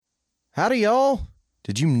Howdy, y'all.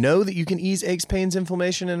 Did you know that you can ease aches, pains,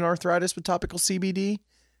 inflammation, and arthritis with topical CBD?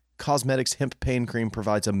 Cosmetics Hemp Pain Cream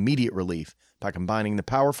provides immediate relief by combining the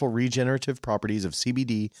powerful regenerative properties of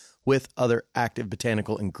CBD with other active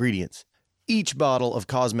botanical ingredients. Each bottle of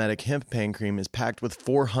Cosmetic Hemp Pain Cream is packed with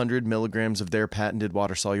 400 milligrams of their patented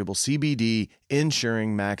water-soluble CBD,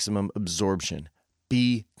 ensuring maximum absorption.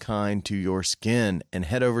 Be kind to your skin and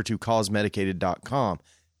head over to causmedicated.com,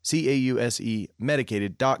 C-A-U-S-E,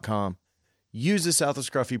 medicated.com. Use the South of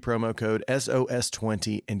Scruffy promo code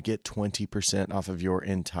SOS20 and get 20% off of your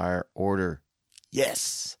entire order.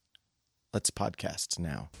 Yes. Let's podcast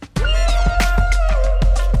now.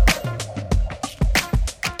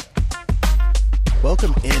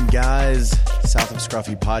 Welcome in, guys. South of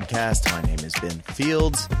Scruffy podcast. My name is Ben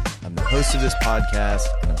Fields. I'm the host of this podcast,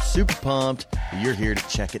 and I'm super pumped that you're here to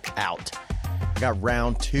check it out. I got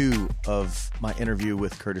round 2 of my interview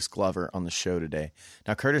with Curtis Glover on the show today.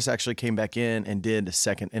 Now, Curtis actually came back in and did a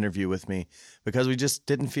second interview with me because we just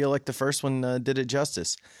didn't feel like the first one did it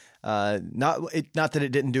justice. Not that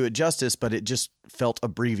it didn't do it justice, but it just felt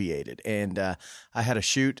abbreviated. And I had a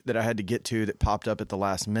shoot that I had to get to that popped up at the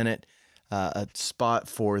last minute. A spot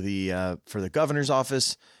for the governor's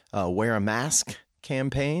office, wear a mask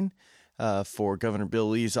campaign for Governor Bill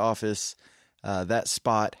Lee's office. That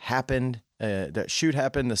spot happened. That shoot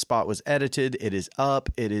happened. The spot was edited. It is up.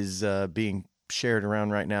 It is being shared around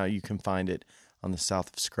right now. You can find it on the South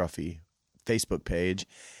of Scruffy Facebook page.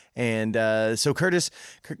 And so Curtis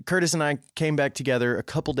and I came back together a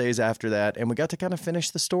couple days after that, and we got to kind of finish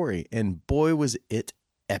the story. And boy, was it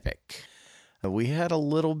epic. We had a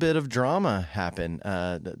little bit of drama happen.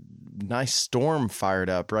 Nice storm fired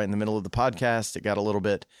up right in the middle of the podcast. It got a little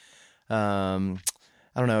bit, it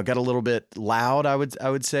got a little bit loud, I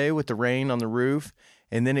would say, with the rain on the roof.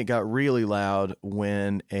 And then it got really loud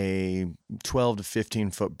when a 12 to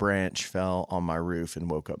 15 foot branch fell on my roof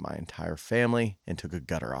and woke up my entire family and took a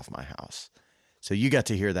gutter off my house. So you got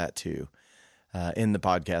to hear that too. In the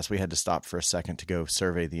podcast, we had to stop for a second to go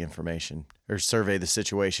survey the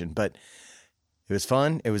situation, but it was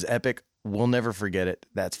fun. It was epic. We'll never forget it.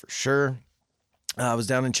 That's for sure. I was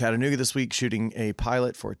down in Chattanooga this week shooting a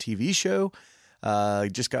pilot for a TV show.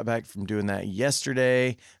 Just got back from doing that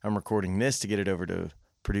yesterday. I'm recording this to get it over to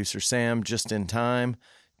producer Sam just in time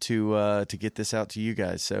to get this out to you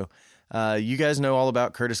guys. So you guys know all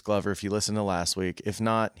about Curtis Glover if you listened to last week. If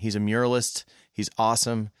not, he's a muralist. He's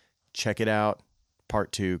awesome. Check it out.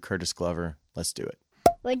 Part 2, Curtis Glover. Let's do it.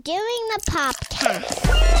 We're doing the podcast.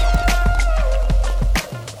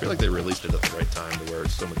 I feel like they released it at the right time to where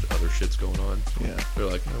so much other shit's going on. Yeah. They're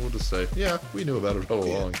like, we'll just say, yeah, we knew about it all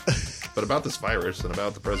along. But about this virus and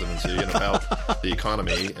about the presidency and about the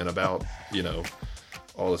economy and about,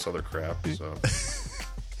 all this other crap. So.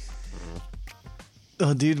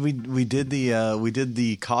 Oh, dude, we did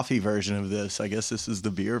the coffee version of this. I guess this is the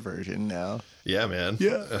beer version now. Yeah, man.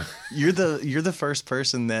 Yeah. You're the first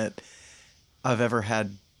person that I've ever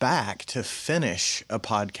had back to finish a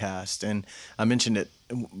podcast, and I mentioned it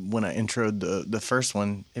when I introed the first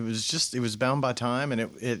one. It was bound by time,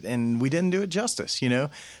 and we didn't do it justice. It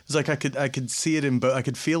was like I could see it I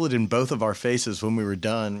could feel it in both of our faces when we were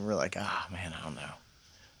done. We're like, man,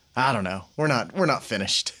 I don't know. We're not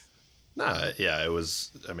finished. Nah, yeah, it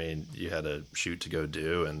was. I mean, you had a shoot to go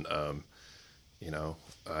do, and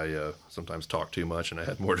I sometimes talk too much, and I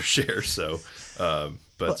had more to share. So,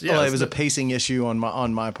 but yeah, it was a pacing issue on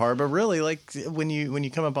my part. But really, like when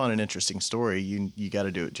you come up on an interesting story, you got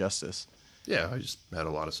to do it justice. Yeah, I just had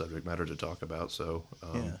a lot of subject matter to talk about. So,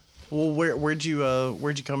 yeah. Well, where'd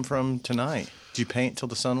you come from tonight? Did you paint till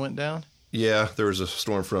the sun went down? Yeah, there was a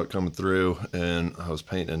storm front coming through, and I was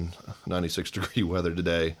painting 96-degree weather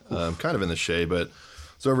today. Kind of in the shade, but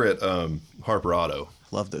it's over at Harper Auto.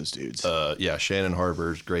 Love those dudes. Yeah, Shannon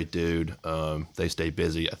Harper's great dude. They stay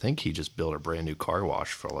busy. I think he just built a brand new car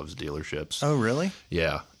wash for all of his dealerships. Oh, really?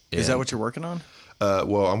 Yeah. Is that what you're working on?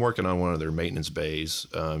 Well, I'm working on one of their maintenance bays.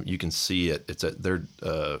 You can see it. It's at their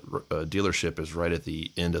dealership is right at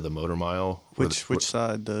the end of the motor mile. Which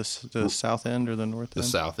side? The south end or the north end? The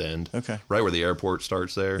south end. Okay. Right where the airport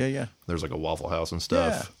starts there. Yeah. There's like a Waffle House and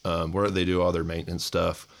stuff. Yeah. Where they do all their maintenance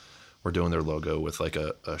stuff. We're doing their logo with like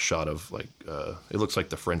a shot of like it looks like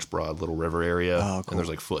the French Broad Little River area. Oh, cool. And there's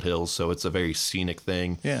like foothills, so it's a very scenic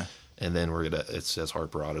thing. Yeah. And then it says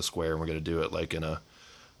Harper Auto Square, and we're gonna do it like in a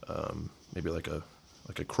maybe like a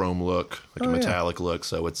chrome look, like a metallic look.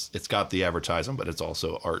 So it's got the advertising, but it's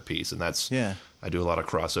also an art piece, and that's I do a lot of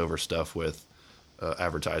crossover stuff with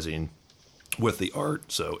advertising with the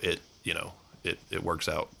art, so it works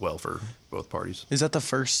out well for both parties. Is that the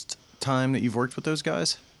first time that you've worked with those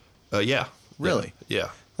guys? Yeah. Really?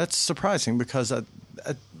 Yeah. That's surprising because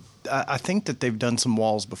I think that they've done some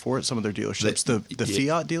walls before at some of their dealerships. The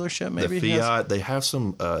Fiat dealership, maybe? The Fiat, they have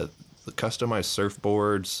some customized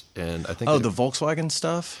surfboards, and I think the Volkswagen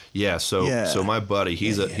stuff. Yeah. So my buddy,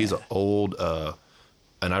 he's an old,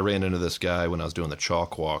 and I ran into this guy when I was doing the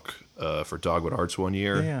chalk walk for Dogwood Arts one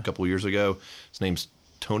year, a couple of years ago. His name's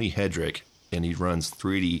Tony Hedrick, and he runs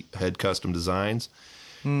 3D head custom designs.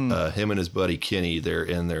 Him and his buddy Kenny, they're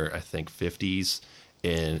in their, I think, 50s.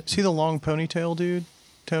 And is he the long ponytail dude?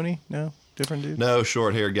 Tony? No, different dude. No,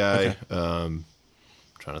 short hair guy. Okay.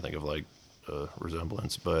 Trying to think of like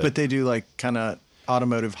resemblance, but they do like kind of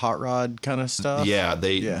automotive hot rod kind of stuff. Yeah,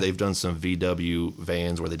 they've done some VW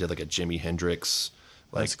vans where they did like a Jimi Hendrix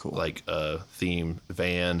theme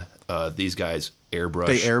van. These guys airbrush.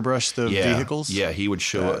 They airbrush the vehicles. Yeah, he would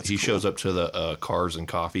show up. He shows up to the cars and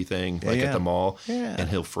coffee thing at the mall, and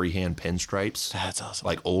he'll freehand pinstripes. That's awesome.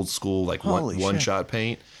 Like old school, like one shot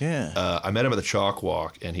paint. Yeah. I met him at the chalk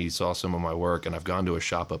walk, and he saw some of my work. And I've gone to a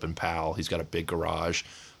shop up in Powell. He's got a big garage,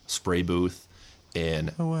 spray booth, and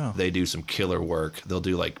they do some killer work. They'll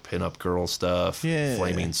do like pinup girl stuff,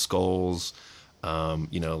 flaming skulls,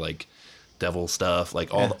 like devil stuff,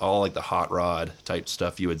 like all like the hot rod type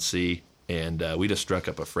stuff you would see. And we just struck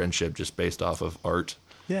up a friendship just based off of art.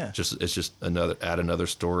 Yeah. It's just another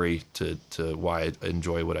story to why I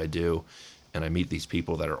enjoy what I do. And I meet these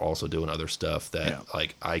people that are also doing other stuff that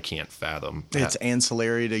like I can't fathom. It's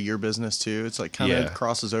ancillary to your business too. It's like kind of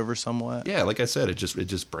crosses over somewhat. Yeah, like I said, it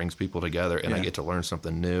just brings people together, and I get to learn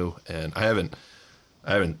something new. And I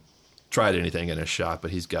haven't tried anything in his shop,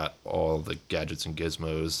 but he's got all the gadgets and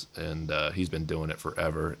gizmos, and he's been doing it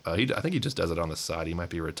forever. I think he just does it on the side. He might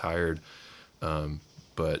be retired,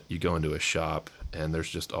 but you go into a shop, and there's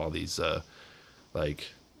just all these like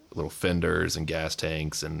little fenders and gas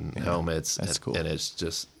tanks and helmets. That's cool. And it's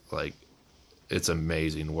just like, it's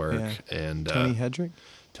amazing work. Yeah. And Tony Hedrick?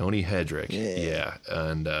 Tony Hedrick, yeah.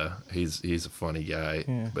 And he's a funny guy,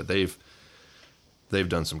 but they've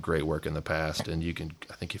done some great work in the past, and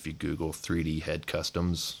I think if you Google 3D Head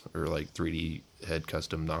Customs or like 3D Head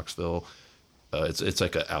Custom Knoxville, it's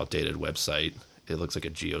like an outdated website. It looks like a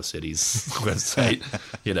GeoCities website,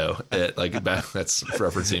 that's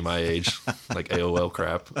referencing my age, like AOL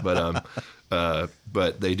crap.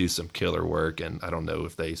 But they do some killer work, and I don't know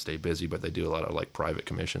if they stay busy, but they do a lot of like private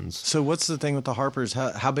commissions. So what's the thing with the Harpers?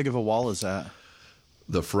 How big of a wall is that?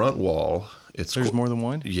 The front wall. There's more than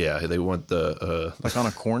one? Yeah, they want the like on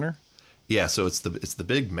a corner? Yeah, so it's the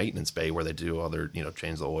big maintenance bay where they do all their,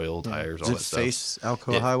 change the oil, tires, all that stuff. Does it face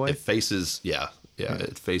Alcoa Highway? It faces,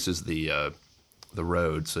 it faces the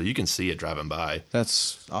road, so you can see it driving by.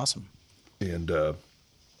 That's awesome. And the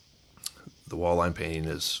wall line painting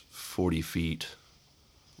is 40 feet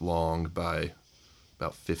long by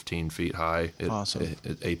about 15 feet high. Awesome.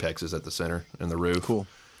 It apexes at the center and the roof. Cool.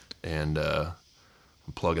 And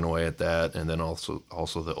I'm plugging away at that, and then also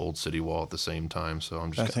the old city wall at the same time. So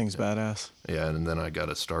I'm just that thing's badass. Yeah, and then I got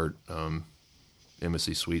to start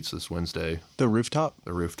Embassy Suites this Wednesday. The rooftop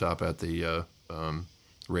at the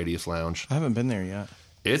Radius Lounge. I haven't been there yet.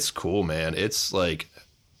 It's cool, man. It's like,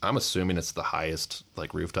 I'm assuming it's the highest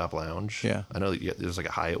like rooftop lounge. Yeah, I know there's like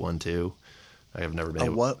a Hyatt one too. I have never been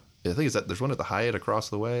able. What? I think there's one at the Hyatt across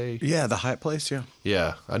the way. Yeah, the Hyatt place.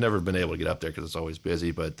 Yeah. I've never been able to get up there because it's always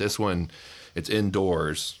busy. But this one, it's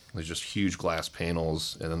indoors. There's just huge glass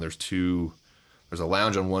panels, and then there's a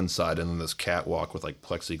lounge on one side, and then this catwalk with like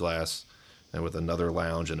plexiglass, and with another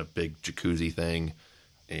lounge and a big jacuzzi thing,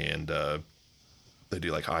 and they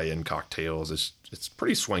do like high-end cocktails. It's a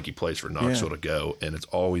pretty swanky place for Knoxville to go, and it's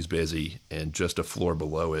always busy. And just a floor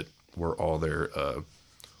below it, where all their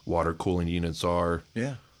water cooling units are.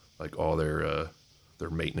 Yeah. Like all their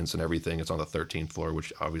maintenance and everything. It's on the 13th floor,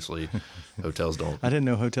 which obviously hotels don't. I didn't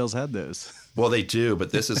know hotels had those. Well, they do,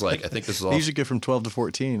 but this is like, I think this is all. They usually go from 12 to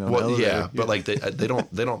 14 on the elevator. Yeah, but like I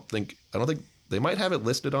don't think they might have it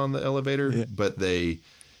listed on the elevator, but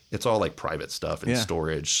it's all like private stuff and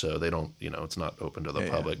storage, so they don't, it's not open to the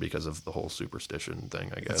public because of the whole superstition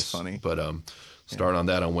thing, I guess. That's funny. But start on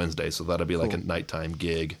that on Wednesday, so that'll be like a nighttime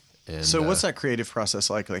gig. And, so what's that creative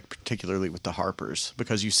process like particularly with the Harpers?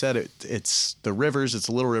 Because you said it's the rivers, it's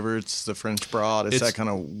the Little River, it's the French Broad, it's that kind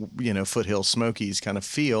of foothill Smokies kind of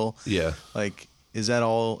feel. Yeah. Like is that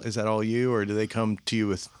all you, or do they come to you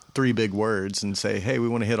with three big words and say, hey, we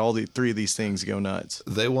want to hit all three of these things, go nuts?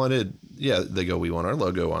 They want our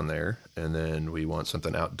logo on there, and then we want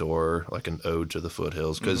something outdoor, like an ode to the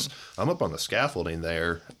foothills, because I'm up on the scaffolding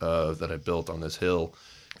there that I built on this hill.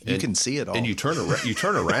 You can see it all. And you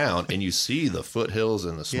turn around and you see the foothills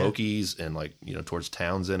and the Smokies and like, towards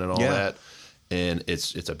Townsend and all that. and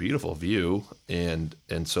it's a beautiful view, and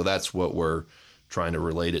so that's what we're trying to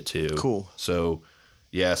relate it to. Cool. So,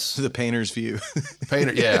 yes, the painter's view.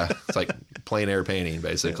 Painter, yeah, it's like plein air painting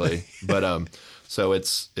basically. But so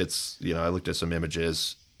it's I looked at some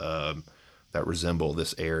images that resemble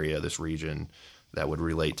this area, this region, that would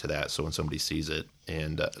relate to that. So when somebody sees it,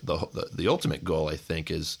 and the ultimate goal, I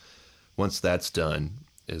think, is once that's done,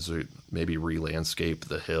 is maybe re-landscape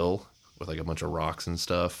the hill with like a bunch of rocks and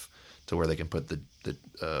stuff to where they can put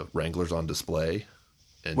the Wranglers on display.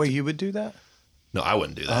 And wait, you would do that? No, I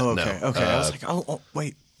wouldn't do that. Oh, okay. No. Okay. I was like,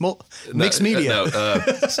 wait. Mixed media.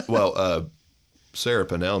 Sarah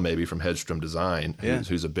Pinnell, maybe from Hedstrom Design,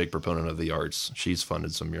 who's a big proponent of the arts. She's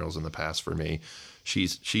funded some murals in the past for me.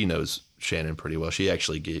 She knows Shannon pretty well. She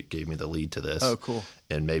actually gave me the lead to this. Oh, cool.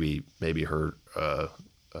 And maybe her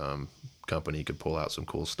company could pull out some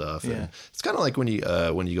cool stuff. Yeah. And it's kind of like when you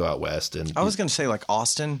go out west. And I was going to say, like,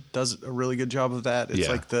 Austin does a really good job of that. It's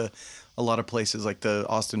like a lot of places, like the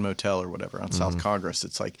Austin Motel or whatever on South Congress.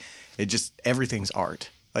 It's like everything's art.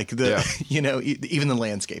 Like even the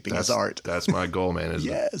landscaping is art. That's my goal, man. Is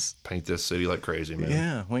yes, paint this city like crazy, man.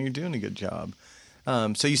 Yeah, well, you're doing a good job.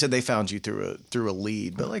 So you said they found you through a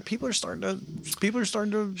lead, but like people are starting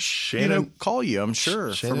to Shannon, call you. I'm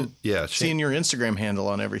sure. Shannon, seeing your Instagram handle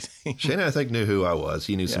on everything. Shannon, I think, knew who I was.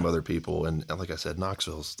 He knew some other people, and like I said,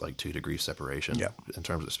 Knoxville's like 2 degrees separation. Yeah. In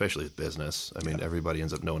terms of, especially with business. I mean, everybody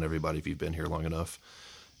ends up knowing everybody if you've been here long enough,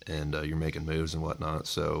 and you're making moves and whatnot.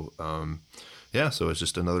 So so it's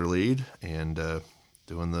just another lead, and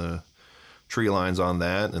doing the tree lines on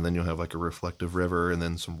that, and then you'll have like a reflective river and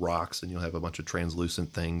then some rocks, and you'll have a bunch of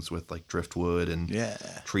translucent things with like driftwood and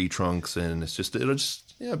tree trunks, and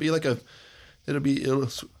it'll be like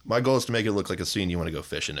my goal is to make it look like a scene you want to go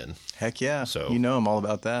fishing in. Heck yeah. So I'm all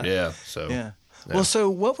about that. Yeah. So yeah. Well, so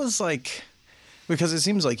what was like, because it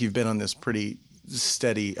seems like you've been on this pretty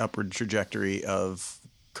steady upward trajectory of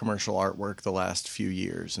commercial artwork the last few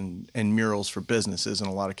years, and murals for businesses in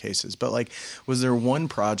a lot of cases. But like, was there one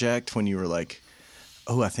project when you were like,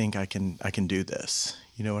 oh, I think I can do this?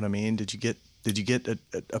 You know what I mean? Did you get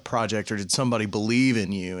a project, or did somebody believe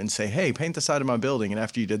in you and say, hey, paint the side of my building? And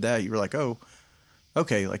after you did that, you were like, oh,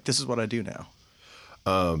 okay, like this is what I do now.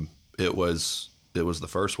 It was the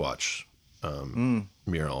First Watch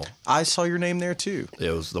mural. I saw your name there too. It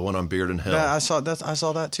was the one on Bearden Hill. Yeah, I saw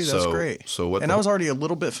that too. That's great. I was already a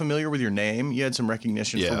little bit familiar with your name. You had some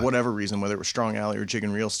recognition for whatever reason, whether it was Strong Alley or Jig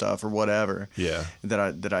and Reel stuff or whatever. Yeah.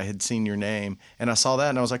 That I had seen your name, and I saw that,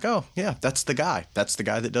 and I was like, oh yeah, that's the guy. That's the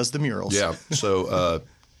guy that does the murals. Yeah. So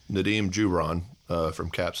Nadim Jubran from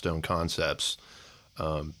Capstone Concepts,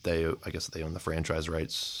 I guess they own the franchise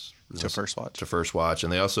rights to First Watch,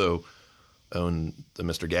 and they also own the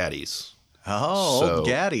Mr. Gaddy's. Oh,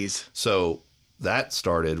 Gaddy's. So that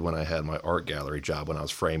started when I had my art gallery job when I was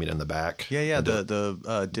framing in the back. Yeah.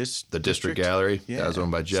 The District Gallery. Yeah. That was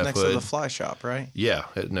owned by Jeff next Hood. to the Fly Shop, right? Yeah,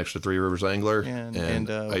 next to Three Rivers Angler. And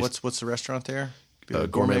what's the restaurant there?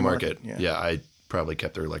 Gourmet Market. Yeah, I probably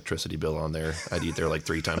kept their electricity bill on there. I'd eat there like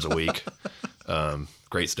 3 times a week.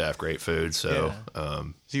 Great staff, great food. So,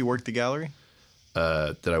 so you worked the gallery?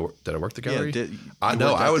 Did I work the gallery? Yeah,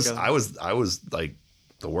 I was like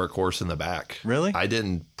the workhorse in the back. Really? I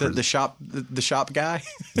didn't. The shop guy?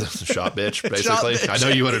 The shop bitch, basically. Shop bitch. I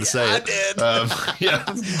know you wanted to say it. I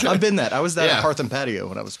did. I've been that. I was that at Hearth and Patio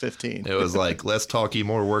when I was 15. It was like less talky,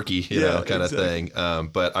 more worky, kind of thing.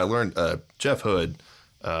 But I learned Jeff Hood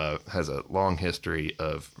has a long history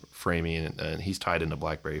of framing, and he's tied into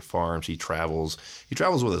Blackberry Farms. He travels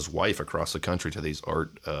with his wife across the country to these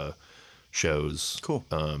art shows. Cool.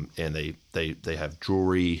 And they have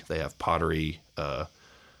jewelry, they have pottery,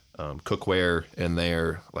 cookware in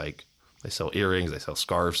there. Like they sell earrings, they sell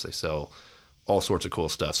scarves, they sell all sorts of cool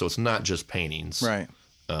stuff. So it's not just paintings, right?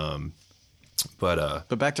 But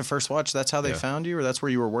back to First Watch. That's how they found you, or that's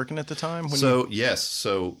where you were working at the time. Yes.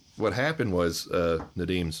 So what happened was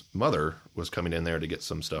Nadim's mother was coming in there to get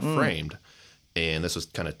some stuff framed, and this was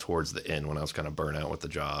kind of towards the end when I was kind of burnt out with the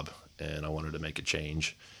job, and I wanted to make a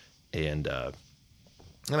change, and I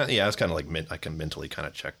was kind of like I mentally kind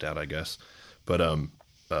of checked out, I guess, but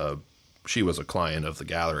she was a client of the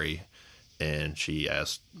gallery, and she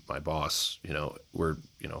asked my boss,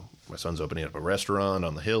 my son's opening up a restaurant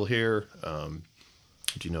on the hill here. Do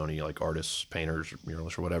you know any like artists, painters,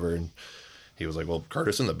 muralists, or whatever? And he was like, well,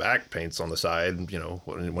 Curtis in the back paints on the side,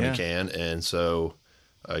 when he can. And so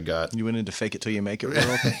you went into fake it till you make it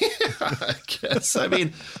world. I guess. I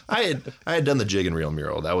mean, I had done the Jig and Reel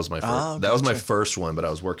mural. That was my first. That was my first one, but I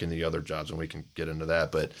was working the other jobs, and we can get into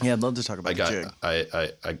that. But yeah, I'd love to talk about the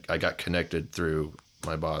Jig. I got connected through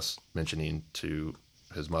my boss mentioning to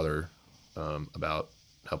his mother about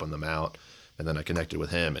helping them out. And then I connected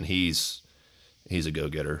with him, and he's a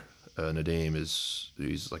go-getter. Nadim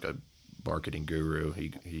he's like a marketing guru.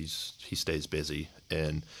 He stays busy,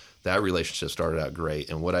 and that relationship started out great.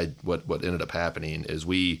 And what ended up happening is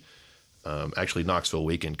we actually Knoxville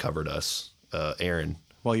Weekend covered us. Aaron,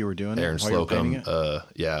 while you were doing Aaron it, Slocum,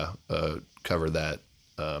 covered that.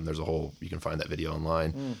 There's you can find that video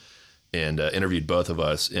online, and interviewed both of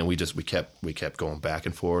us, and we kept going back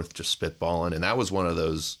and forth, just spitballing. And that was one of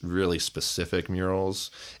those really specific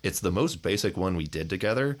murals. It's the most basic one we did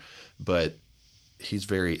together, but he's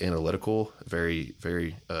very analytical, very,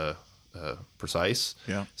 very precise.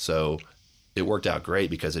 Yeah. So it worked out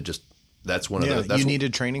great because that's one of those. You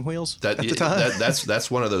needed training wheels at the time?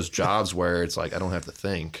 That's one of those jobs where it's like I don't have to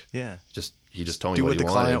think. Yeah. He just told me what he wanted. Do what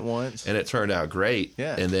the client wants. And it turned out great.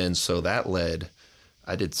 Yeah. And then so that led,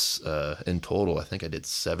 I did, in total, I think I did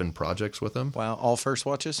 7 projects with him. Wow. All first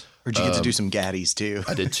watches? Or did you get to do some Gaddies too?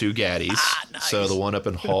 I did 2 Gaddies. Nice. So the one up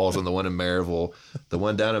in Halls and the one in Maryville. The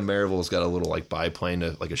one down in Maryville's got a little like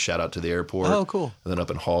biplane, like a shout out to the airport. Oh, cool. And then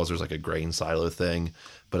up in Halls, there's like a grain silo thing.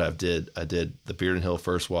 But I did the Bearden Hill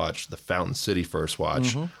first watch, the Fountain City first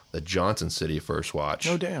watch, the Johnson City first watch.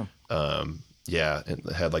 Oh, damn. Yeah, and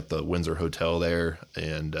it had like the Windsor Hotel there,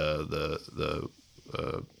 and the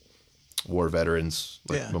war veterans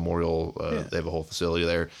memorial. They have a whole facility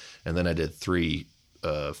there. And then I did 3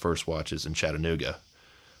 first watches in Chattanooga,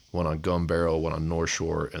 one on Gum Barrel, one on North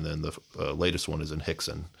Shore, and then the latest one is in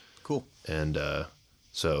Hickson. Cool. And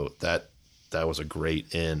so that was a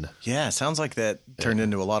great inn. Yeah, sounds like that turned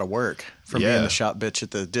into a lot of work from being the shop bitch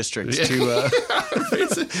at the district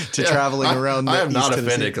to traveling around. I am not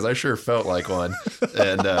offended because I sure felt like one.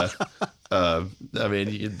 And I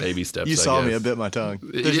mean, baby steps. You saw me, I bit my tongue.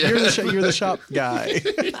 You're the shop guy.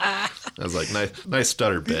 I was like, nice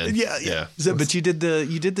stutter, Ben. Yeah. But you did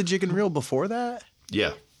the jig and reel before that?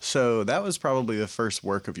 Yeah. So that was probably the first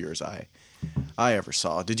work of yours I ever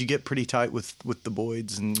saw. Did you get pretty tight with the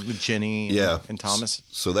Boyds and with Jenny and Thomas?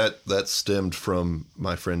 So that stemmed from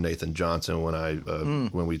my friend Nathan Johnson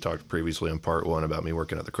when we talked previously in part 1 about me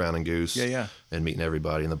working at the Crown and Goose and meeting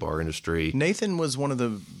everybody in the bar industry. Nathan was one of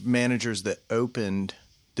the managers that opened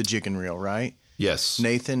the jig and reel, right? Yes.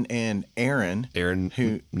 Nathan and Aaron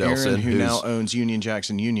Nelson, who now owns Union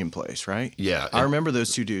Jackson Union Place, right? Yeah. I remember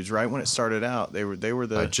those 2 dudes, right? When it started out, they were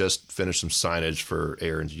the... I just finished some signage for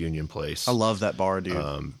Aaron's Union Place. I love that bar, dude.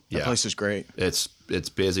 That place is great. It's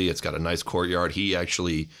busy. It's got a nice courtyard.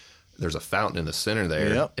 There's a fountain in the center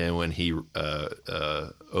there. And when he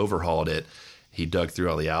overhauled it, he dug through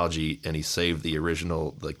all the algae and he saved the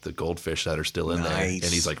original, like the goldfish that are still in there, and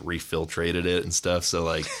he's like refiltrated it and stuff. So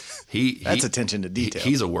like that's attention to detail.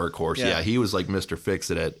 He's a workhorse. Yeah. He was like Mr.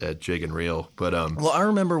 Fix-It at Jig and Reel. But well, I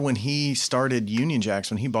remember when he started Union Jacks,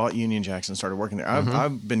 when he bought Union Jacks and started working there.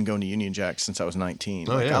 I've been going to Union Jacks since I was 19.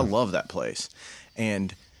 Oh, yeah. I love that place.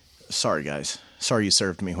 And sorry guys. Sorry you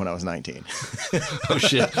served me when I was 19. Oh,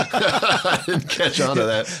 shit. I didn't catch on to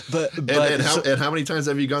that. But how many times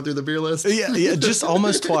have you gone through the beer list? Yeah, just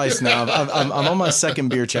almost twice now. I'm on my 2nd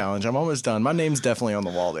beer challenge. I'm almost done. My name's definitely on the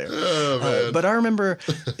wall there. Oh, man. But I remember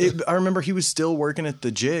he was still working at the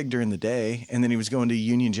Jig during the day, and then he was going to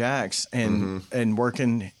Union Jacks and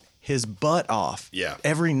working his butt off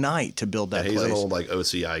every night to build that place. He's an old like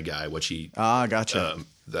OCI guy, which he... gotcha.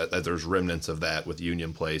 That there's remnants of that with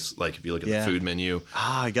Union Place. Like if you look at the food menu,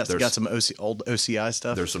 I got some old OCI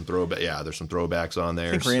stuff. There's some there's some throwbacks on there.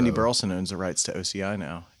 I think Randy Burleson owns the rights to OCI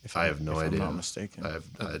now. I have no idea. I'm not mistaken.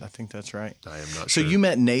 I think that's right. I am not sure. So you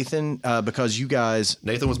met Nathan because you guys.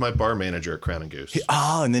 Nathan was my bar manager at Crown and Goose.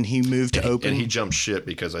 And then he moved to Open. And he jumped ship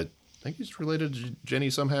because I think he's related to Jenny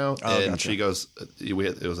somehow. And she goes, it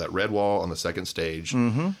was at Red Wall on the 2nd stage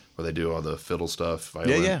where they do all the fiddle stuff,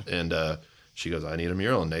 violin. Yeah. And she goes, I need a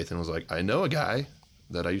mural. And Nathan was like, I know a guy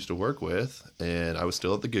that I used to work with. And I was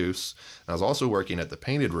still at the Goose. And I was also working at the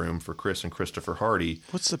Painted Room for Chris and Christopher Hardy.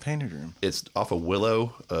 What's the Painted Room? It's off of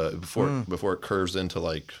Willow before it curves into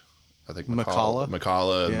like, I think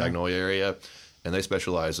McCalla and Magnolia area. And they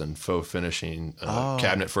specialize in faux finishing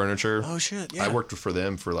cabinet furniture. Oh, shit, yeah. I worked for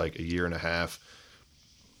them for like a year and a half.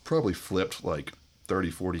 Probably flipped like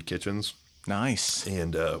 30, 40 kitchens. Nice.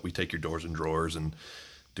 And we take your doors and drawers and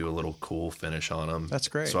do a little cool finish on them. That's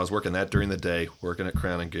great. So I was working that during the day, working at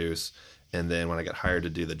Crown and Goose. And then when I got hired to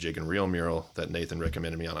do the Jig and Reel mural that Nathan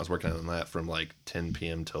recommended me on, I was working on that from like 10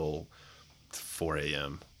 p.m. till 4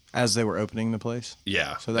 a.m. As they were opening the place?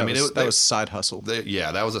 Yeah. So that was side hustle.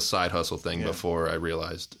 That was a side hustle thing before I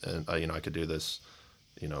realized I could do this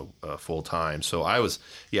full time. So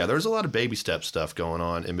there was a lot of baby step stuff going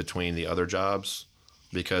on in between the other jobs.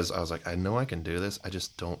 because I was like, I know I can do this. I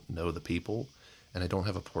just don't know the people, and I don't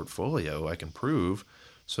have a portfolio I can prove.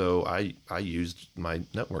 So I used my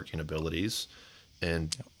networking abilities,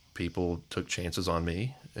 and people took chances on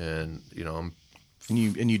me, and I'm.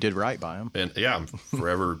 And you did right by them. And yeah, I'm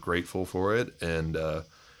forever grateful for it, and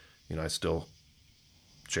I still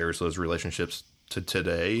cherish those relationships to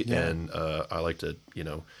today, and I like to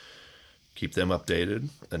keep them updated,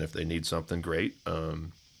 and if they need something, great.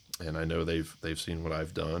 And I know they've seen what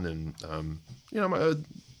I've done, and at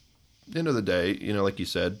the end of the day, like you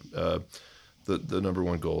said, the number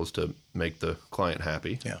one goal is to make the client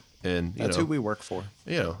happy. Yeah, and that's who we work for.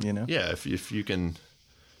 Yeah, if you can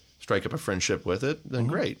strike up a friendship with it, then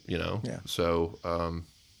great. Yeah. So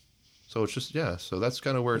it's just so that's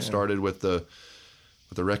kind of where it started with the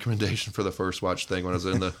recommendation for the First Watch thing when I was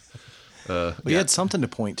in the. You had something to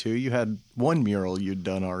point to. You had one mural you'd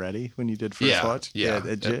done already when you did First Watch. Yeah,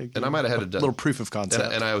 at Jig. And I might have had a little proof of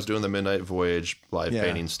concept. And I was doing the Midnight Voyage live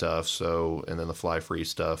painting stuff. So, and then the Fly Free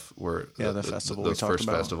stuff were the festival. Those first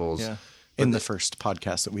about. Festivals. Yeah. In the first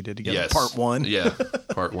podcast that we did together, part 1. Yeah,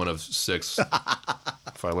 part 1 of 6.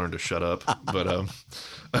 If I learned to shut up,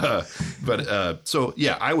 so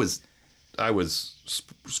yeah, I was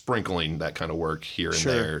sprinkling that kind of work here and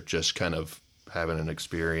there, just kind of having an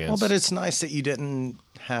experience. Well, but it's nice that you didn't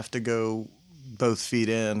have to go both feet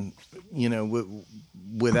in,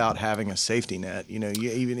 without having a safety net.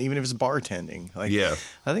 Even if it's bartending,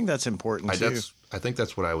 I think that's important too. I think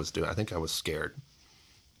that's what I was doing. I think I was scared.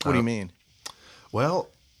 What do you mean? Well,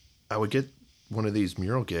 I would get one of these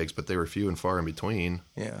mural gigs, but they were few and far in between.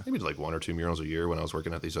 Yeah, maybe like 1 or 2 murals a year when I was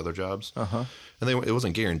working at these other jobs. And it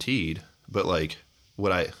wasn't guaranteed. But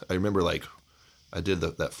what I remember, I did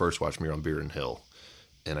that First Watch mural on Bearden Hill,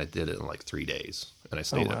 and I did it in 3 days, and I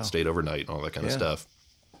stayed overnight and all that kind of stuff.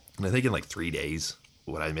 And I think in 3 days,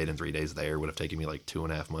 what I made in 3 days there would have taken me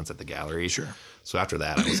 2.5 months at the gallery. Sure. So after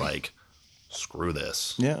that, I was like, screw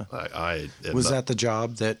this. Yeah. Was that the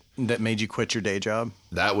job that made you quit your day job?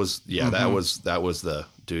 That was that was the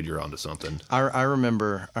dude, you're onto something. I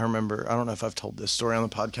remember. I don't know if I've told this story on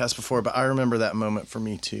the podcast before, but I remember that moment for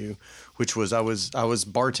me too, which was I was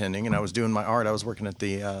bartending and I was doing my art. I was working at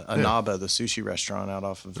the Anaba, the sushi restaurant out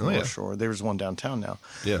off of North Shore. There's one downtown now.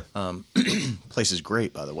 Yeah. Place is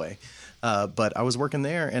great, by the way. But I was working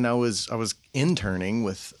there, and I was interning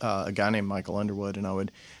with a guy named Michael Underwood, and I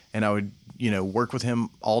would work with him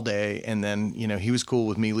all day, and then he was cool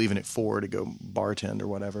with me leaving at 4 to go bartend or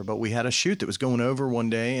whatever. But we had a shoot that was going over one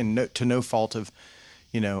day, and to no fault of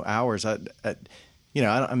ours.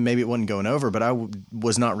 Maybe it wasn't going over, but I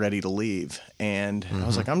was not ready to leave, and I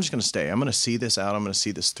was like, I'm just going to stay. I'm going to see this out. I'm going to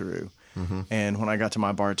see this through. And when I got to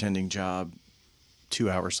my bartending job, 2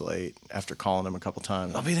 hours late after calling them a couple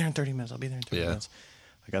times, I'll be there in 30 minutes. I'll be there in 30 minutes.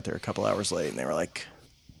 I got there a couple hours late, and they were like,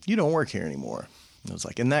 you don't work here anymore. And I was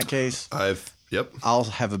like, in that case, I'll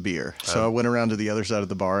have a beer. So I went around to the other side of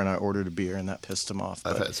the bar and I ordered a beer, and that pissed them off.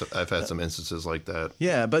 But I've had some instances like that.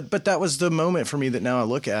 Yeah, but that was the moment for me that now I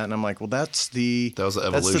look at and I'm like, well, that was the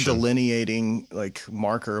evolution. That's the delineating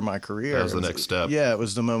marker of my career. That was the next step. Yeah, it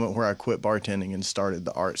was the moment where I quit bartending and started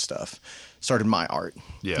the art stuff. Started my art.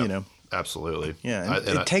 Yeah. Absolutely. Yeah.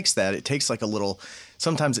 And it takes that. It takes a little.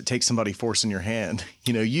 Sometimes it takes somebody forcing your hand.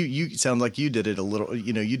 You sound like you did it a little.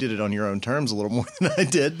 You did it on your own terms a little more than I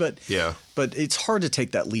did. But But it's hard to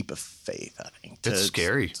take that leap of faith. I think it's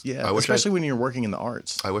scary. Yeah. Especially when you're working in the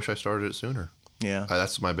arts. I wish I started it sooner. Yeah.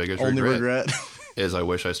 That's my biggest only regret. Is I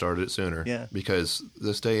wish I started it sooner. Yeah. Because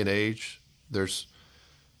this day and age, there's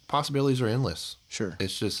possibilities are endless. Sure.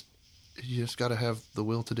 It's just you just got to have the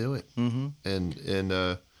will to do it. And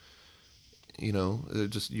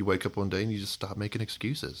just you wake up one day and you just stop making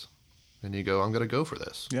excuses, and you go, I'm going to go for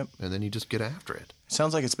this. Yep. And then you just get after it.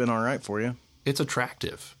 Sounds like it's been all right for you. It's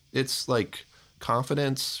attractive. It's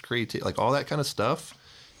confidence, creativity, all that kind of stuff.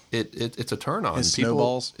 It's a turn on. It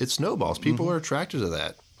snowballs. It snowballs. People are attracted to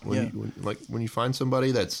that. When you find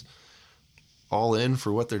somebody that's all in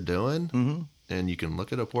for what they're doing, and you can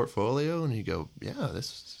look at a portfolio and you go, yeah, this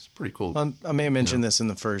is pretty cool. I may have mentioned this in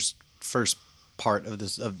the first part of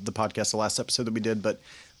the podcast, the last episode that we did, but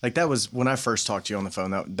that was when I first talked to you on the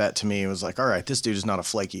phone. That to me was like, all right, this dude is not a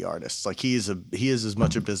flaky artist. He is as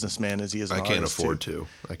much a businessman as he is an artist. I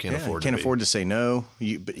can't afford to say no.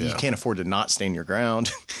 You can't afford to not stand your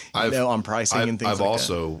ground. On pricing and things. I've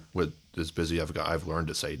also, with as busy I've learned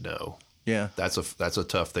to say no. Yeah, that's a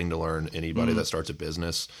tough thing to learn. Anybody that starts a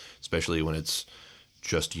business, especially when it's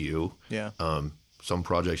just you. Yeah. Some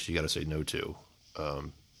projects you got to say no to.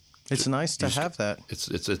 It's nice to have that.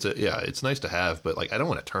 It's nice to have, but I don't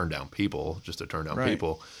want to turn down people just to turn down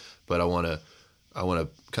people, but I want to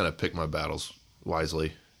kind of pick my battles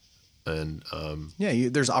wisely. And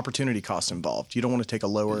there's opportunity cost involved. You don't want to take a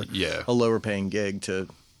lower paying gig to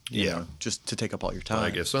you know, just to take up all your time.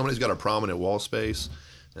 Like if somebody's got a prominent wall space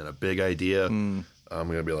and a big idea, I'm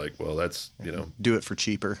going to be like, well, that's, you know, do it for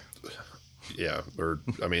cheaper. Yeah. Or,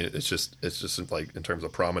 I mean, it's just like in terms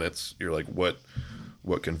of prominence, you're like, what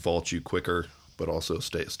can vault you quicker, but also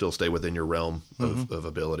still stay within your realm of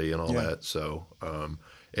ability and all that. So,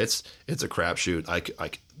 it's a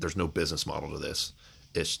crapshoot. There's no business model to this.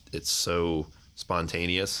 It's so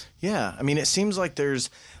spontaneous. Yeah. I mean, it seems like there's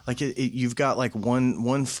like, you've got like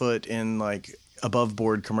one foot in like above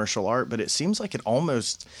board commercial art, but it seems like it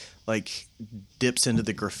almost like dips into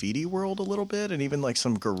the graffiti world a little bit, and even like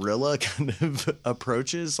some guerrilla kind of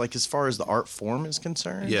approaches, like as far as the art form is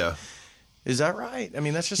concerned. Yeah. Is that right? I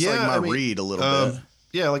mean, that's just like my read a little bit.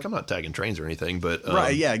 Yeah, like I'm not tagging trains or anything, but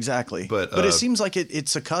right, yeah, exactly. But it seems like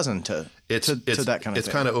it's a cousin to that kind of thing. It's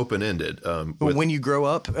kind of open ended. But when you grow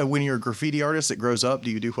up, when you're a graffiti artist that grows up,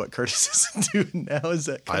 do you do what Curtis is doing now? Is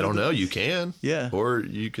that? I don't know. You can, yeah, or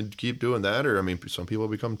you can keep doing that, or I mean, some people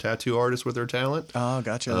become tattoo artists with their talent. Oh,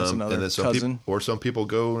 gotcha. That's another and then cousin. Some people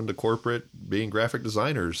go into corporate being graphic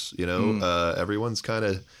designers. You know, everyone's kind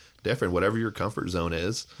of different. Whatever your comfort zone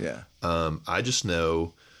is. Yeah. I just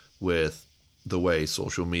know with the way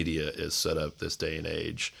social media is set up this day and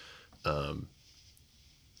age,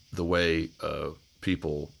 the way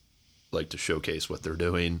people like to showcase what they're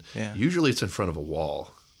doing. Yeah. Usually it's in front of a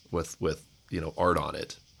wall with you know, art on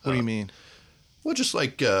it. What do you mean? Well, just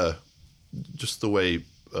like just the way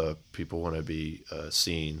people want to be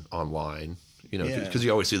seen online. You know, because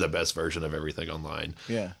you always see the best version of everything online.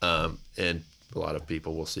 Yeah. And a lot of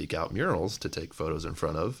people will seek out murals to take photos in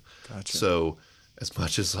front of. Gotcha. So as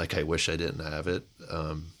much as like I wish I didn't have it,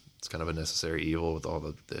 it's kind of a necessary evil with all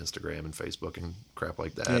the Instagram and Facebook and crap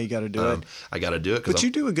like that. Yeah, you got to do it. I got to do it. But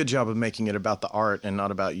you do a good job of making it about the art and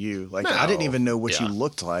not about you. Like I didn't even know what you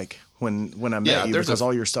looked like when I met you, because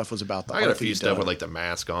all your stuff was about the art. I got a few stuff with like the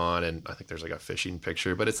mask on, and I think there's like a fishing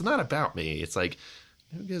picture, but it's not about me. It's like,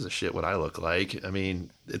 who gives a shit what I look like? I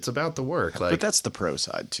mean, it's about the work. Like, but that's the pro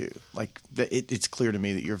side too. Like it's clear to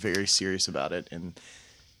me that you're very serious about it, and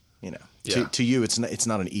you know, to you, it's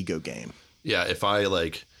not an ego game. Yeah.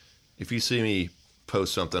 If you see me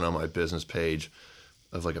post something on my business page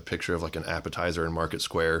of like a picture of like an appetizer in Market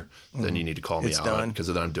Square, then you need to call me out, because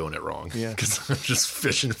then I'm doing it wrong. Yeah. Because I'm just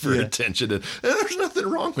fishing for attention, and there's nothing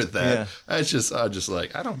wrong with that. Yeah. I'm just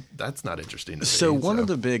like, that's not interesting to me. So one of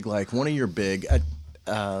your big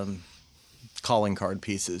calling card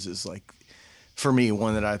pieces is like, for me,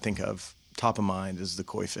 one that I think of top of mind is the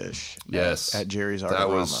koi fish. Yes. At Jerry's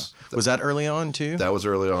Artorama. Was that early on too? That was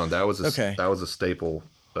early on. That was a staple,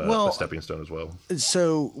 a stepping stone as well.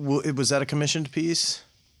 So was that a commissioned piece?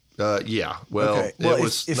 Yeah. Well, it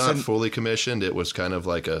was not fully commissioned. It was kind of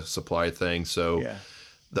like a supply thing. So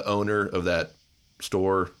the owner of that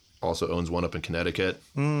store also owns one up in Connecticut.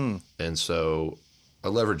 And so I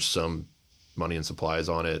leveraged some money and supplies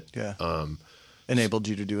on it. Yeah. Enabled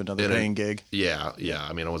you to do another paying gig. Yeah. Yeah.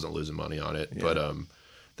 I mean, I wasn't losing money on it, but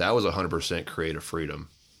that was 100% creative freedom.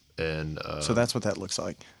 And so that's what that looks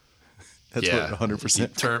like. That's what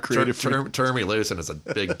 100% creative freedom. Turn me loose, and it's a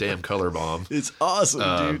big damn color bomb. It's awesome,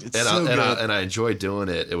 dude. It's so good. And I enjoyed doing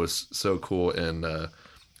it. It was so cool. And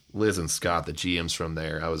Liz and Scott, the GMs from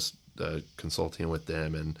there, I was consulting with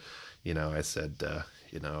them, and you know, I said,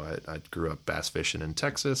 you know, I grew up bass fishing in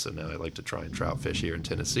Texas, and now I like to try and trout fish here in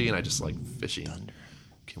Tennessee, and I just like fishing. Thunder.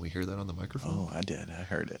 Can we hear that on the microphone? Oh, I did. I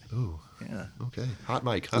heard it. Oh, yeah. Okay. Hot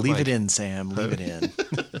mic. Leave it in, Sam. Leave it in.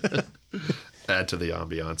 Add to the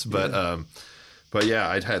ambiance. But yeah,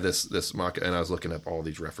 I'd had this mock, and I was looking up all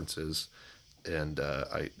these references, and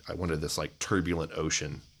I wanted this like turbulent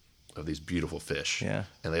ocean of these beautiful fish. Yeah.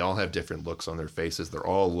 And they all have different looks on their faces. They're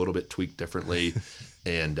all a little bit tweaked differently,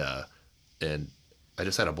 and I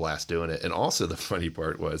just had a blast doing it. And also the funny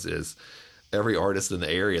part is every artist in the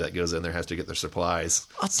area that goes in there has to get their supplies.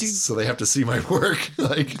 Oh, dude. So they have to see my work.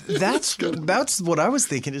 Like that's what I was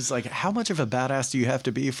thinking, is like, how much of a badass do you have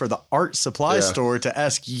to be for the art supply store to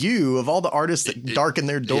ask you, of all the artists that darken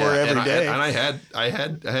their door every day? And I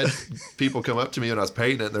had people come up to me when I was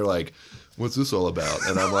painting it, and they're like, what's this all about?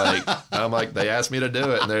 And I'm like, they asked me to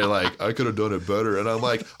do it, and they're like, I could have done it better. And I'm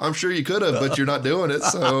like, I'm sure you could have, but you're not doing it.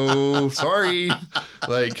 So sorry.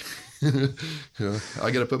 Like, I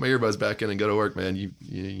got to put my earbuds back in and go to work, man. You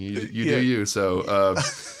do you. So,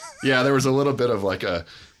 there was a little bit of I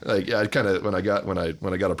kind of, when I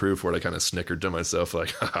got approved for it, I kind of snickered to myself,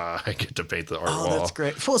 like, I get to paint the art wall. That's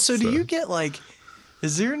great. Well, so do you get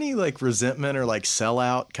is there any resentment or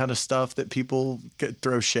sellout kind of stuff that people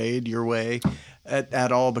throw shade your way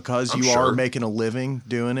at all because you are making a living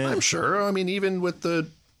doing it? I'm sure. I mean, even with the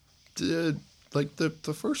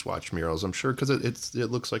First Watch murals, I'm sure, because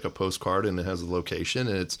it looks like a postcard and it has the location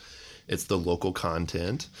and it's the local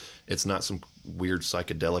content. It's not some weird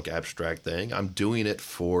psychedelic abstract thing. I'm doing it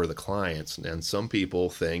for the clients, and some people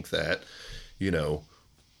think that,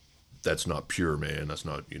 that's not pure, man. That's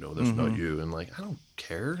not, that's not you. And like, I don't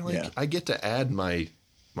care. Like, I get to add my.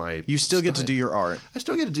 You still get to do your art. I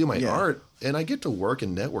still get to do my art, and I get to work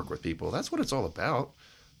and network with people. That's what it's all about.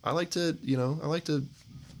 I like to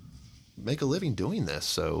make a living doing this.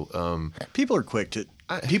 So people are quick to.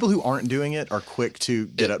 People who aren't doing it are quick to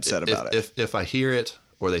get upset about it. If I hear it,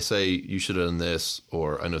 or they say you should have done this,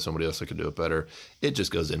 or I know somebody else that could do it better, it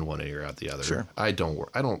just goes in one ear out the other. Sure. I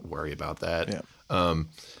don't worry about that. Yeah.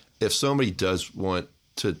 If somebody does want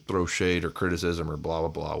to throw shade or criticism or blah blah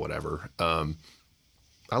blah whatever,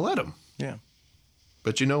 I let them. Yeah.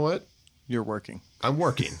 But you know what? You're working. I'm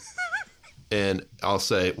working. And I'll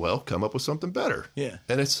say, well, come up with something better. Yeah.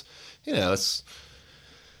 And it's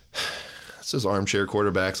says armchair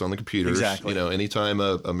quarterbacks on the computers. Exactly. Anytime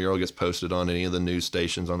a mural gets posted on any of the news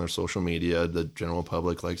stations on their social media, the general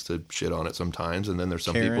public likes to shit on it sometimes. And then there's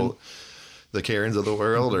some people, the Karens of the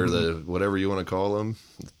world, or the whatever you want to call them,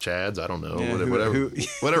 the Chads, I don't know,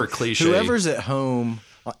 whatever cliche. Whoever's at home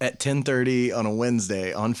at 10:30 on a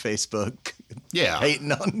Wednesday on Facebook,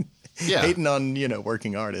 hating on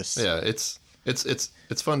working artists. Yeah, it's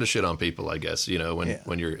fun to shit on people, I guess.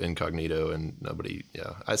 When you're incognito and nobody.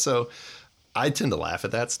 Yeah, so I tend to laugh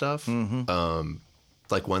at that stuff. Mm-hmm.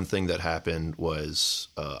 Like one thing that happened was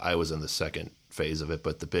I was in the second phase of it,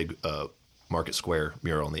 but the big Market Square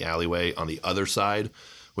mural in the alleyway on the other side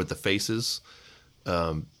with the faces.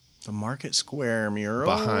 The Market Square mural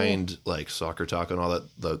behind like Soccer Talk and all that.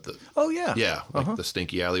 Like the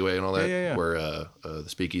stinky alleyway and all that, where the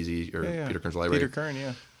Speakeasy or Peter Kern's library. Peter Kern,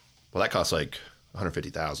 yeah. Well, that cost like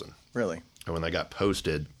 $150,000. Really? And when they got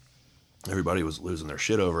posted, everybody was losing their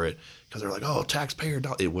shit over it because they're like, "Oh, taxpayer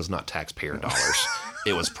dollars." It was not taxpayer dollars.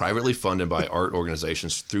 It was privately funded by art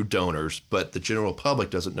organizations through donors, but the general public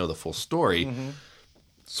doesn't know the full story. Mm-hmm.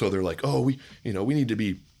 So they're like, "Oh, we need to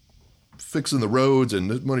be fixing the roads, and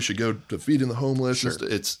this money should go to feeding the homeless." Sure.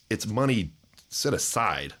 It's money set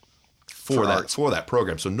aside for that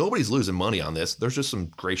program. So nobody's losing money on this. There's just some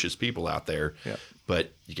gracious people out there. Yeah.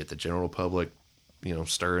 But you get the general public,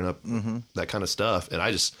 stirring up that kind of stuff. And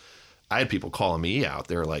I had people calling me out.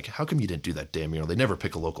 They're like, "How come you didn't do that damn mural? They never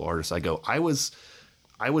pick a local artist." I go, I was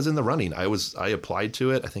in the running. I applied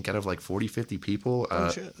to it. I think out of like 40, 50 people,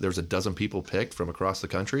 there's a dozen people picked from across the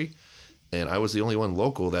country. And I was the only one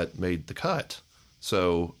local that made the cut.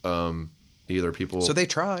 So either people... So they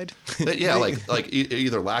tried.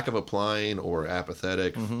 Either lack of applying or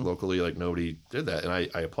apathetic locally, like nobody did that. And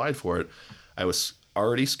I applied for it. I was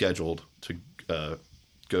already scheduled to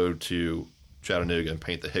go to Chattanooga and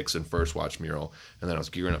paint the Hickson First Watch mural. And then I was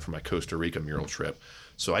gearing up for my Costa Rica mural trip.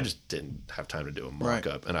 So I just didn't have time to do a mock-up.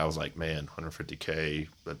 Right. And I was like, man, $150K,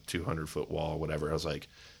 a 200-foot wall, whatever. I was like,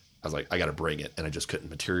 I got to bring it, and I just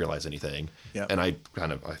couldn't materialize anything. Yep. And I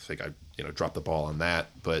think I dropped the ball on that.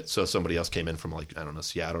 But so somebody else came in from like, I don't know,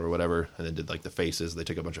 Seattle or whatever, and then did like the faces. They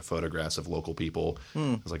took a bunch of photographs of local people.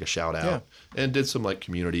 It was like a shout out, and did some like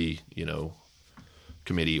community,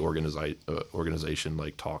 committee organization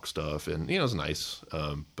like talk stuff, and it was nice.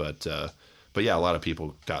 But yeah, a lot of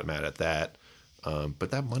people got mad at that.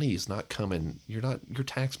 But that money is not coming. Your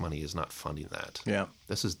tax money is not funding that. Yeah,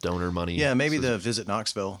 this is donor money. Yeah, maybe the Visit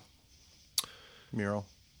Knoxville mural.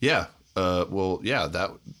 Yeah. That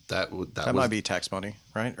might be tax money,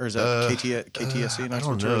 right? Or is that KTSC? I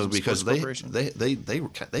don't know, because they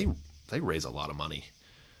raise a lot of money.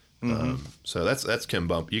 Mm-hmm. So that's Kim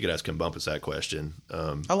Bump. You could ask Kim Bumpus that question.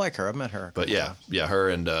 I like her. I've met her. But yeah, her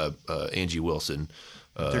and Angie Wilson.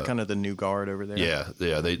 They're kind of the new guard over there. Yeah.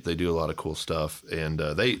 They do a lot of cool stuff, and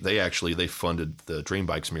they funded the Dream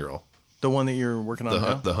Bikes mural. The one that you're working on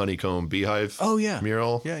now? The honeycomb beehive. Oh yeah,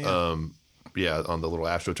 mural. Yeah. On the little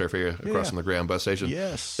AstroTurf area across from the Graham bus station.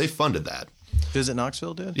 Yes, they funded that. Visit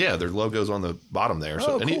Knoxville did. Yeah, their logo's on the bottom there.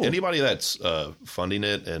 So cool. Anybody that's funding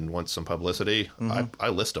it and wants some publicity, I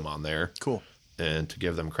list them on there. Cool. And to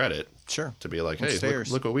give them credit. Sure. To be like, hey,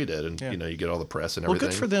 look what we did, and you get all the press and everything.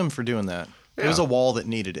 Well, good for them for doing that. Yeah. It was a wall that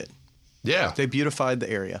needed it. Yeah. They beautified the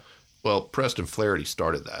area. Well, Preston Flaherty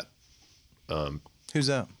started that. Who's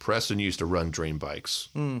that? Preston used to run Dream Bikes.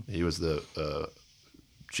 He was the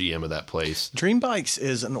GM of that place. Dream Bikes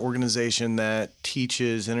is an organization that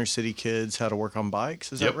teaches inner city kids how to work on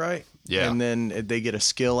bikes. Is that right? Yeah. And then they get a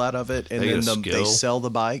skill out of it, and they sell the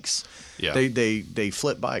bikes. Yeah. They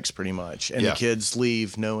flip bikes pretty much, and the kids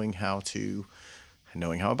leave knowing how to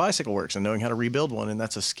knowing how a bicycle works and knowing how to rebuild one, and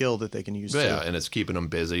that's a skill that they can use. Yeah, too. and it's keeping them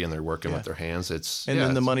busy, and they're working with their hands.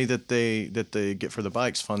 Then the money that they get for the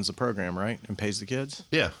bikes funds the program, right, and pays the kids.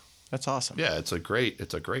 Yeah, that's awesome. Yeah, it's a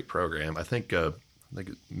great program. I think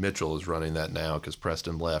Mitchell is running that now because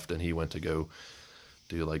Preston left, and he went to go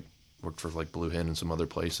do worked for Blue Hen and some other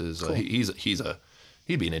places. Cool.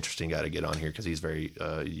 He'd be an interesting guy to get on here because he's very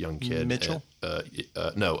young kid. Mitchell?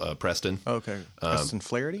 No, Preston. Okay. Preston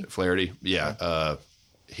Flaherty? Flaherty, yeah.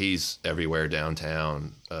 He's everywhere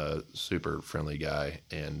downtown, super friendly guy,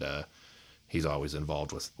 and he's always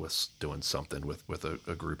involved with doing something with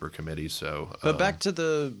a group or committee. So, but back to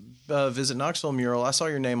the Visit Knoxville mural, I saw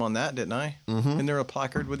your name on that, didn't I? Mm-hmm. Isn't there a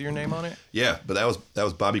placard with your name on it? Yeah, but that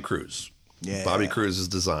was Bobby Cruz. Yeah. Bobby Cruz's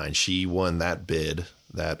design. She won that bid,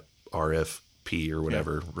 that RFP or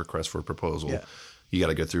whatever, request for proposal. Yeah. You got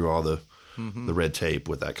to go through all the red tape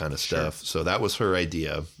with that kind of stuff. Sure. So that was her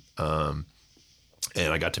idea. And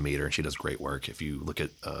I got to meet her, and she does great work. If you look at,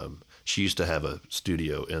 she used to have a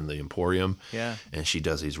studio in the Emporium. Yeah. And she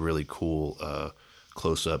does these really cool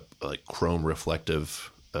close-up, chrome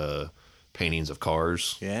reflective paintings of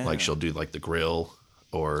cars. Yeah. Like she'll do the grill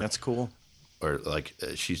or... That's cool. Or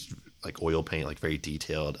she's oil paint, very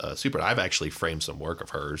detailed. Super. I've actually framed some work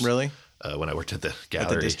of hers. Really? When I worked at the gallery.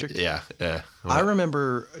 At the district? Yeah. I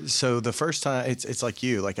remember, so the first time, it's like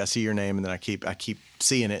you, I see your name and then I keep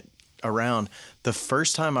seeing it around. The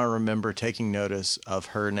first time I remember taking notice of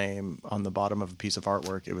her name on the bottom of a piece of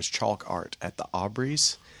artwork, it was chalk art at the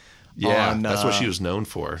Aubreys. Yeah, that's what she was known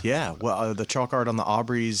for. Yeah, well, the chalk art on the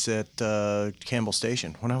Aubreys at Campbell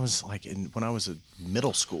Station. When I was a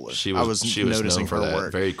middle schooler, I was noticing known for her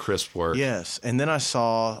work. Very crisp work. Yes, and then I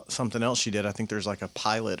saw something else she did. I think there's a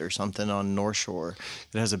pilot or something on North Shore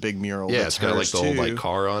that has a big mural. Yeah, it's got the old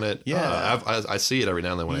car on it. Yeah, I see it every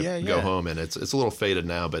now and then when I go home, and it's a little faded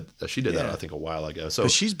now, but she did that I think a while ago. So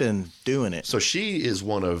but she's been doing it. So she is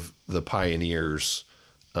one of the pioneers.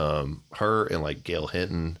 Her and Gail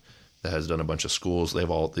Hinton. That has done a bunch of schools.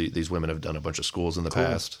 These women have done a bunch of schools in the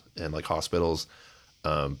past and hospitals.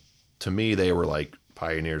 To me, they were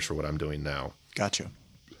pioneers for what I'm doing now. Gotcha.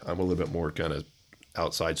 I'm a little bit more kind of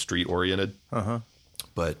outside street oriented.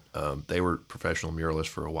 But they were professional muralists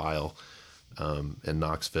for a while in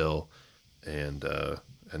Knoxville, and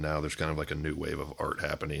now there's kind of a new wave of art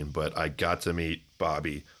happening. But I got to meet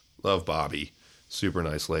Bobby. Love Bobby. Super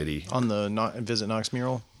nice lady. On the Visit Knox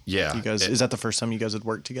mural. Yeah. You guys, is that the first time you guys had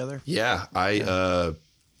worked together? Yeah.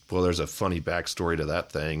 Well, there's a funny backstory to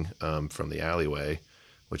that thing from the alleyway,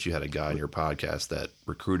 which you had a guy in your podcast that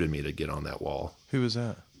recruited me to get on that wall. Who was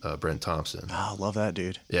that? Brent Thompson. Oh, love that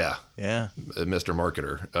dude. Yeah. Yeah. Mr.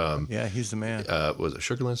 Marketer. Yeah, he's the man. Was it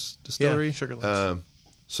Sugarlands Distillery? Yeah, Sugarlands.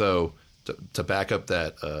 So to back up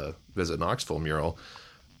that Visit Knoxville mural,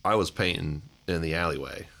 I was painting in the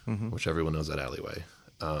alleyway, which everyone knows that alleyway.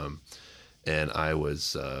 And I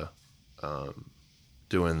was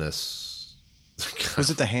doing this. Was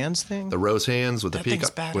it the hands thing? The rose hands with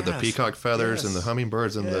the peacock feathers and the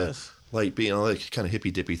hummingbirds and the light being kind of hippy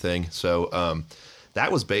dippy thing. So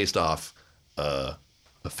that was based off a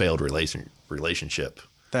failed relationship.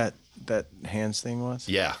 That hands thing was?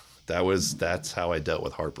 Yeah, that's how I dealt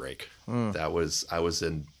with heartbreak. I was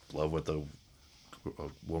in love with a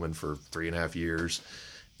woman for 3.5 years,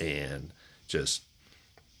 and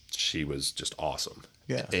she was just awesome.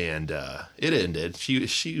 Yeah. And it ended.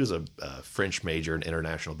 She was a French major, an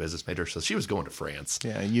international business major, so she was going to France.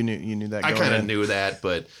 Yeah, you knew that. I kind of knew that,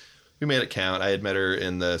 but we made it count. I had met her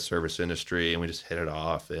in the service industry, and we just hit it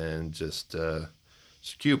off, and just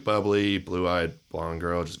cute, bubbly, blue-eyed, blonde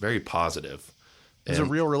girl, just very positive. It was a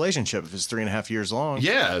real relationship if it's 3.5 years long.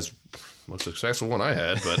 Yeah, it was the most successful one I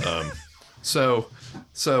had, but so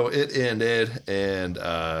it ended, and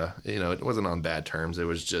it wasn't on bad terms. It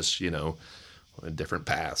was just a different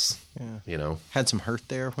paths. Yeah. Had some hurt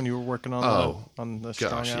there when you were working on the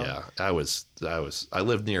strong out? Yeah. I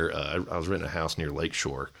lived near I was renting a house near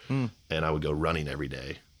Lakeshore, and I would go running every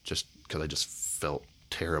day just because I just felt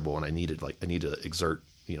terrible, and I needed to exert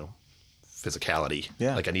physicality.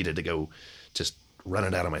 Yeah. I needed to go just run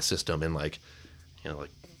it out of my system, and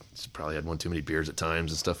probably had one too many beers at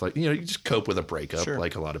times and stuff you just cope with a breakup. Sure.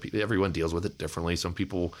 Like a lot of people, everyone deals with it differently. Some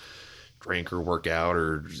people drink or work out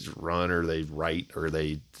or just run or they write or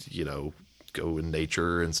they, go in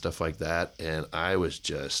nature and stuff like that. And I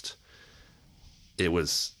realized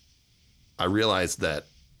that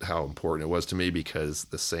how important it was to me because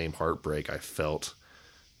the same heartbreak I felt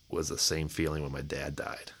was the same feeling when my dad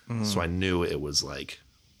died. So I knew it was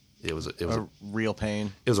it was a real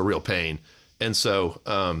pain. It was a real pain. And so,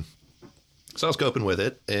 So I was coping with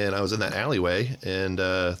it, and I was in that alleyway, and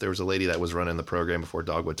there was a lady that was running the program before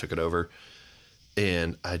Dogwood took it over.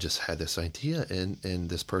 And I just had this idea, and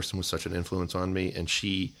this person was such an influence on me. And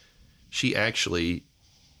she actually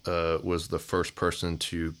was the first person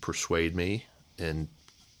to persuade me and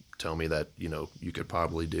tell me that, you could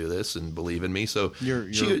probably do this and believe in me. So your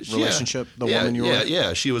relationship, the woman you were with?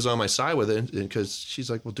 Yeah, she was on my side with it because she's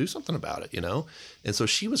like, well, do something about it, And so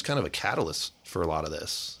she was kind of a catalyst for a lot of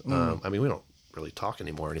this. I mean, we don't really talk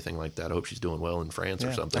anymore or anything like that. I hope she's doing well in France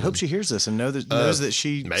or something. I hope she hears this and knows that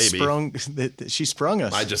she sprung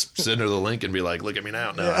us. I just send her the link and be like, look at me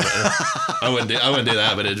now. No, I wouldn't do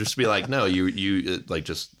that, but it'd just be like, no, you like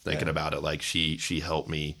just thinking about it. Like she helped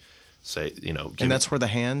me say, and that's where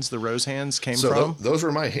the rose hands came from? So those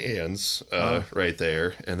were my hands right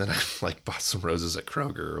there. And then I like bought some roses at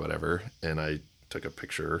Kroger or whatever. And I took a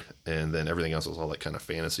picture, and then everything else was all like kind of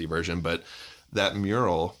fantasy version. But that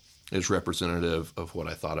mural is representative of what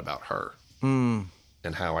I thought about her and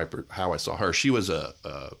how I saw her. She was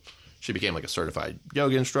she became like a certified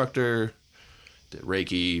yoga instructor, did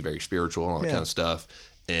Reiki, very spiritual, all that kind of stuff.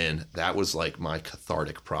 And that was like my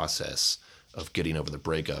cathartic process of getting over the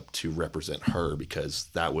breakup to represent her, because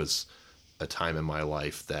that was a time in my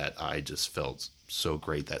life that I just felt so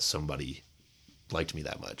great that somebody liked me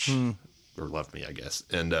that much or loved me, I guess.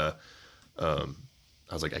 And I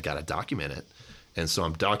was like, I got to document it. And so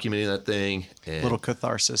I'm documenting that thing. And little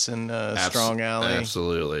catharsis in Strong Alley.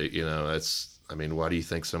 Absolutely. Why do you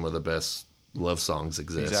think some of the best love songs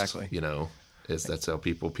exist? Exactly. That's how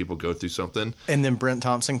people go through something. And then Brent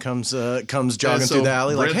Thompson comes jogging through the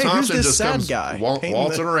alley like, hey, Thompson who's this sad guy?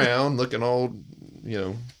 Waltzing around, looking all,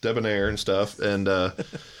 debonair and stuff. And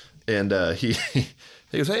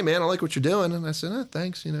he goes, hey, man, I like what you're doing. And I said,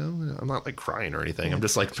 thanks. I'm not like crying or anything. I'm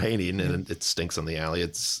just like painting, and it stinks on the alley.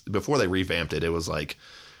 It's before they revamped it. It was like,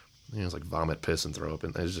 it was like vomit, piss, and throw up.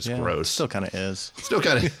 And it was just gross. Still kind of is. Still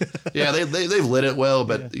kind of. Yeah, they've lit it well,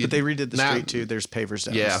 but. But they redid the street too. There's pavers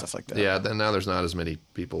down and stuff like that. Yeah, then now there's not as many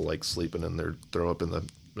people like sleeping in their throw up in the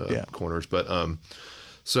corners. But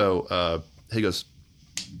so he goes,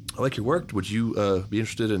 I like your work. Would you be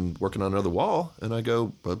interested in working on another wall? And I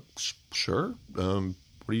go, sure.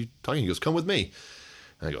 What are you talking? He goes, come with me.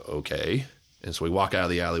 And I go, okay. And so we walk out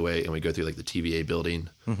of the alleyway and we go through like the TVA building.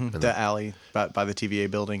 Mm-hmm. The alley by the TVA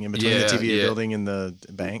building, in between the TVA building and the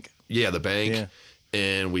bank. Yeah, the bank. Yeah.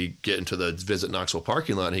 And we get into the Visit Knoxville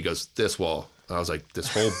parking lot, and he goes, this wall. I was like, this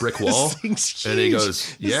whole brick wall? And he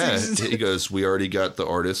goes, he goes, we already got the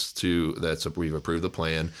artist we've approved the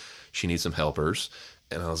plan. She needs some helpers.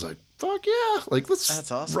 And I was like, fuck yeah. Like,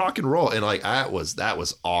 let's rock and roll. And like, that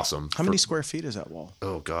was awesome. How many square feet is that wall?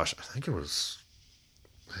 Oh gosh. I think it's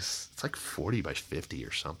like 40 by 50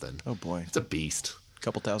 or something. Oh boy. It's a beast. A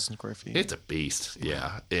couple thousand square feet. It's a beast.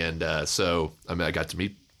 Yeah. And so, I got to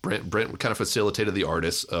meet Brent. Brent kind of facilitated the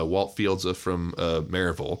artist, Walt Fields from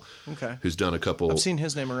Maryville. Okay. Who's done a couple. I've seen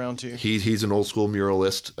his name around too. He's an old school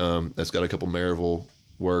muralist that's got a couple Maryville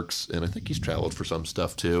works, and I think he's traveled for some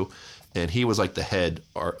stuff too. And he was like the head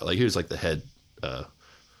I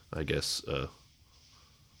guess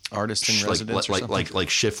artist in residence, like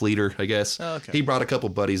shift leader, I guess. Oh, okay. He brought a couple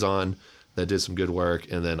buddies on that did some good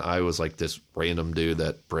work, and then I was like this random dude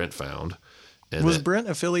that Brent found. And was Brent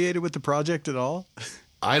affiliated with the project at all?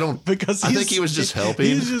 I don't because I think he was just helping.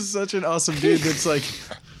 He's just such an awesome dude that's like,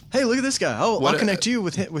 hey, look at this guy. I'll connect you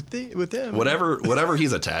with him. Whatever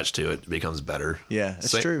he's attached to, it becomes better. Yeah,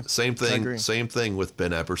 it's true. Same thing with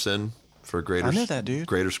Ben Epperson for Greater. I know that dude.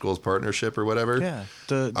 Greater Schools Partnership or whatever. Yeah,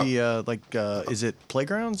 is it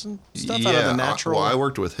playgrounds and stuff out of the natural? I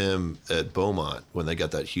worked with him at Beaumont when they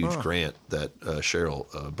got that huge grant that Cheryl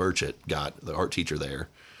Burchett got, the art teacher there,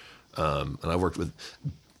 and I worked with.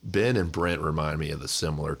 Ben and Brent remind me of a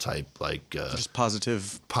similar type, like just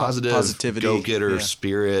positivity, go-getter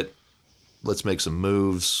spirit. Let's make some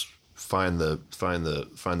moves. Find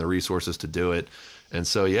the resources to do it. And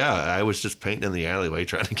so I was just painting in the alleyway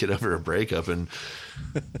trying to get over a breakup, and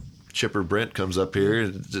Chipper Brent comes up here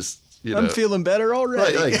and just I'm feeling better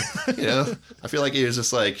already. I feel like he was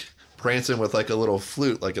just like prancing with like a little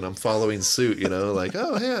flute, like, and I'm following suit. Like,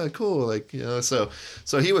 oh yeah, cool, like So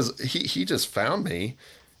he just found me.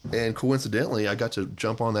 And coincidentally, I got to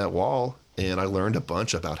jump on that wall, and I learned a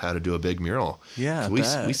bunch about how to do a big mural. Yeah, we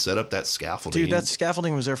set up that scaffolding. Dude, that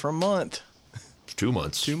scaffolding was there for a month. 2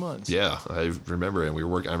 months. 2 months. Yeah, I remember, and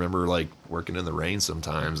I remember like working in the rain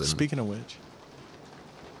sometimes. And speaking of which,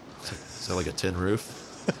 is that like a tin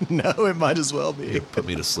roof? No, it might as well be. You put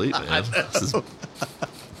me to sleep, man.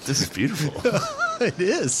 This is beautiful. It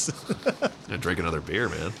is. drink another beer,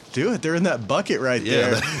 man. Do it. They're in that bucket right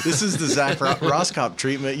there. This is the Zach Roscop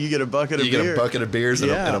treatment. You get a bucket of beer. You get a bucket of beers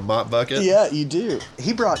and a mop bucket? Yeah, you do.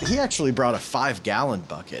 He actually brought a 5-gallon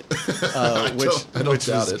bucket, which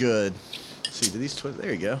was good. Let's see, do these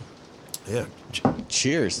there you go. Yeah.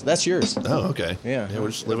 Cheers. That's yours. Oh, okay. Yeah. We're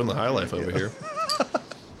just living the high life over here.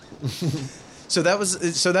 So that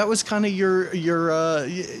was kind of your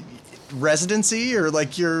residency, or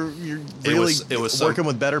like you're really working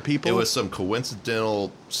with better people? It was some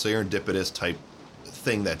coincidental, serendipitous type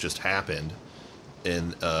thing that just happened.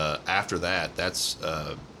 And after that,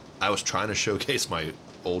 I was trying to showcase my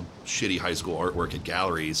old shitty high school artwork at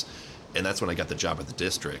galleries, and that's when I got the job at the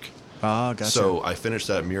district. Ah, gotcha. So I finished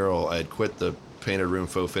that mural. I had quit the painted room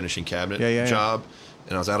faux finishing cabinet job,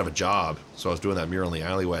 and I was out of a job. So I was doing that mural in the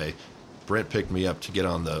alleyway. Brent picked me up to get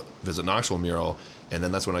on the Visit Knoxville mural, and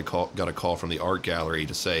then that's when I got a call from the art gallery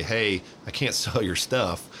to say, hey, I can't sell your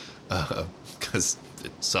stuff because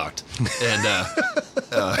it sucked. And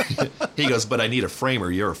he goes, but I need a framer.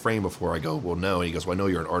 You're a frame before. I go, well, no. And he goes, well, I know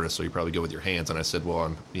you're an artist, so you probably go with your hands. And I said,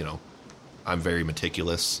 well, I'm very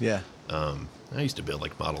meticulous. Yeah. I used to build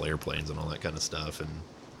like model airplanes and all that kind of stuff, and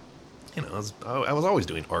I was always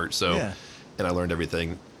doing art. So, and I learned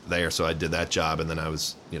everything there. So I did that job, and then I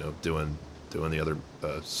was doing the other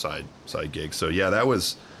side gigs. So yeah, that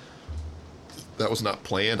was not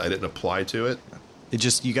planned. I didn't apply to it. It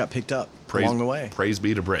just, you got picked up along the way. Praise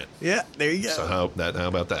be to Brent. Yeah, there you go. So how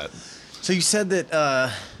about that? So you said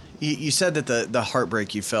that you said that the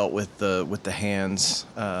heartbreak you felt with the hands,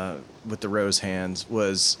 with the rose hands,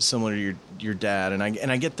 was similar to your dad, and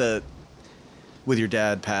I get the, with your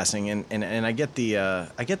dad passing, and I get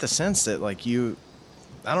the sense that, like, you,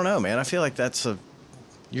 I don't know, man, I feel like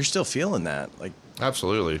you're still feeling that, like.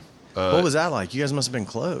 Absolutely. What was that like? You guys must have been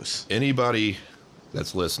close. Anybody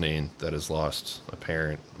that's listening that has lost a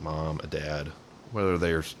parent, mom, a dad, whether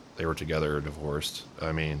they were together or divorced,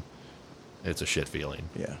 I mean, it's a shit feeling.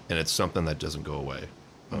 Yeah. And it's something that doesn't go away.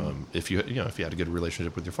 If you had a good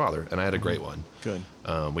relationship with your father, and I had a great one. Good.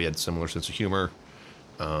 We had similar sense of humor.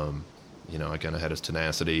 I kind of had his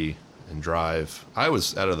tenacity and drive. I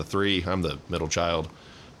was, out of the three, I'm the middle child.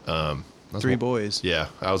 Three boys. Yeah.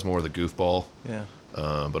 I was more the goofball. Yeah.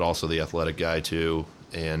 But also the athletic guy too.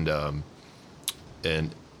 And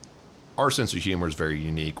our sense of humor is very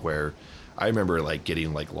unique, where I remember like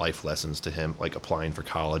getting like life lessons to him, like applying for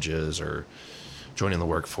colleges or joining the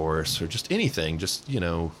workforce or just anything, just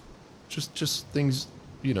things,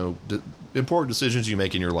 important decisions you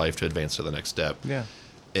make in your life to advance to the next step. Yeah.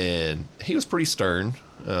 And he was pretty stern.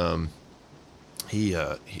 He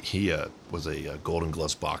was a Golden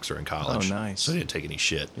Gloves boxer in college. Oh, nice. So he didn't take any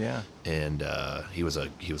shit. Yeah. And he was a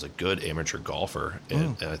good amateur golfer.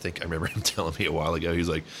 And I think I remember him telling me a while ago, he's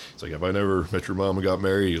like, if I never met your mom and got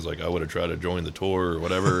married, he was like, I would have tried to join the tour or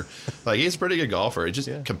whatever. Like, he's a pretty good golfer. He's just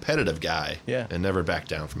a competitive guy. Yeah. And never backed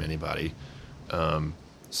down from anybody.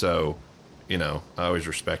 So, I always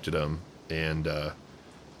respected him. And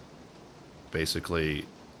basically,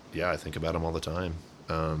 I think about him all the time.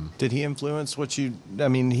 Did he influence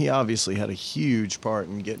he obviously had a huge part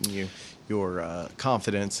in getting you your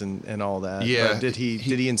confidence and all that. Yeah. But did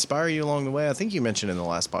he inspire you along the way? I think you mentioned in the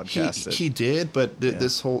last podcast. He did, but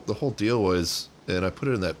the whole deal was, and I put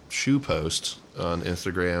it in that shoe post on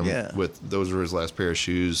Instagram with, those were his last pair of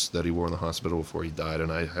shoes that he wore in the hospital before he died.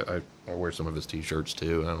 And I wear some of his t-shirts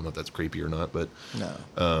too. I don't know if that's creepy or not, but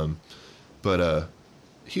no.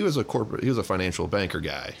 He was a financial banker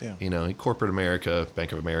guy. Yeah. Corporate America,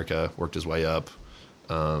 Bank of America, worked his way up.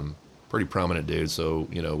 Pretty prominent dude. So,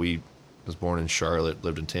 we was born in Charlotte,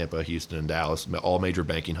 lived in Tampa, Houston, and Dallas, all major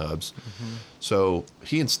banking hubs. Mm-hmm. So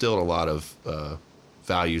he instilled a lot of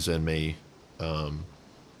values in me, and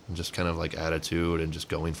just kind of like attitude and just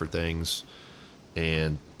going for things.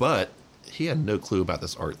 But he had no clue about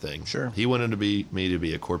this art thing. Sure. He wanted me to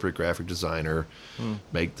be a corporate graphic designer,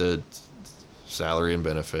 make the salary and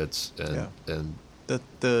benefits, and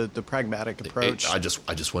the pragmatic approach. I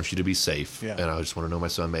just want you to be safe, and I just want to know my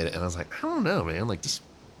son made it. And I was like, I don't know, man. Like this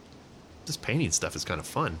painting stuff is kind of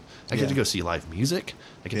fun. I get to go see live music.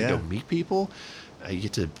 I get to go meet people. I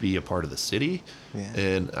get to be a part of the city. Yeah.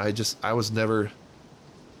 And I've never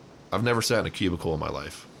sat in a cubicle in my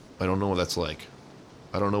life. I don't know what that's like.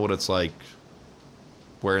 I don't know what it's like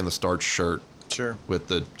wearing the starched shirt. Sure. With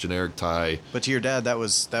the generic tie. But to your dad, that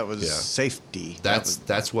was safety.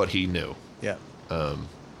 That's what he knew. Yeah. Was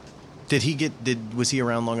he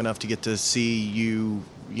around long enough to get to see you,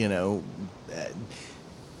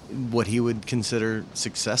 what he would consider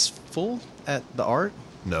successful at the art?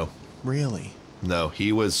 No. Really? No. When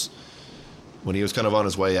he was kind of on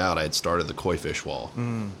his way out, I had started the Koi Fish Wall.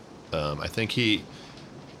 I think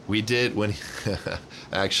we did when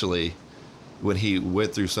actually when he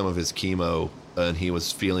went through some of his chemo and he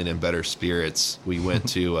was feeling in better spirits, we went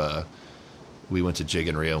to Jig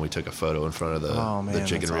and Reel and we took a photo in front of the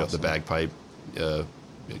Jig and Reel, awesome. The bagpipe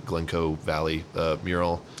Glencoe Valley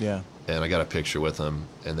mural. Yeah. And I got a picture with him,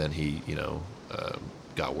 and then he,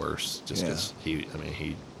 got worse just because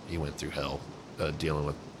he went through hell dealing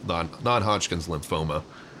with non-Hodgkin's lymphoma,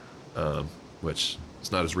 which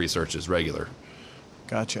is not as researched as regular.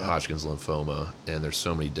 Gotcha. Hodgkin's lymphoma, and there's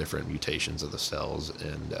so many different mutations of the cells,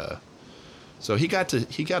 and so he got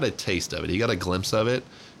a taste of it. He got a glimpse of it,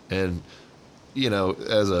 and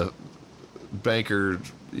as a banker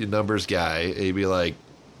numbers guy, he'd be like,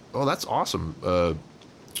 "Oh, that's awesome.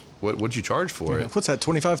 What'd you charge for it? What's that?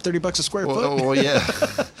 $25-$30 a square foot?" Well, yeah.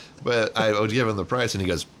 But I would give him the price, and he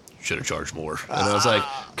goes, "Should have charged more." And I was like,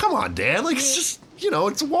 "Come on, Dad! Like it's just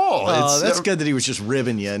it's a wall." Oh, that's good that he was just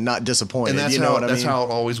ribbing you and not disappointed. And that's that's how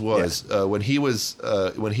it always was. Yeah. When he was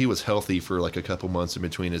healthy for like a couple months in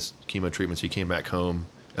between his chemo treatments, he came back home,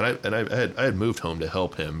 and I had moved home to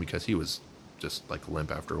help him because he was just like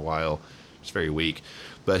limp after a while, just very weak.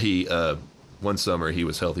 But he one summer he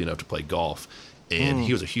was healthy enough to play golf, and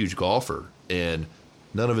he was a huge golfer, and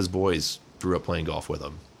none of his boys grew up playing golf with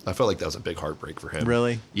him. I felt like that was a big heartbreak for him.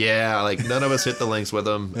 Really? Yeah, like none of us hit the links with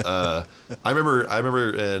him. I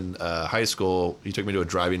remember in high school, he took me to a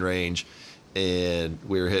driving range, and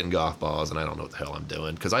we were hitting golf balls, and I don't know what the hell I'm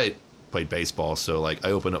doing because I played baseball, so like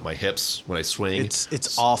I open up my hips when I swing.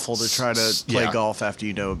 It's awful to try to play golf after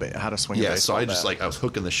you know how to swing a baseball. So I just I was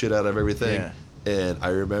hooking the shit out of everything, and I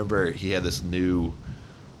remember he had this new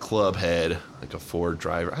club head, like a Ford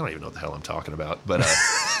driver. I don't even know what the hell I'm talking about, but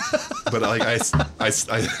but like I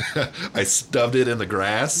stubbed it in the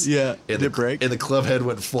grass. Yeah, and did it break? And the club head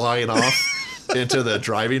went flying off into the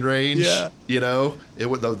driving range. Yeah,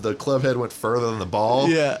 the club head went further than the ball.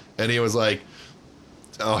 Yeah, and he was like,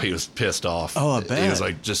 oh, he was pissed off. Oh, I bet. He was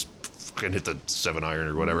like, just fucking hit the 7-iron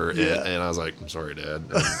or whatever. Yeah. And I was like, I'm sorry, Dad.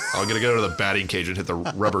 I'm gonna go to the batting cage and hit the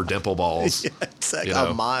rubber dimple balls. Yeah, it's like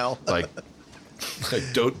a mile. like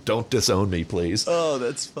don't disown me, please. Oh,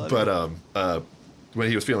 that's funny. But when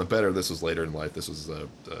he was feeling better, this was later in life. This was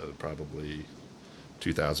probably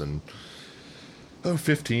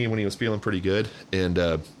 2015 when he was feeling pretty good, and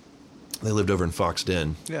they lived over in Fox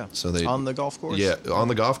Den. Yeah. So they on the golf course. Yeah, on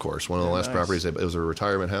the golf course. One of the last nice. properties. It was a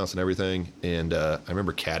retirement house and everything. And I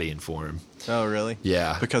remember caddying for him. Oh, really?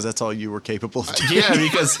 Yeah. Because that's all you were capable of doing. Yeah,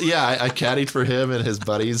 because I caddied for him, and his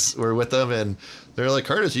buddies were with them, and they're like,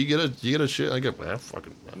 "Curtis, you get a shit." I go,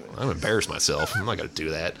 I'm embarrassed myself. I'm not gonna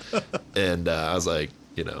do that. And I was like,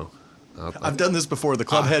 I've done this before. The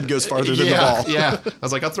club head goes farther than the ball. Yeah. I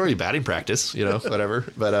was like, I'll throw you batting practice, whatever.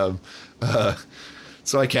 But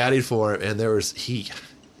so I caddied for him, and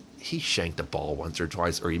he shanked a ball once or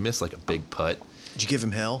twice, or he missed like a big putt. Did you give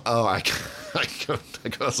him hell? Oh, I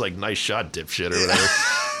was like, nice shot, dipshit, or whatever.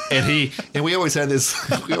 and we always had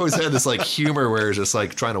this like humor where it's just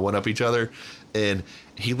like trying to one up each other. And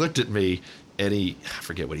he looked at me, and I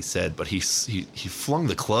forget what he said, but he flung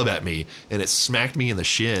the club at me, and it smacked me in the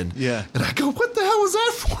shin. Yeah. And I go, what the hell was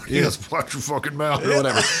that for? He goes, watch your fucking mouth or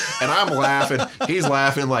whatever. And I'm laughing. He's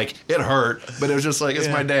laughing like it hurt, but it was just like, it's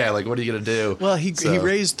my dad. Like, what are you going to do? Well, he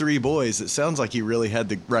raised 3 boys. It sounds like he really had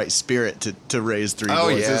the right spirit to raise 3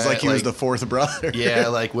 boys. Yeah. It's like he was the 4th brother. Yeah,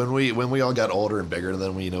 like when we all got older and bigger,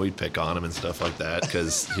 then we'd pick on him and stuff like that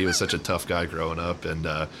because he was such a tough guy growing up. And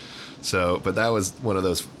but that was one of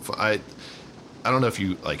those. I don't know if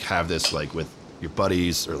you like have this like with your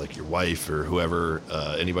buddies or like your wife or whoever,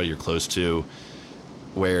 anybody you're close to,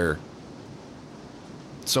 where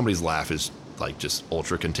somebody's laugh is like just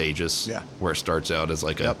ultra contagious. Yeah. Where it starts out as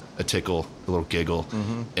like a tickle, a little giggle,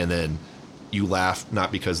 and then you laugh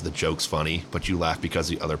not because the joke's funny, but you laugh because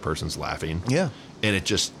the other person's laughing. Yeah. And it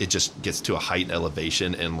just gets to a heightened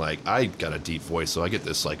elevation, and like I got a deep voice, so I get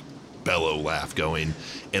this like bellow laugh going,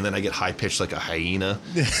 and then I get high pitched like a hyena,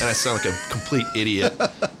 and I sound like a complete idiot.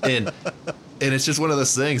 And it's just one of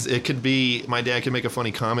those things. It could be my dad could make a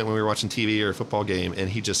funny comment when we were watching TV or a football game, and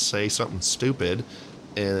he'd just say something stupid,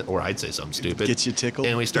 or I'd say something stupid. Gets you tickled,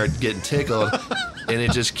 and we start getting tickled, and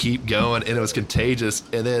it just keep going, and it was contagious.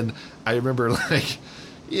 And then I remember like,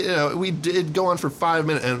 we did go on for 5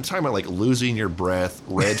 minutes, and I'm talking about like losing your breath,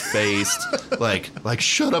 red faced, like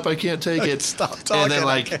shut up, I can't take it. Stop talking. And then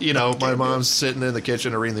like my mom's sitting in the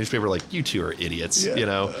kitchen or reading the newspaper, like, you two are idiots,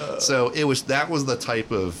 So that was the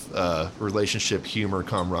type of relationship, humor,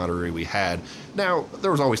 camaraderie we had, Now,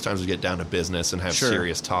 there was always times to get down to business and have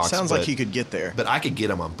serious talks. Sounds like you could get there. But I could get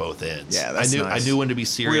them on both ends. Yeah, that's nice. I knew when to be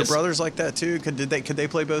serious. Were your brothers like that too? Could they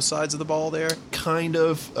play both sides of the ball there? Kind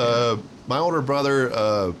of. My older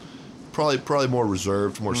brother, probably more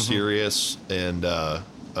reserved, more serious, and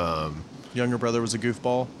younger brother was a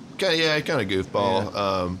goofball. Yeah, kind of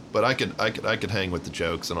goofball. But I could hang with the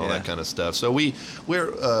jokes and all that kind of stuff. So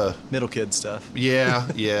we're middle kid stuff. Yeah,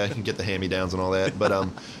 you can get the hand-me-downs and all that. But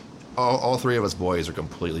all three of us boys are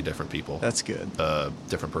completely different people. That's good.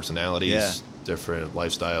 Different personalities, different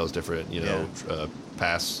lifestyles, different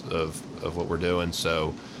paths of what we're doing.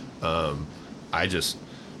 So I just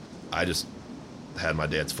had my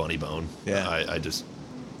dad's funny bone. Yeah. I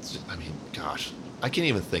mean, gosh, I can't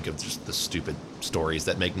even think of just the stupid stories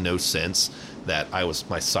that make no sense that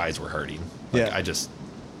my sides were hurting.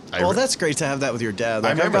 Well, that's great to have that with your dad.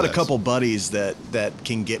 Like, I've got a couple buddies that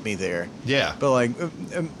can get me there. Yeah. But like,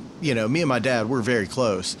 me and my dad, we're very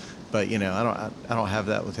close. But I don't have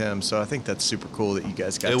that with him. So I think that's super cool that you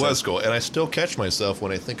guys got. It was cool, and I still catch myself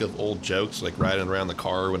when I think of old jokes, like riding around the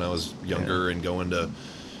car when I was younger and going to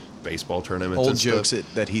baseball tournaments. Old jokes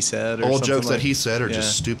that he said. Old jokes that he said, or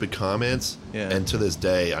just stupid comments. Yeah. And to this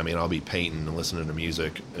day, I mean, I'll be painting and listening to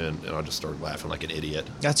music, and I'll just start laughing like an idiot.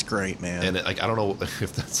 That's great, man. And I don't know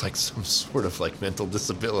if that's like some sort of like mental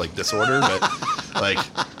disability, disorder, but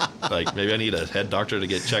like maybe I need a head doctor to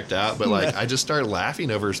get checked out. But like I just start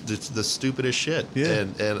laughing over the stupidest shit. Yeah.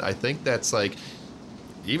 And I think that's like.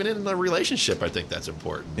 Even in a relationship, I think that's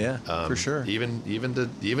important. Yeah, for sure. Even to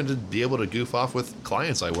be able to goof off with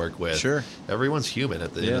clients I work with. Sure. Everyone's human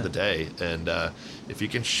at the end of the day, and if you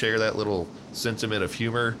can share that little sentiment of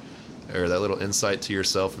humor or that little insight to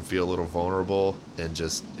yourself and feel a little vulnerable and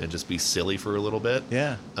just be silly for a little bit.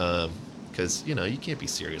 Yeah. Because you can't be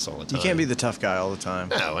serious all the time. You can't be the tough guy all the time.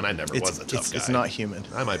 No, and I never was a tough guy. It's not human.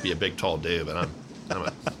 I might be a big tall dude, but I'm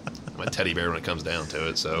a teddy bear when it comes down to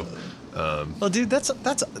it. So. Well, dude,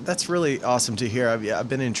 that's really awesome to hear. I've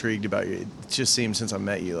been intrigued about you. It just seems since I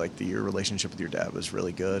met you, like your relationship with your dad was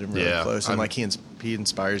really good and really close, and like he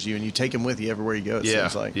inspires you, and you take him with you everywhere you go. It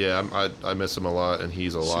seems like. Yeah, I miss him a lot, and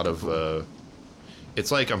he's a lot of. Cool.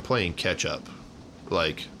 It's like I'm playing catch up,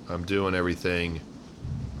 like I'm doing everything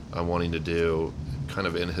I'm wanting to do, kind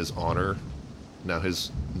of in his honor. Now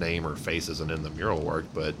his name or face isn't in the mural work,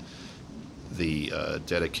 but. The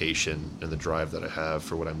dedication and the drive that I have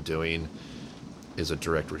for what I'm doing is a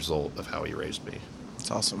direct result of how he raised me.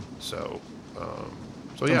 That's awesome. So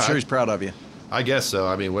I'm sure he's proud of you. I guess so.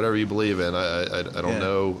 I mean, whatever you believe in, I don't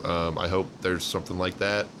know. I hope there's something like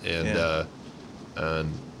that, and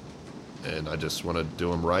I just want to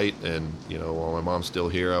do him right. And while my mom's still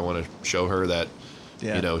here, I want to show her that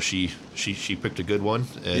she picked a good one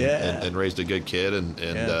and raised a good kid, and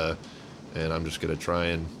I'm just gonna try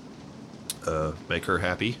and. Make her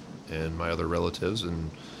happy and my other relatives and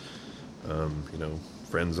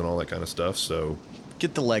friends and all that kind of stuff. So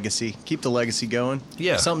keep the legacy going.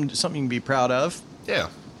 Yeah, something you can be proud of. Yeah.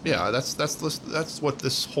 That's what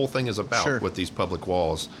this whole thing is about with these public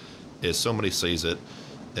walls. Is somebody sees it,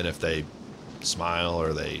 and if they smile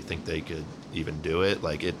or they think they could even do it,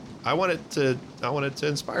 like it. I want it to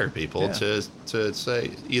inspire people to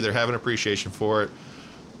say either have an appreciation for it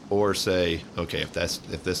or say, okay, if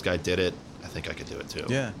this guy did it. I think I could do it too.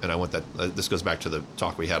 Yeah. And I want that. This goes back to the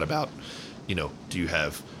talk we had about, do you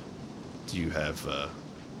have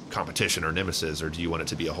competition or nemesis, or do you want it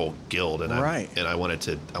to be a whole guild? And I want it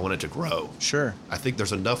to grow. Sure. I think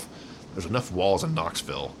there's enough walls in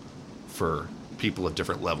Knoxville for people at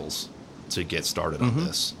different levels to get started on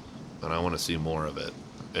this, and I want to see more of it.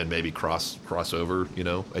 And maybe cross over,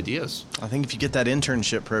 ideas. I think if you get that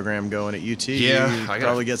internship program going at UT, you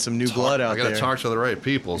probably get some new blood out there. I got to talk to the right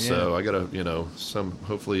people, so I got to,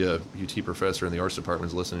 hopefully a UT professor in the arts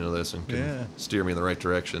department is listening to this and can steer me in the right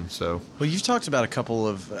direction. So, well, you've talked about a couple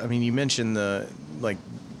of. I mean, you mentioned the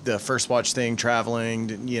First Watch thing, traveling,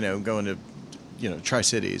 going to,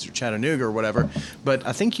 Tri-Cities or Chattanooga or whatever. But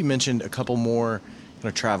I think you mentioned a couple more.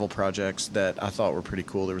 Travel projects that I thought were pretty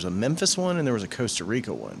cool. There was a Memphis one and there was a Costa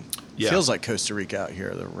Rica one. Yeah. Feels like Costa Rica out here,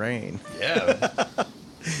 the rain. Yeah. A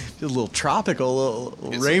little tropical,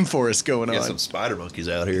 little rainforest going on. Got some spider monkeys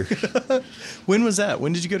out here. When was that?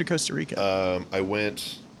 When did you go to Costa Rica? I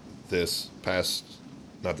went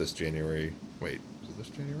not this January. Wait, was it this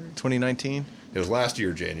January? 2019? It was last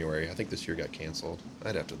year, January. I think this year got canceled.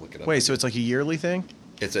 I'd have to look it up. Wait, so it's like a yearly thing?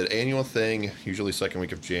 It's an annual thing, usually second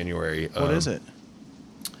week of January. What is it?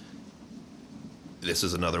 This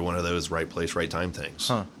is another one of those right place, right time things.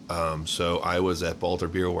 Huh. So I was at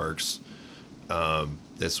Balter Beer Works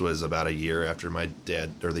This was about a year after my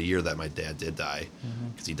dad, or the year that my dad did die,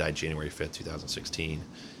 because he died January 5th, 2016.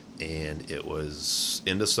 And it was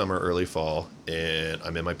into summer, early fall, and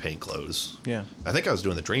I'm in my paint clothes. Yeah. I think I was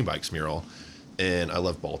doing the Dream Bikes mural, and I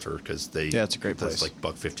love Balter because it's a great place. Like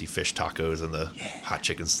 $1.50 fish tacos and the hot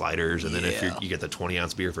chicken sliders, and then if you get the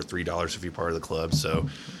 20-ounce beer for $3 if you're part of the club. So,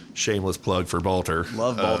 shameless plug for Balter.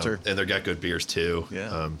 Love Balter, and they've got good beers too.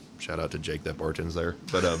 Yeah. Shout out to Jake that bartends there,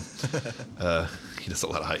 but he does a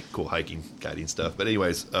lot of cool hiking, guiding stuff. But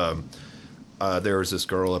anyways, there was this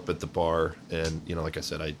girl up at the bar, and like I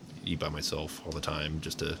said, I eat by myself all the time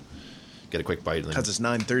just to get a quick bite. Because it's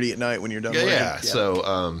 9:30 at night when you're done. Yeah.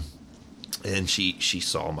 So, and she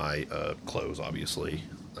saw my clothes, obviously,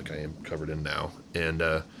 like I am covered in now, and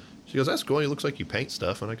she goes, "That's cool. It looks like you paint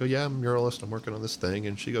stuff." And I go, "Yeah, I'm a muralist. I'm working on this thing."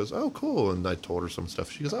 And she goes, "Oh, cool." And I told her some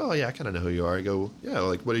stuff. She goes, "Oh, yeah, I kind of know who you are." I go, "Yeah,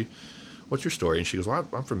 like what's your story?" And she goes, "Well,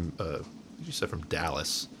 I'm from you said from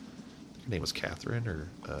Dallas. Her name was Catherine, or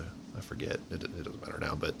I forget. It doesn't matter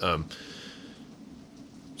now, but."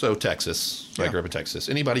 So Texas. So I grew up in Texas.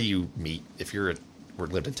 Anybody you meet, if you're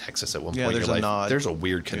lived in Texas at one point in your life, there's a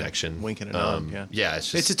weird connection. Yeah. Winking and nod. Yeah,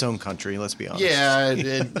 it's its own country. Let's be honest. Yeah,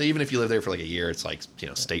 and even if you live there for like a year, it's like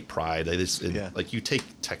state pride. They just like you take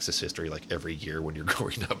Texas history like every year when you're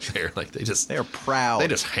growing up there. Like they're proud. They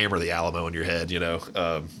just hammer the Alamo in your head,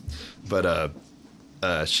 But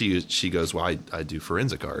she goes, "Well, I do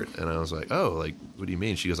forensic art," and I was like, "Oh, like what do you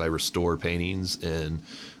mean?" She goes, "I restore paintings and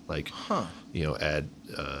like add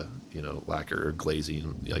lacquer or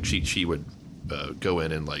glazing." Like she would go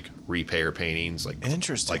in and like repair paintings, like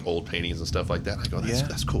interesting, like old paintings and stuff like that. And I go,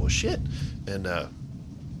 that's cool as shit. And I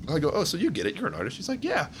go, "Oh, so you get it? You're an artist?" She's like,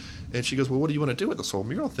 "Yeah." And she goes, "Well, what do you want to do with this whole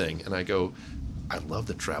mural thing?" And I go, "I love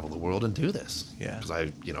to travel the world and do this." Yeah, because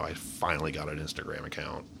I finally got an Instagram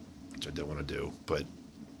account, which I didn't want to do, but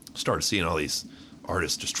started seeing all these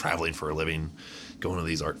artists just traveling for a living, going to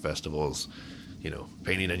these art festivals,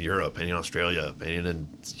 painting in Europe, painting in Australia, painting in,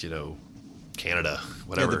 Canada,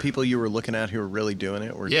 whatever. Yeah, the people you were looking at who were really doing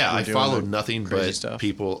it were I followed nothing but stuff.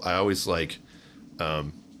 People. I always I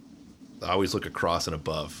always look across and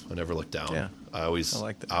above. I never look down. Yeah. I always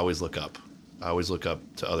look up. I always look up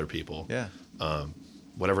to other people. Yeah.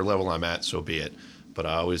 Whatever level I'm at, so be it. But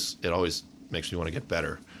it always makes me want to get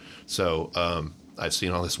better. So I've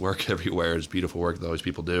seen all this work everywhere. It's beautiful work that all these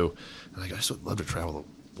people do, and I just would love to travel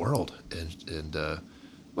the world and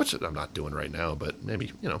which I'm not doing right now, but maybe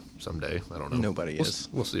someday. I don't know. Nobody is.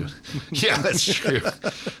 We'll see. Yeah, that's true.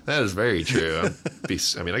 That is very true.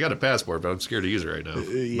 I got a passport, but I'm scared to use it right now.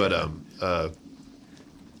 Yeah. But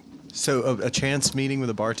so a chance meeting with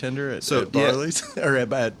a bartender at Barley's or at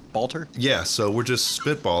Balter? Yeah. So we're just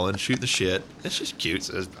spitballing, shooting the shit. It's just cute.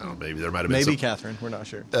 I don't know. Maybe there might have been Catherine. We're not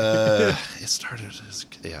sure. It started as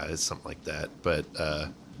it's something like that. But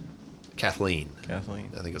Kathleen. I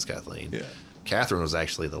think it was Kathleen. Yeah. Catherine was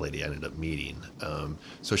actually the lady I ended up meeting.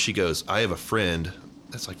 So she goes, "I have a friend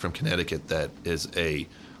that's like from Connecticut that is a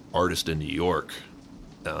artist in New York,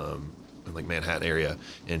 in like Manhattan area,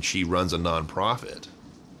 and she runs a nonprofit.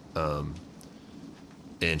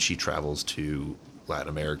 And she travels to Latin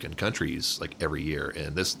American countries like every year.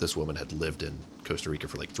 And this woman had lived in Costa Rica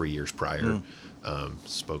for like 3 years prior,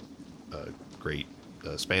 spoke great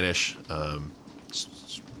Spanish,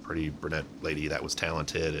 pretty brunette lady that was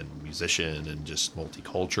talented and musician and just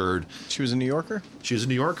multicultural. She was a New Yorker? She was a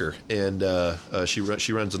New Yorker, and she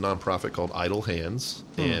runs a nonprofit called Idle Hands.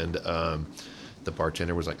 And the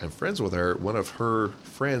bartender was like, "I'm friends with her. One of her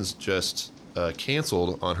friends just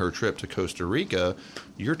canceled on her trip to Costa Rica.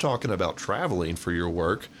 You're talking about traveling for your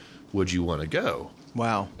work. Would you want to go?"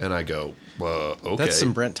 Wow. And I go, "Well, okay." That's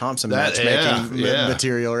some Brent Thompson matchmaking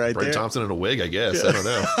material right Brent there. Thompson in a wig, I guess. Yeah. I don't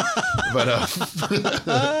know. But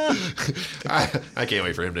I can't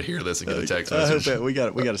wait for him to hear this and get a text message. We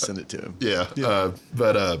got to send it to him. Yeah.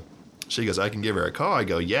 But she goes, "I can give her a call." I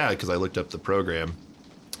go, "Yeah," because I looked up the program,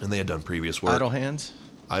 and they had done previous work. Idle Hands?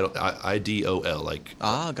 IDOL, like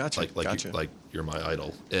gotcha. Like you're my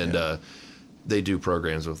idol, and they do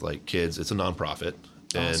programs with like kids. It's a nonprofit,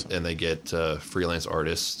 and they get freelance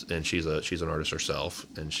artists, and she's an artist herself,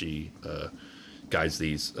 and she guides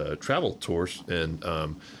these travel tours, and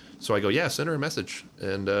so I go, "Yeah, send her a message,"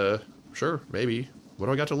 and sure, maybe. What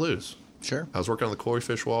do I got to lose? Sure. I was working on the koi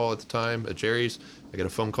fish wall at the time at Jerry's. I get a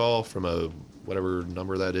phone call from a whatever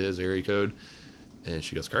number that is, area code. And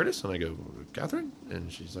she goes, "Curtis?" And I go, "Catherine?"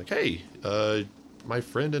 And she's like, "Hey, my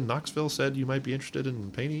friend in Knoxville said you might be interested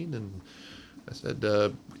in painting." And I said,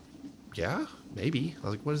 "Yeah, maybe." I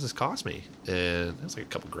was like, "What does this cost me?" And it was like a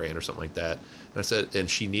couple grand or something like that. And I said, and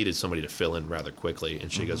she needed somebody to fill in rather quickly.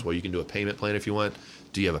 And she goes, "Well, you can do a payment plan if you want.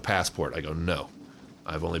 Do you have a passport?" I go, "No,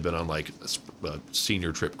 I've only been on like a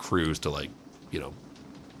senior trip cruise to like,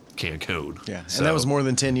 Cancun. Yeah, and that was more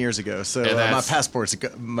than 10 years ago. So my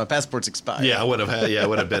passport's expired. Yeah, I would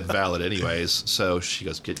have been valid anyways. So she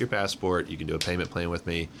goes, get your passport. You can do a payment plan with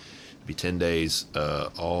me. It'd be 10 days. You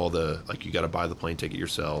got to buy the plane ticket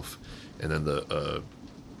yourself, and then the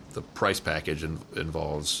price package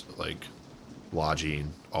involves like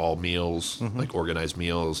lodging, all meals, like organized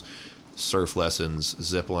meals, surf lessons,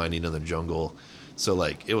 zip lining in the jungle. So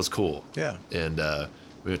like it was cool. Yeah, and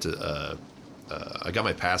we went to. I got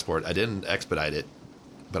my passport. I didn't expedite it,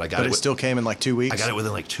 but I got it. But it still came in like 2 weeks. I got it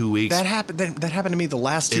within like 2 weeks. That happened to me the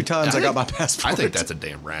last two times I got my passport. I think that's a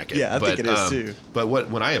damn racket. Yeah, I think it is too. But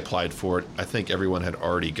when I applied for it, I think everyone had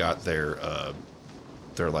already got their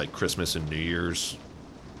like Christmas and New Year's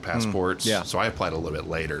passports. Yeah. So I applied a little bit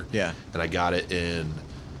later. Yeah. And I got it in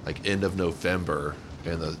like end of November,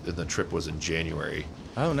 and the trip was in January.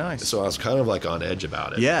 Oh, nice. So I was kind of like on edge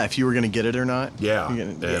about it. Yeah, if you were going to get it or not. Yeah.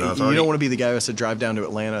 You don't want to be the guy who has to drive down to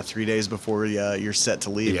Atlanta 3 days before you're set to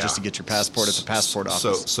leave just to get your passport at the passport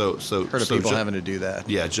office. So heard of people having to do that.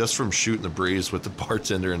 Yeah, just from shooting the breeze with the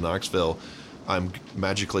bartender in Knoxville, I'm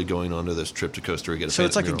magically going on to this trip to Costa Rica. So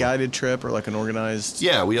it's like a guided trip or like an organized.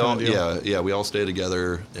 Yeah, we all we all stay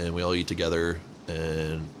together and we all eat together,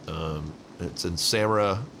 and it's in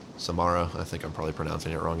Samara. I think I'm probably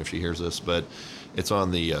pronouncing it wrong if she hears this, but it's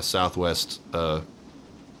on the southwest part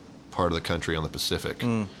of the country on the Pacific,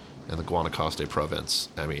 in the Guanacaste province.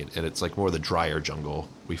 I mean, and it's like more the drier jungle.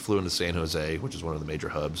 We flew into San Jose, which is one of the major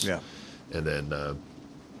hubs. Yeah, and then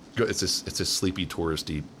it's a sleepy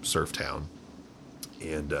touristy surf town,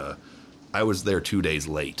 and I was there 2 days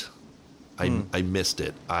late. I missed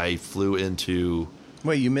it. I flew into.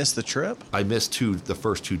 Wait, you missed the trip? I missed the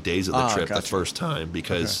first 2 days of the trip the first time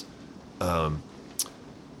because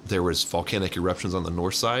there was volcanic eruptions on the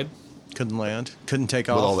north side. Couldn't land. Couldn't take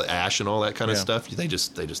off. With all the ash and all that kind of stuff. They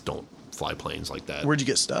just don't fly planes like that. Where'd you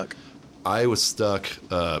get stuck? I was stuck.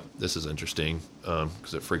 This is interesting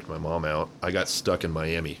because it freaked my mom out. I got stuck in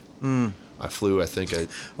Miami. I flew,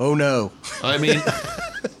 Oh, no. I mean...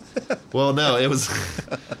 Well, no, it was...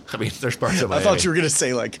 I mean, there's parts of Miami. I thought you were going to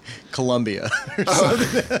say, like, Colombia or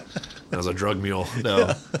something. That was a drug mule.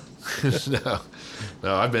 No.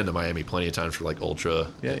 No, I've been to Miami plenty of times for, like, Ultra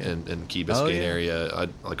and Key Biscayne area. I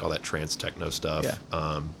like all that trance-techno stuff. Yeah.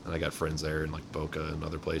 And I got friends there in, like, Boca and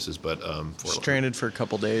other places. But stranded for a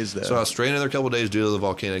couple days, though. So I was stranded there a couple days due to the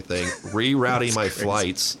volcanic thing. Rerouting my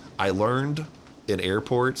flights. I learned in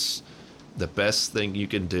airports the best thing you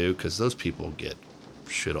can do, because those people get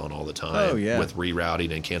shit on all the time with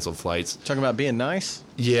rerouting and canceled flights. Talking about being nice?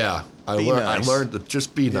 Yeah. I learned to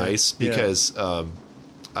just be nice because they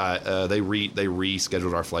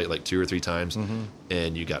rescheduled our flight like 2 or 3 times,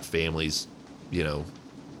 and you got families, dads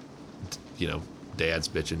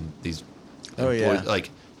bitching these employees, like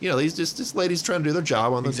these ladies trying to do their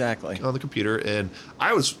job on the computer, and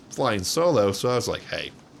I was flying solo, so I was like,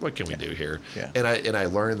 hey, what can we do here? Yeah. And I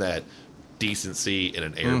learned that decency in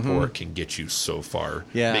an airport can get you so far.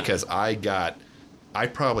 Yeah. Because I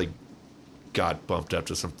probably got bumped up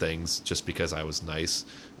to some things just because I was nice.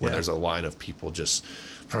 When there's a line of people just.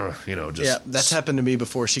 Yeah, that's happened to me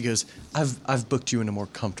before. She goes, I've booked you in a more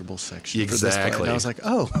comfortable section. Exactly. For this, and I was like,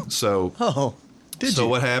 oh. So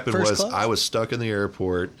what happened was class? I was stuck in the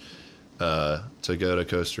airport to go to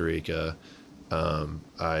Costa Rica.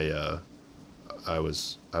 I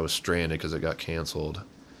was stranded because it got canceled.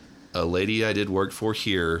 A lady I did work for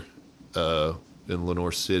here in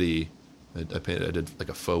Lenore City, I did like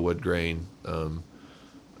a faux wood grain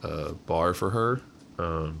bar for her.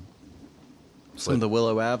 Some of the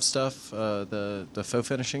Willow Ave stuff, the faux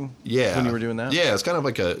finishing. Yeah, when you were doing that. Yeah, it's kind of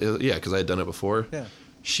like because I had done it before. Yeah,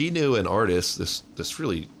 she knew an artist, this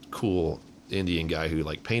really cool Indian guy who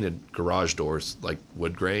like painted garage doors like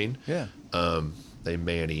wood grain. Yeah, named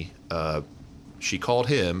Manny. She called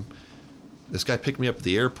him. This guy picked me up at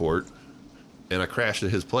the airport, and I crashed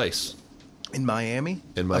at his place. In Miami?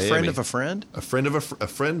 In Miami. A friend of a friend? A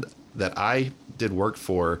friend that I did work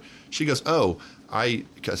for. She goes,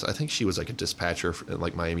 because I think she was like a dispatcher in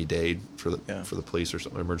like Miami-Dade for the police or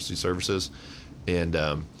something, emergency services. And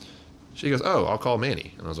she goes, I'll call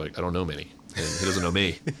Manny. And I was like, I don't know Manny. And he doesn't know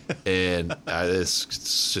me. And this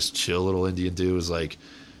just chill little Indian dude was like,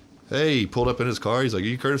 hey, he pulled up in his car. He's like, are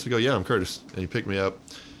you Curtis? I go, yeah, I'm Curtis. And he picked me up.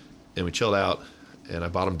 And we chilled out, and I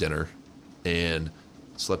bought him dinner, and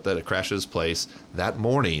slept at a crash at his place. That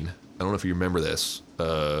morning, I don't know if you remember this,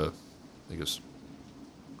 I think it was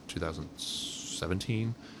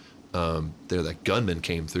 2017, that gunman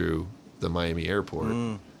came through the Miami airport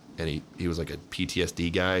and he was like a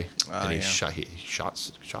PTSD guy, and he shot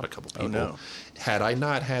a couple people. Oh, no. Had I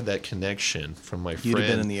not had that connection from my friend, you'd have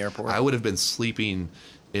been in the airport. I would have been sleeping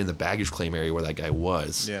in the baggage claim area where that guy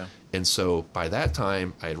was. Yeah. And so by that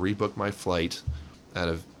time, I had rebooked my flight out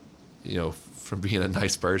of, from being a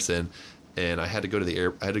nice person, and I had to go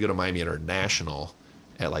to I had to go to Miami International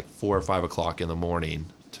at like 4 or 5 o'clock in the morning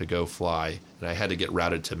to go fly, and I had to get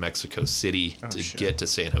routed to Mexico City to get to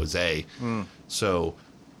San Jose. So,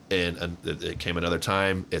 and it came another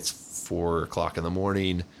time. It's 4 o'clock in the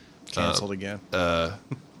morning. Canceled again.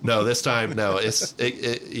 No, this time, no.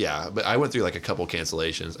 Yeah, but I went through like a couple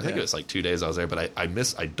cancellations. I think it was like 2 days I was there, but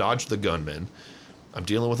I dodged the gunman. I'm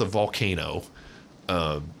dealing with a volcano,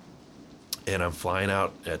 and I'm flying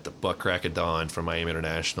out at the butt crack of dawn from Miami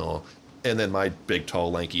International, and then my big,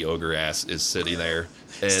 tall, lanky ogre ass is sitting there.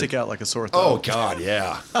 And, stick out like a sore thumb. Oh God,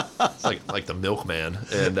 yeah, it's like the milkman,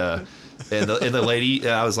 and the lady.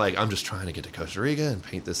 I was like, I'm just trying to get to Costa Rica and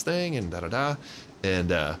paint this thing, and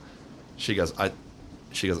and she goes,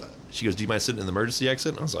 do you mind sitting in the emergency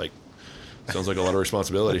exit? And I was like, sounds like a lot of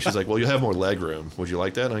responsibility. She's like, well, you have more leg room. Would you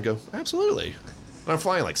like that? And I go, absolutely. And I'm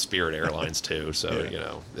flying like Spirit Airlines too, so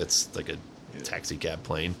it's like a taxi cab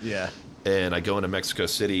plane. Yeah. And I go into Mexico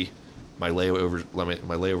City. My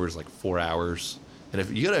layover is like 4 hours. And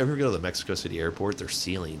if you ever go to the Mexico City airport, their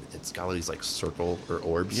ceiling, it's got all these like circle or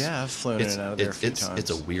orbs. Yeah, I've flown in and out of there a few times.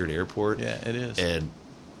 It's a weird airport. Yeah, it is. And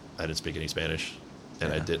I didn't speak any Spanish.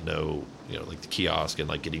 And I didn't know, like the kiosk and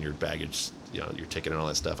like getting your baggage, your ticket and all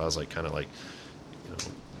that stuff. I was like, kind of like,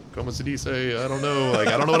 como se dice? I don't know. Like,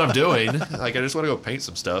 I don't know what I'm doing. Like, I just want to go paint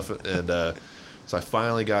some stuff. And so I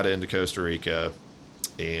finally got into Costa Rica,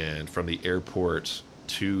 and from the airport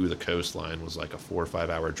to the coastline was like a 4 or 5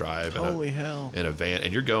 hour drive. Holy hell. In a van.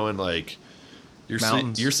 And you're going like, you're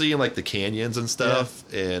seeing like the canyons and stuff.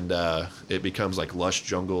 Yeah. And it becomes like lush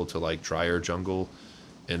jungle to like drier jungle.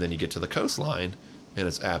 And then you get to the coastline. And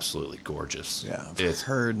it's absolutely gorgeous. Yeah, I've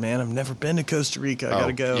heard, man. I've never been to Costa Rica. I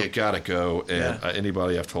gotta go. You gotta go. And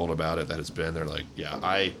anybody I've told about it that has been, they're like,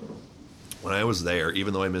 yeah. When I was there,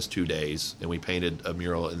 even though I missed 2 days, and we painted a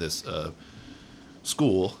mural in this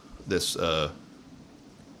school.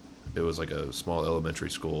 It was like a small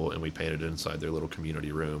elementary school, and we painted it inside their little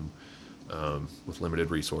community room with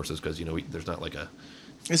limited resources because there's not like a.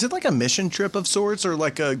 Is it like a mission trip of sorts, or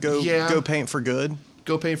like a go paint for good?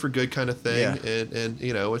 Go paint for good kind of thing, and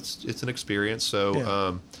it's an experience.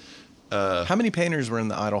 So, how many painters were in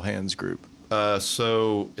the Idle Hands group?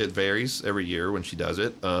 So it varies every year when she does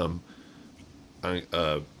it.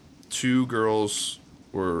 Two girls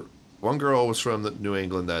were. One girl was from New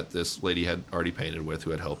England that this lady had already painted with, who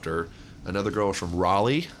had helped her. Another girl was from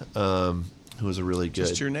Raleigh, who was a really good,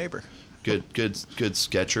 just your neighbor, good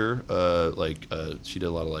sketcher. She did a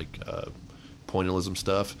lot of pointillism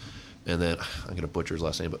stuff. And then, I'm going to butcher his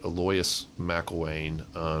last name, but Aloysius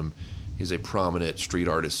McElwain. He's a prominent street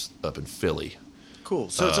artist up in Philly. Cool.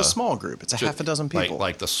 So it's a small group. It's half a dozen people.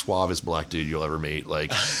 Like the suavest black dude you'll ever meet.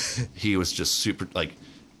 Like, he was just super, like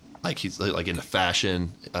he's like into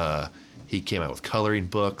fashion. He came out with coloring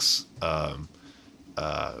books.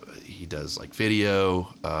 He does like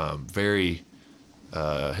video.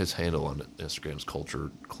 His handle on Instagram is Culture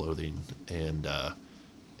Clothing. And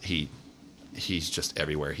he's just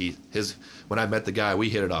everywhere. When I met the guy, we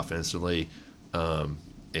hit it off instantly,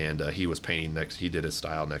 and he was painting next. He did his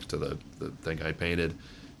style next to the thing I painted,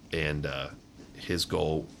 and his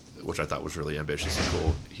goal, which I thought was really ambitious and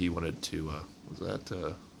cool, he wanted to. Was that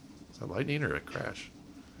lightning or a crash?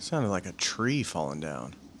 It sounded like a tree falling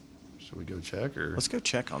down. Should we go check or? Let's go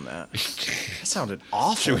check on that. That sounded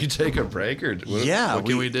awful. Should we take a break or? What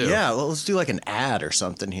can we do? Yeah, well, let's do like an ad or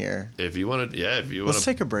something here. If you want to, let's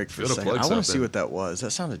take a break for a second. I want to see what that was. That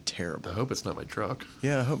sounded terrible. I hope it's not my truck.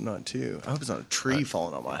 Yeah, I hope not too. I hope it's not a tree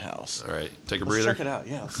falling on my house. All right, take a breather. Let's check it out.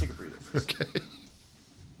 Yeah, let's take a breather. Okay.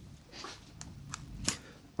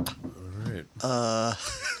 All right.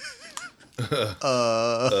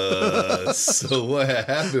 So what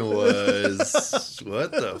happened was,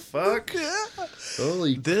 what the fuck?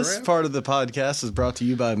 Holy This crap. part of the podcast is brought to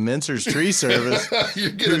you by Mincer's Tree Service. You're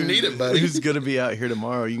gonna need it, buddy. Who's gonna be out here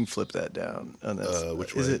tomorrow? You can flip that down.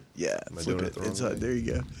 Which way? Is it? Yeah, Am I flip doing it. it the wrong Inside. way? There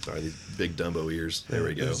you go. Sorry, these big Dumbo ears. There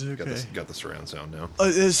we go. Okay. Got the surround sound now.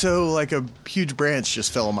 So like a huge branch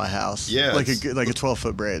just fell on my house. Yeah, like a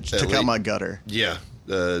 12-foot branch took out my gutter. Yeah.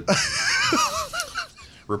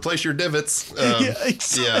 Replace your divots. Yeah,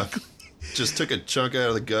 exactly. Yeah. Just took a chunk out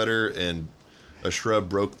of the gutter, and a shrub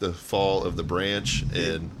broke the fall of the branch,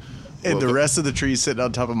 and the rest of the trees sitting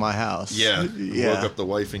on top of my house. Yeah. Woke up the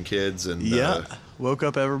wife and kids, and woke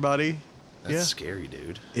up everybody. That's scary,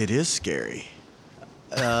 dude. It is scary.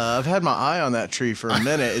 I've had my eye on that tree for a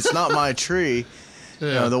minute. It's not my tree. Yeah.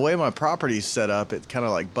 You know, the way my property's set up, it kind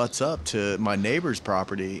of like butts up to my neighbor's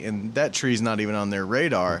property, and that tree's not even on their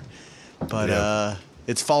radar. But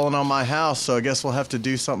it's fallen on my house, so I guess we'll have to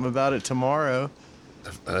do something about it tomorrow.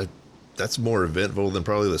 That's more eventful than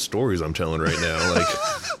probably the stories I'm telling right now. Like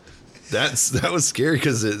that was scary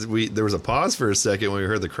because there was a pause for a second when we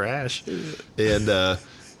heard the crash, and it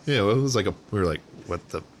was like we were like, what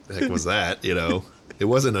the heck was that? You know, it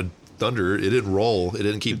wasn't a thunder. It didn't roll. It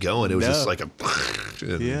didn't keep going. It was just like a.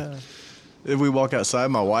 Yeah. If we walk outside,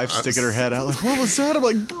 my wife's sticking her head out like, what was that? I'm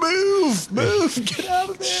like, move, get out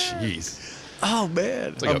of there. Jeez. Oh,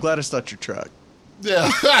 man. I'm glad it's not your truck. Yeah.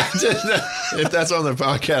 If that's on the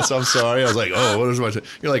podcast, I'm sorry. I was like, oh, what is my...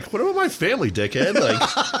 You're like, what about my family, dickhead? Like,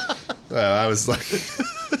 I was like...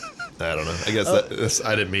 I don't know. I guess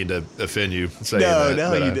I didn't mean to offend you saying that.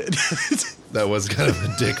 No, you did. That was kind of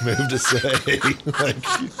a dick move to say.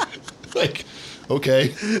 like, okay,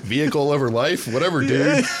 vehicle over life, whatever,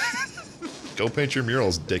 dude. Go paint your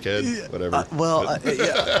murals, dickhead. Whatever.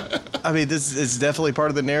 Yeah. I mean, this is definitely part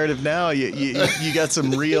of the narrative now. You got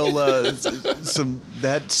some real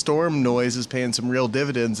that storm noise is paying some real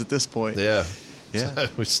dividends at this point. Yeah. Yeah.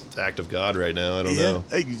 It's the act of God right now. I don't know.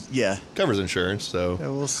 Yeah. Covers insurance, so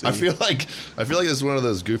we'll see. I feel like this is one of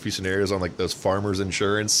those goofy scenarios on like those farmers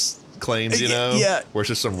insurance claims, you know? Yeah. Where it's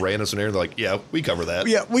just some random scenario. They're like, yeah, we cover that.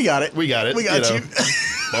 Yeah, we got it. We got it. We got you.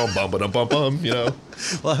 Bum, you know?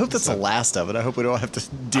 Well, I hope that's the last of it. I hope we don't have to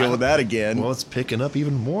deal with that again. Well, it's picking up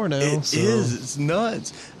even more now. It is. It's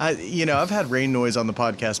nuts. I've had rain noise on the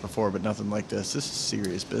podcast before, but nothing like this. This is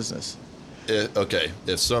serious business. Okay,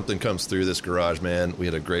 if something comes through this garage, man, we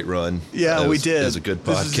had a great run. Yeah, we did. It was a good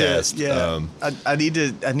podcast. Yeah, I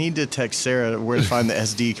need to text Sarah where to find the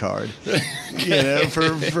SD card. You know,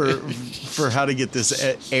 for how to get this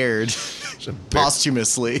aired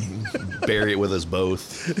posthumously. Bury it with us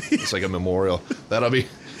both. It's like a memorial. That'll be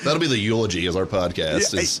the eulogy as our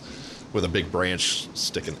podcast is with a big branch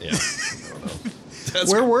sticking. Yeah, I don't know.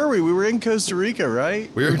 Where were we? We were in Costa Rica, right?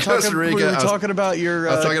 We were in Costa Rica. We were talking about your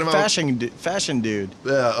fashion dude.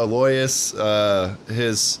 Yeah, Aloysius.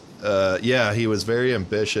 He was very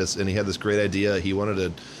ambitious, and he had this great idea. He wanted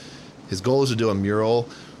to. His goal is to do a mural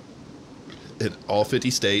in all 50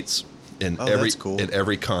 states in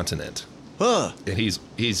every continent. Huh. And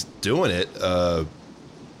he's doing it. I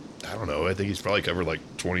don't know. I think he's probably covered like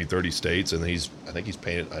 20, 30 states, and I think he's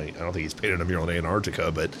painted. I don't think he's painted a mural in Antarctica,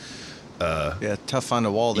 but. Tough find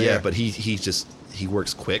a wall there. Yeah, but he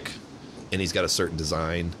works quick, and he's got a certain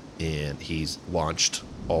design, and he's launched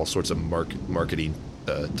all sorts of marketing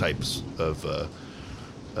types of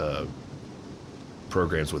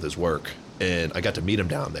programs with his work. And I got to meet him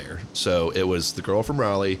down there. So it was the girl from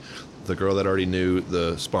Raleigh, the girl that already knew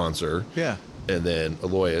the sponsor. Yeah. And then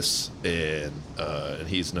Aloysius, and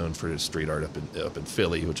he's known for his street art up in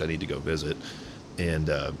Philly, which I need to go visit. And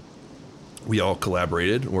we all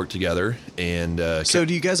collaborated and worked together. And so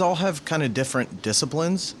do you guys all have kind of different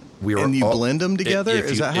disciplines? And you blend them together?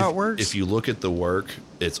 Is that how it works? If you look at the work,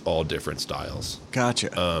 it's all different styles.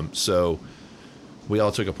 Gotcha. So we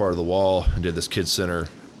all took a part of the wall and did this kids center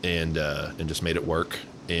and just made it work.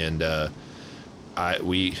 And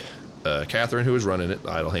Catherine, who was running it,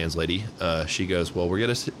 Idle Hands lady, she goes, well, we're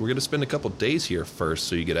gonna spend a couple days here first,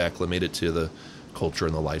 so you get acclimated to the culture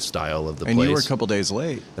and the lifestyle of the place. And you were a couple days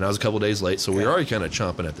late. And I was a couple days late, so we were already kind of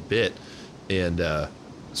chomping at the bit. And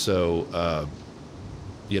so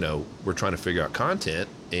we're trying to figure out content.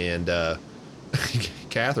 And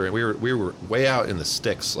Catherine, we were way out in the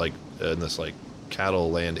sticks, like in this like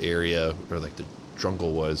cattle land area where like the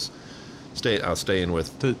Drunkle was. I was staying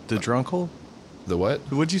with the Drunkle. The what?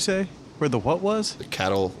 What'd you say? Where the what was? The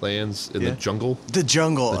cattle lands in the jungle. The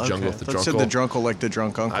jungle. The jungle. Okay. The Drunkle. Said the Drunkle like the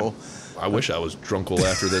drunk uncle. I wish I was Drunkle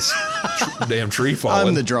after this damn tree falling.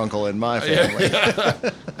 I'm the Drunkle in my family.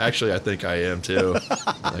 Yeah. Actually, I think I am too.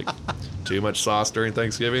 Like, too much sauce during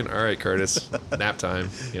Thanksgiving? All right, Curtis, nap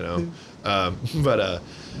time, But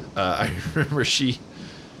I remember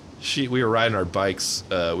we were riding our bikes.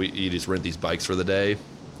 You just rent these bikes for the day,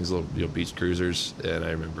 these little beach cruisers. And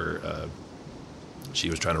I remember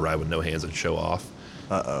she was trying to ride with no hands and show off.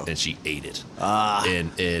 Uh-oh. And she ate it.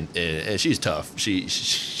 And she's tough. She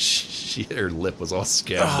her lip was all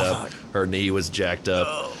scabbed up. Her knee was jacked up.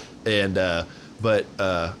 Oh. And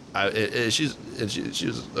she's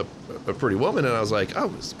a pretty woman, and I was like,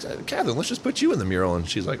 oh, Catherine, let's just put you in the mural. And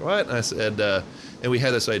she's like, what? And I said, and we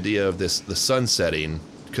had this idea of the sun setting,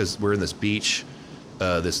 because we're in this beach,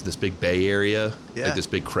 this big bay area, like this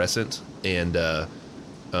big crescent, and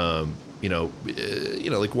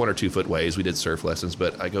like 1 or 2 foot waves. We did surf lessons,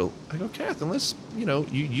 but I go, Kath, unless,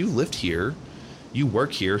 you lived here, you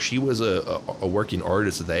work here. She was a working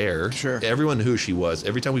artist there. Sure. Everyone knew who she was.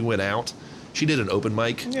 Every time we went out, she did an open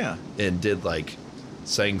mic. Yeah. And did like,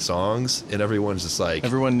 sang songs, and everyone's just like.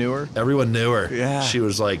 Everyone knew her? Everyone knew her. Yeah. She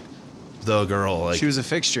was like the girl. Like, she was a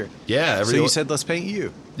fixture. Yeah. So you said, let's paint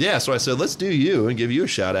you. Yeah. So I said, let's do you and give you a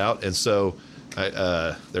shout out. And so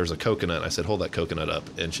there was a coconut. I said, hold that coconut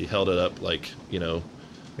up. And she held it up like,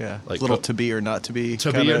 Yeah, like little to be or not to be.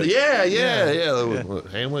 To be, yeah.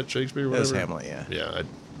 Hamlet, Shakespeare, whatever. It was Hamlet, yeah. Yeah.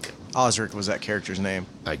 Osric was that character's name.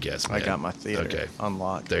 I guess, man. I got my theater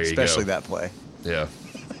unlocked. There you especially go. that play. Yeah.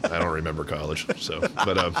 I don't remember college, so.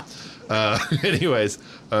 But anyways,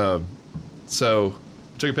 so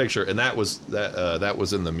took a picture, and that was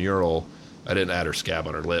in the mural. I didn't add her scab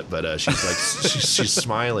on her lip, but she's like she's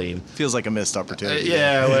smiling. Feels like a missed opportunity.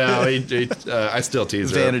 Yeah, well, I still tease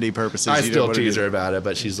her. Vanity purposes. I still tease her about it,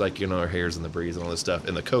 but she's like, her hair's in the breeze and all this stuff.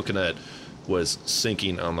 And the coconut was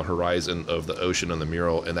sinking on the horizon of the ocean on the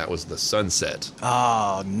mural, and that was the sunset.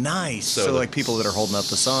 Oh, nice. So like people that are holding up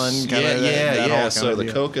the sun. Yeah. So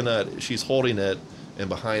the coconut, she's holding it, and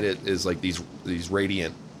behind it is like these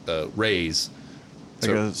radiant rays. Like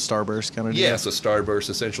a starburst kind of deal? Yes, a starburst,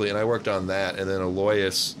 essentially. And I worked on that. And then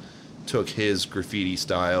Aloysius took his graffiti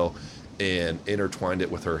style and intertwined it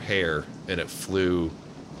with her hair. And it flew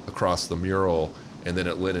across the mural. And then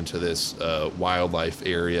it lit into this wildlife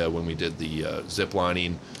area when we did the zip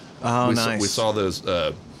lining. Oh, nice. We saw those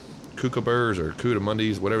kookaburras or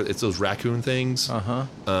kootamundis, whatever. It's those raccoon things. Uh-huh.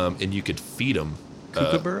 And you could feed them.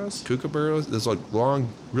 Kookaburras? Kookaburras. There's like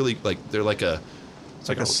long, really, like, they're like a... It's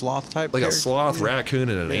like a sloth type. Like a sloth, raccoon,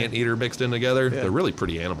 and an anteater mixed in together. Yeah. They're really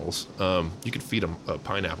pretty animals. You could feed them a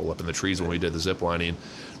pineapple up in the trees when we did the zip lining.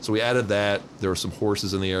 So we added that. There were some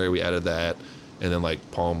horses in the area. We added that. And then like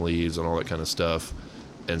palm leaves and all that kind of stuff.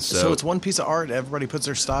 And so it's one piece of art everybody puts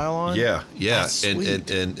their style on? Yeah. That's sweet.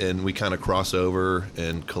 And we kind of cross over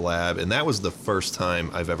and collab. And that was the first time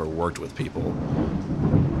I've ever worked with people.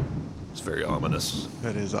 It's very ominous.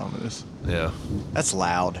 That is ominous. Yeah. That's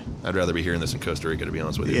loud. I'd rather be hearing this in Costa Rica, to be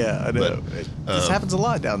honest with you. Yeah, I know. This happens a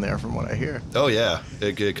lot down there from what I hear. Oh, yeah.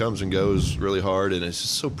 It comes and goes really hard, and it's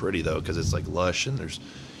just so pretty, though, because it's like lush, and you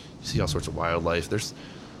see all sorts of wildlife. There's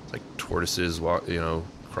like tortoises,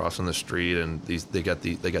 crossing the street, and they got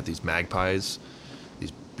these magpies,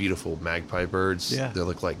 these beautiful magpie birds. Yeah. They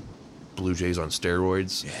look like blue jays on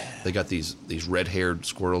steroids. Yeah. They got these red-haired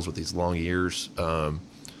squirrels with these long ears.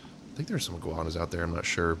 I think there's some iguanas out there. I'm not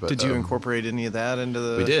sure, but did you incorporate any of that into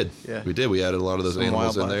the? We did. Yeah, we did. We added a lot of those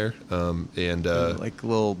animals wildlife in there, like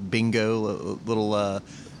little bingo, little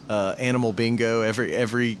animal bingo.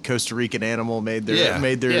 Every Costa Rican animal made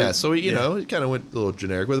their yeah. So we, it kind of went a little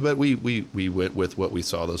generic with it, but we went with what we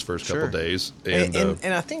saw those first couple days, and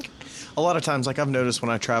I think a lot of times, like I've noticed when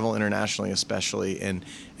I travel internationally, especially, and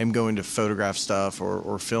am going to photograph stuff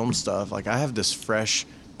or film stuff, like I have this fresh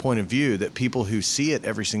point of view that people who see it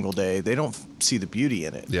every single day, they don't see the beauty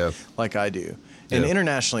in it like I do. And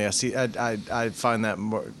internationally, I find that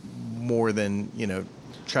more than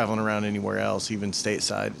traveling around anywhere else, even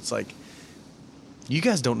stateside. It's like, you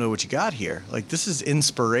guys don't know what you got here. Like, this is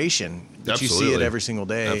inspiration. That Absolutely. You see it every single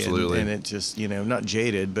day. Absolutely. And it just, not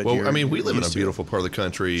jaded, but well, I mean, we live in a beautiful part of the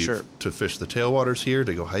country to fish the tailwaters here,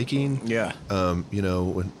 to go hiking. Yeah.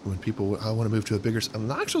 When people, I want to move to a bigger,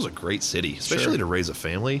 Knoxville's a great city, especially to raise a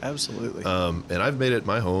family. Absolutely. And I've made it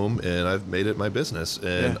my home, and I've made it my business,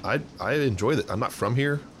 and I enjoy that. I'm not from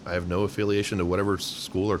here. I have no affiliation to whatever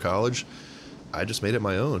school or college. I just made it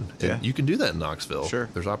my own. And you can do that in Knoxville. Sure.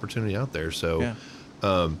 There's opportunity out there. So,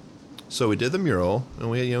 so we did the mural, and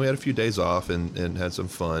we had a few days off and had some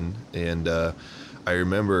fun. And I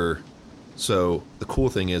remember, so the cool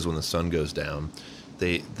thing is when the sun goes down,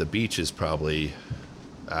 the beach is probably,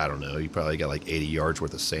 I don't know, you probably got like 80 yards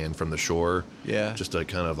worth of sand from the shore. Yeah. Just a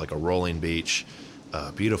kind of like a rolling beach.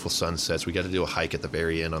 Beautiful sunsets. We got to do a hike at the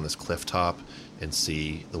very end on this cliff top and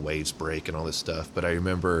see the waves break and all this stuff. But I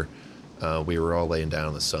remember we were all laying down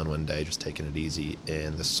in the sun one day, just taking it easy,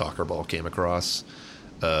 and the soccer ball came across.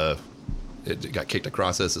 It got kicked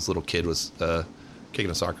across us. This little kid was kicking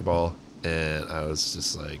a soccer ball, and I was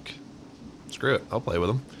just like, screw it, I'll play with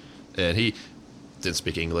him. And he didn't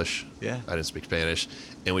speak English. Yeah. I didn't speak Spanish.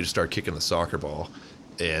 And we just started kicking the soccer ball.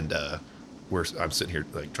 And I'm sitting here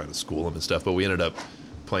like trying to school him and stuff, but we ended up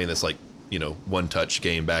playing this like, one touch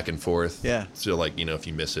game back and forth. Yeah. So like, if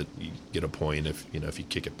you miss it, you get a point if you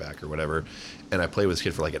kick it back or whatever. And I played with this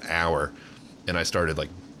kid for like an hour, and I started like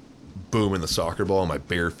booming the soccer ball on my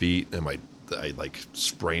bare feet, and I like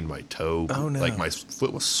sprained my toe. Oh no. Like my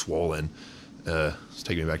foot was swollen. It's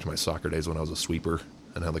taking me back to my soccer days when I was a sweeper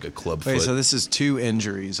and had like a club Wait, foot. so this is 2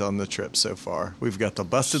 injuries on the trip so far. We've got the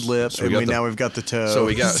busted lip, and now we've got the toe. So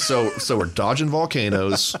we got so we're dodging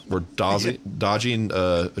volcanoes. We're dodging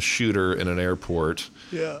a shooter in an airport.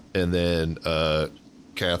 Yeah. And then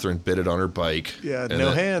Catherine bit it on her bike. Yeah.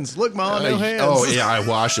 No hands. Look, Mom, no hands. Oh yeah, I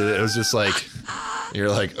watched it. It was just like you're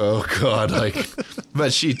like, oh god, like.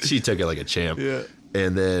 But she took it like a champ. Yeah.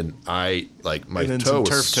 And then my toe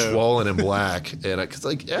was swollen and black, and I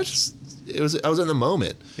was in the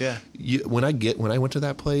moment. Yeah. When I went to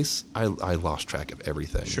that place, I lost track of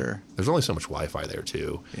everything. Sure. There's only so much Wi-Fi there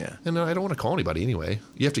too. Yeah. And I don't want to call anybody anyway.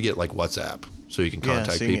 You have to get like WhatsApp so you can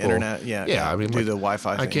contact so people. Internet. Yeah. Yeah. I mean, do the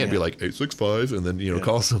Wi-Fi. I can't be like 865 and then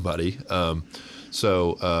call somebody.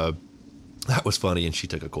 So that was funny, and she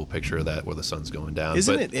took a cool picture of that where the sun's going down.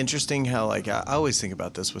 Isn't it interesting how like I always think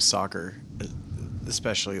about this with soccer,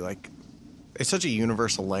 especially like. It's such a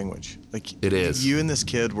universal language. Like it is. You and this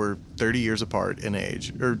kid were 30 years apart in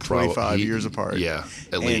age, or 25 years apart. Yeah,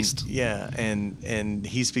 at least. Yeah, and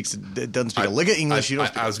he doesn't speak a lick of English.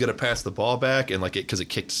 I was gonna pass the ball back, and because it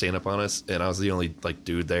kicked stand up on us, and I was the only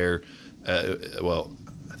dude there. Well,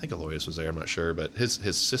 I think Aloysius was there. I'm not sure, but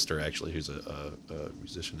his sister actually, who's a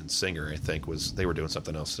musician and singer, I think they were doing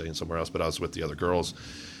something else, staying somewhere else. But I was with the other girls.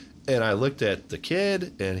 And I looked at the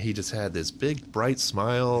kid, and he just had this big, bright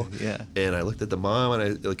smile. Yeah. And I looked at the mom,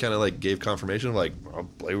 and I kind of gave confirmation, like, I'll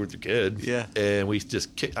play with your kid. Yeah. And we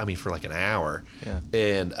just kicked, for like an hour. Yeah.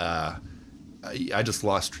 And I just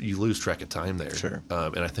you lose track of time there. Sure.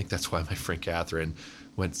 And I think that's why my friend Catherine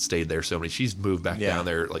stayed there so many. She's moved back down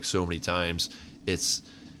there so many times. It's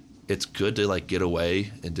good to get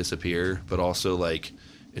away and disappear, but also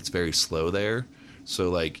it's very slow there.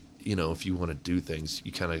 So if you want to do things,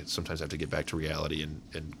 you kind of sometimes have to get back to reality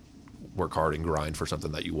and work hard and grind for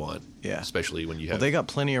something that you want. Yeah. Especially when you have. Well, they got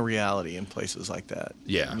plenty of reality in places like that.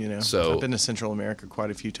 Yeah. So I've been to Central America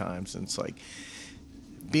quite a few times, and it's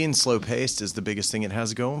being slow paced is the biggest thing it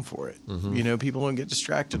has going for it. Mm-hmm. People don't get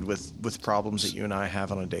distracted with problems that you and I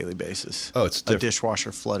have on a daily basis. Oh, it's a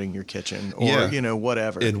dishwasher flooding your kitchen, or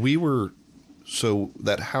whatever. And we were. So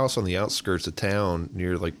that house on the outskirts of town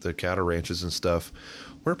near the cattle ranches and stuff,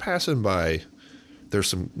 we're passing by. There's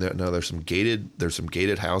some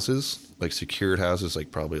gated houses, secured houses,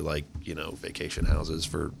 probably vacation houses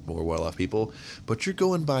for more well-off people. But you're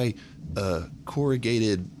going by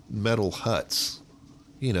corrugated metal huts,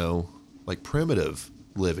 primitive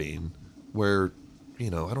living, where I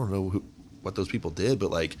don't know what those people did,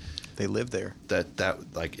 but they lived there.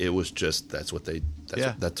 That it was just that's what they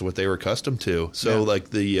were accustomed to. So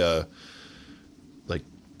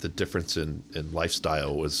the difference in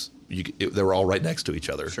lifestyle was they were all right next to each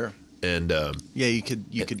other. Sure. And you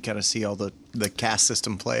could kind of see all the caste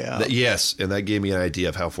system play out. Yes, and that gave me an idea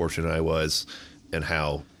of how fortunate I was, and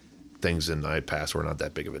how things in my past were not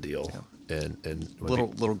that big of a deal. Yeah. And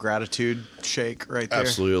little gratitude shake right there.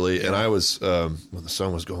 Absolutely. Yeah. And I was when the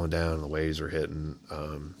sun was going down and the waves were hitting,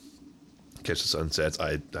 catch the sunsets.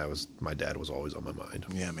 My dad was always on my mind.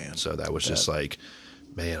 Yeah, man. So that was just I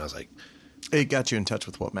was like. It got you in touch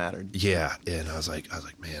with what mattered. Yeah, and I was like,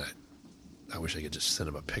 man, I wish I could just send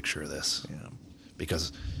him a picture of this. Yeah.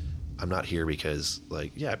 Because I'm not here because I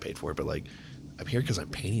paid for it, but I'm here because I'm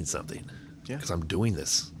painting something. Yeah. Because I'm doing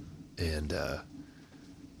this, and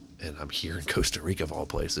I'm here in Costa Rica of all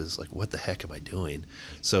places. What the heck am I doing?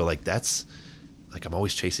 So that's I'm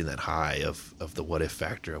always chasing that high of the what if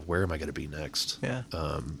factor of where am I going to be next? Yeah.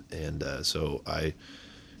 So I,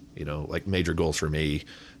 major goals for me,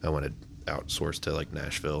 I wanted outsource to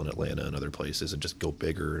Nashville and Atlanta and other places and just go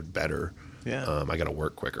bigger and better. Yeah. I got to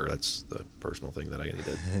work quicker. That's the personal thing that I need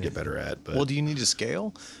to get better at. But well, do you need to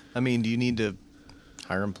scale? Do you need to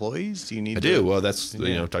hire employees? Do you need? I do. Well, that's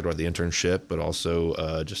talked about the internship, but also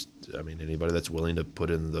anybody that's willing to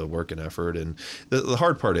put in the work and effort. And the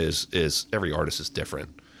hard part is every artist is different.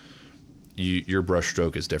 Your brush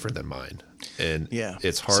stroke is different than mine, and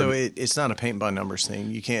it's hard. So it's not a paint by numbers thing.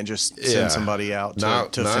 You can't just send somebody out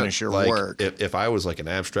to finish your work. If I was an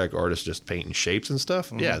abstract artist just painting shapes and stuff,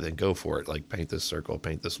 then go for it. Paint this circle,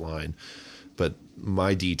 paint this line. But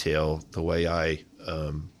my detail, the way I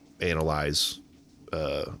analyze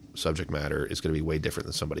subject matter, is going to be way different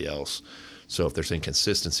than somebody else. So if there's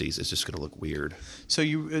inconsistencies, it's just going to look weird. So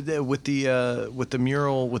you with the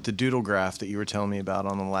mural, with the doodle graph that you were telling me about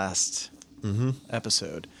on the last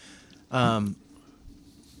episode,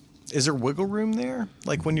 is there wiggle room there?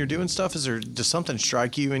 When you're doing stuff, does something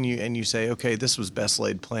strike you and you say, okay, this was best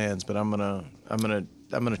laid plans, but I'm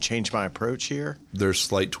gonna change my approach here? There's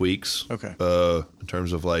slight tweaks. Okay. In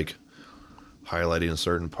terms of highlighting a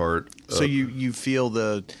certain part. So you feel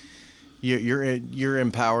You're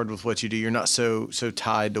empowered with what you do. You're not so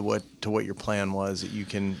tied to what your plan was that you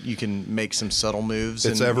can make some subtle moves.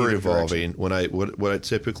 It's ever evolving. What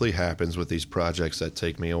typically happens with these projects that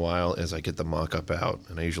take me a while is I get the mock-up out,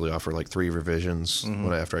 and I usually offer like 3 revisions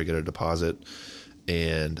after I get a deposit,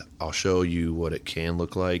 and I'll show you what it can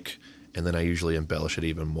look like. And then I usually embellish it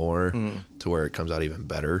even more to where it comes out even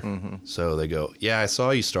better. So they go, yeah, I saw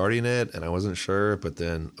you starting it and I wasn't sure, but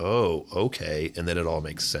then, oh, okay. And then it all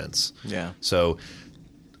makes sense. Yeah. So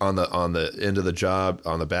on the end of the job,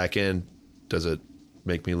 on the back end, does it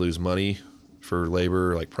make me lose money for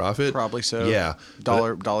labor, like profit? Probably so. Yeah.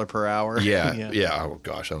 Dollar per hour. Yeah. Yeah. Oh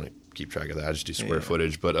gosh, I don't keep track of that. I just do square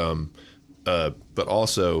footage. But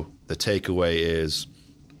also the takeaway is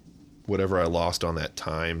whatever I lost on that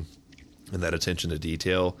time and that attention to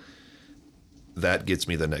detail, that gets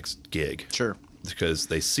me the next gig. Sure. Because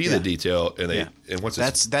they see the detail and and once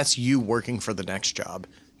that's you working for the next job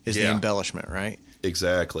is the embellishment, right?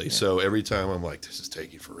 Exactly. Yeah. So every time I'm like, this is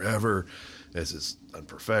taking forever, this is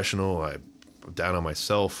unprofessional, I'm down on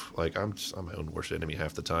myself, like I'm my own worst enemy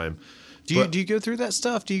half the time. Do you go through that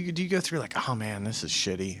stuff? Do you go through like, oh man, this is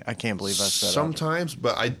shitty, I can't believe I set sometimes,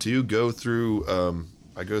 but I do go through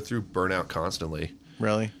burnout constantly.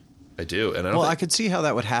 Really? I do, and I could see how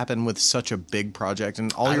that would happen with such a big project,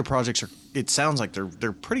 and all your projects are. It sounds like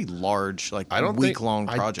they're pretty large, like week-long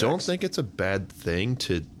projects. I don't think it's a bad thing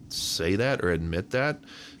to say that or admit that,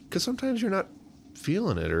 because sometimes you're not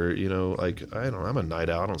feeling it, or like I don't know, I'm a night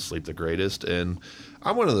owl, I don't sleep the greatest, and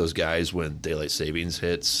I'm one of those guys when daylight savings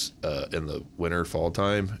hits in the winter fall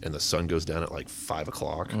time and the sun goes down at like 5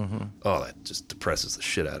 o'clock. Oh, that just depresses the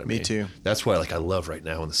shit out of me. Me too. That's why I love right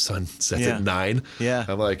now when the sun sets at 9. Yeah.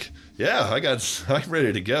 I'm like, I'm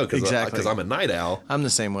ready to go because I'm a night owl. I'm the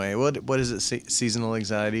same way. What is it? Seasonal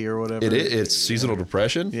anxiety or whatever? It's seasonal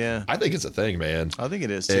depression. Yeah. I think it's a thing, man. I think it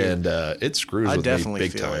is too. And it screws with me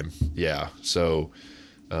big time. It. Yeah. So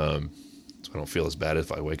I don't feel as bad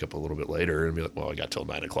if I wake up a little bit later and be like, well, I got till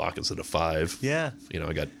 9 o'clock instead of 5. Yeah.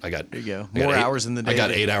 I got there you go. More hours in the day. I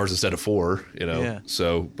got 8 hours instead of 4, Yeah.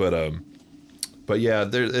 So, but yeah,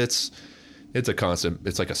 it's a constant,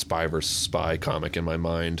 it's like a spy versus spy comic in my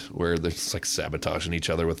mind where they're just like sabotaging each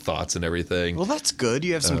other with thoughts and everything. Well, that's good.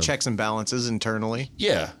 You have some checks and balances internally.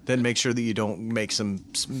 Yeah. Then make sure that you don't make some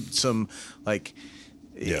like,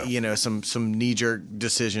 some knee-jerk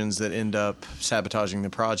decisions that end up sabotaging the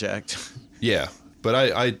project. Yeah, but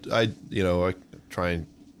I try and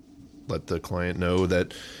let the client know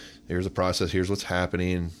that here's a process, here's what's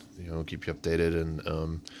happening, keep you updated.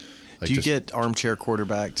 And do you get armchair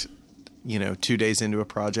quarterbacked, 2 days into a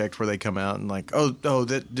project where they come out and like,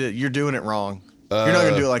 that you're doing it wrong. You're not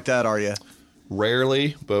going to do it like that, are you?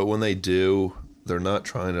 Rarely, but when they do, they're not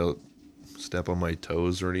trying to step on my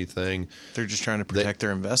toes or anything. They're just trying to protect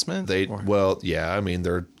their investment. They hired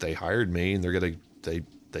me, and they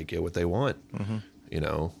get what they want.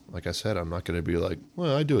 Like I said, I'm not going to be like,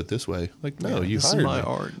 well, I do it this way. Like, no, you hired me. This is my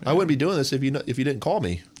art. I wouldn't be doing this if you didn't call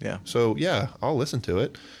me. Yeah. So yeah, I'll listen to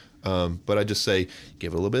it. But I just say,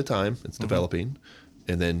 give it a little bit of time. It's developing,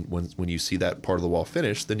 and then when you see that part of the wall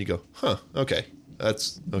finished, then you go, okay.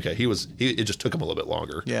 That's okay. It just took him a little bit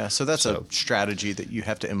longer. Yeah. So that's a strategy that you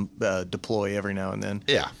have to deploy every now and then.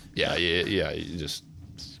 Yeah. You just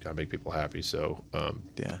gotta make people happy. So,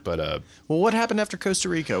 yeah. But well, what happened after Costa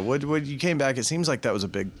Rica? What you came back? It seems like that was a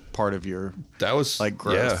big part of your. That was like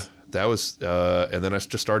growth. Yeah. That was, and then I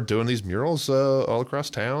just started doing these murals all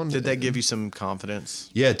across town. Did that give you some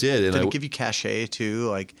confidence? Yeah, it did. And did it give you cachet too?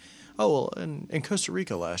 Like, oh well, in Costa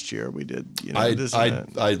Rica last year we did. I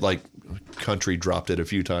like country dropped it a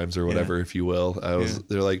few times or whatever, if you will.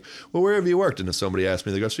 They're like, well, where have you worked? And if somebody asked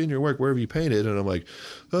me, they go, I've seen your work, where have you painted? And I'm like,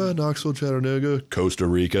 Knoxville, Chattanooga, Costa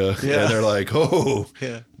Rica. Yeah. And they're like, oh,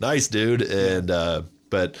 nice, dude. And then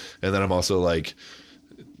I'm also like,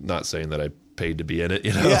 not saying that I paid to be in it,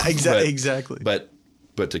 Yeah, exactly. But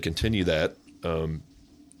to continue that,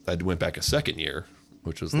 I went back a second year,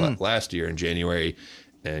 which was last year in January.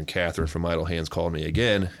 And Catherine from Idle Hands called me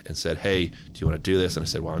again and said, hey, do you want to do this? And I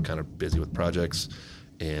said, well, I'm kind of busy with projects.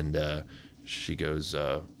 And she goes,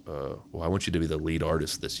 well, I want you to be the lead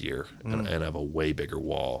artist this year. And I have a way bigger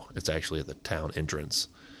wall. It's actually at the town entrance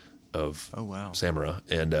of Samara.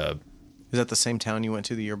 And is that the same town you went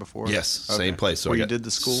to the year before? Yes, same place. So you did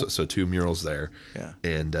the school? So 2 murals there. Yeah.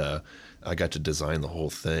 And I got to design the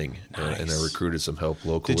whole thing. Nice. And I recruited some help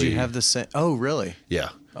locally. Did you have the same? Oh, really? Yeah.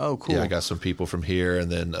 Oh, cool. Yeah, I got some people from here, and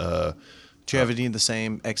then. Do you have any of the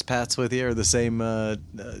same expats with you, or the same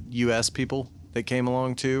U.S. people that came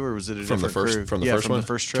along too, or was it from the first crew? From the first one? The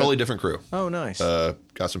first trip? Totally different crew. Oh, nice.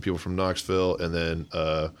 Got some people from Knoxville, and then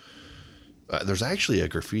there's actually a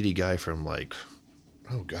graffiti guy from like,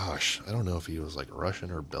 oh gosh, I don't know if he was like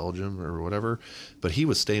Russian or Belgium or whatever, but he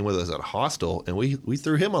was staying with us at a hostel, and we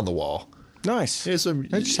threw him on the wall. Nice. I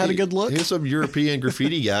just had a good look. Here's some European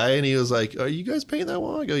graffiti guy, and he was like, "Are you guys painting that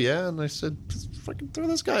wall?" I go, "Yeah," and I said, "Just fucking throw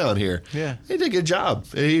this guy on here." Yeah, he did a good job.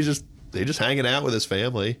 They just hanging out with his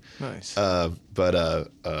family. Nice. But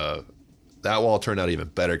that wall turned out even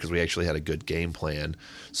better because we actually had a good game plan.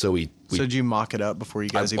 So so did you mock it up before you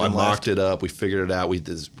guys even left? I mocked it up. We figured it out. We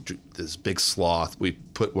did this big sloth. We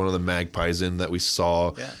put one of the magpies in that we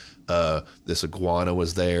saw. Yeah. This iguana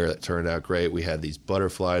was there. That turned out great. We had these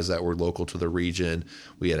butterflies that were local to the region.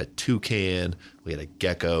 We had a toucan. We had a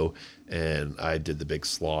gecko. And I did the big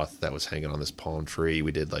sloth that was hanging on this palm tree.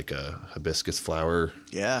 We did like a hibiscus flower.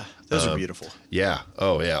 Yeah, those are beautiful. Yeah.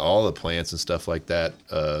 Oh, yeah. All the plants and stuff like that.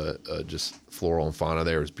 Just floral and fauna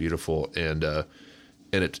there was beautiful. And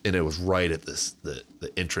it was right at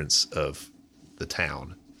the entrance of the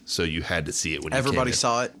town. So you had to see it when everybody you came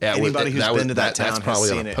saw it. Yeah, anybody who's been to that town that's probably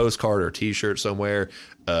has on seen a it. postcard or a T-shirt somewhere.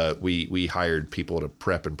 We hired people to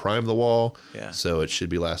prep and prime the wall. Yeah. So it should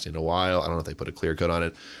be lasting a while. I don't know if they put a clear coat on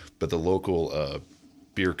it, but the local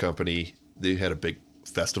beer company, they had a big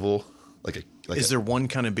festival. Is there one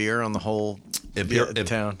kind of beer on the whole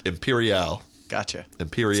town? Imperial. Gotcha.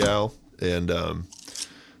 Imperial and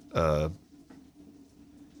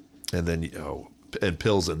then and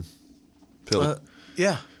Pilsen.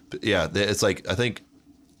 Yeah. Yeah, it's like, I think.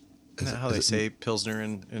 Isn't that how they say Pilsner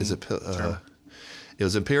in is it it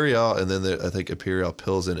was Imperial, and then I think Imperial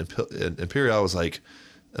Pilsen, and Imperial was like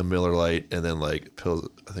a Miller Lite, and then like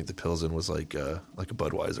I think the Pilsen was like a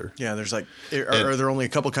Budweiser. Yeah, there's like, are there only a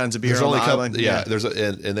couple kinds of beer there's on only the island? Yeah, there's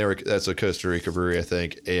that's a Costa Rica brewery, I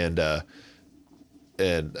think, and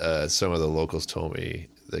some of the locals told me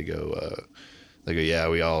they go, yeah,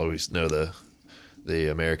 we always know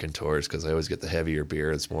the American tours because I always get the heavier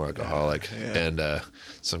beer. It's more alcoholic. Yeah. And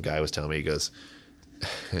some guy was telling me, he goes,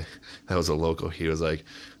 that was a local. He was like,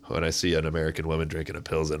 when I see an American woman drinking a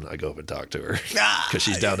Pilsen, I go up and talk to her because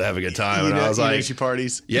she's down to have a good time. And I was like, she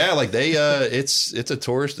parties. Yeah, like they, it's a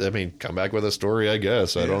tourist. I mean, come back with a story, I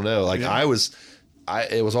guess. I don't know. Like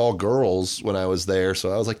it was all girls when I was there,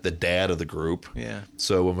 so I was like the dad of the group. Yeah.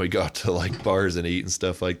 So when we got to like bars and eat and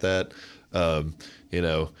stuff like that,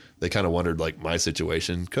 they kind of wondered like my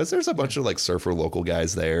situation because there's a bunch of like surfer local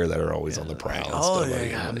guys there that are always on the prowl. Like,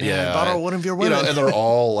 and stuff. I bought one of your women. And they're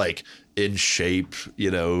all like in shape,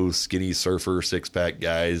 skinny surfer 6-pack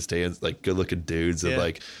guys, like good looking dudes, and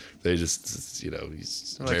like they just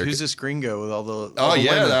he's like, who's this gringo with all the?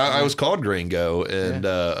 I was called gringo, and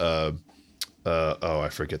I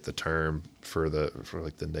forget the term for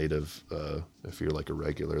like the native, if you're like a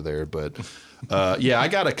regular there, but I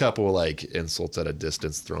got a couple like insults at a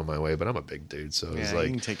distance thrown my way, but I'm a big dude, so it's like,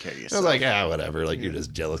 you can take care of yourself. I was like, whatever, like you're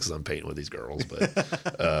just jealous because I'm painting with these girls,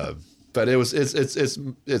 but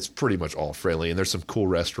it's pretty much all friendly, and there's some cool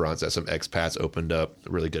restaurants that some expats opened up, a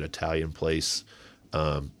really good Italian place,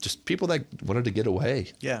 just people that wanted to get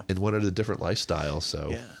away, and wanted a different lifestyle,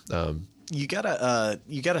 so You gotta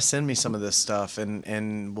send me some of this stuff,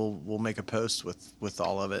 and we'll make a post with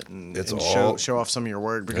all of it, and show off some of your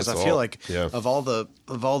work, because I feel like of all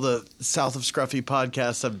the South of Scruffy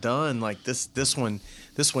podcasts I've done, like this one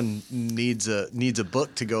needs a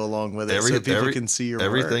book to go along with it, so people can see your work.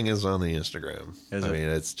 Everything is on the Instagram. Mean,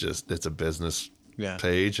 it's a business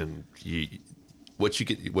page, and what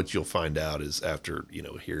you'll find out is after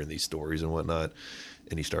hearing these stories and whatnot,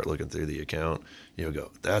 and you start looking through the account, you'll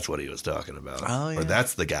go, that's what he was talking about. Or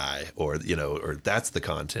that's the guy, or that's the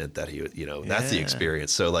content that he, that's the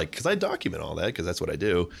experience. So like, cause I document all that because that's what I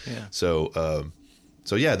do. Yeah. So,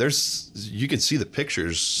 you can see the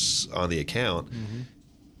pictures on the account,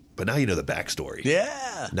 but now you know the backstory.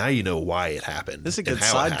 Yeah. Now you know why it happened. This is a good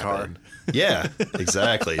sidecar. Yeah,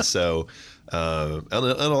 exactly. So, and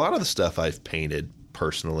a lot of the stuff I've painted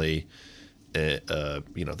personally,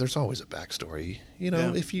 there's always a backstory.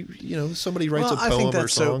 If somebody writes a poem or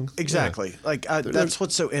song. Exactly. Like that's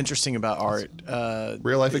what's so interesting about art.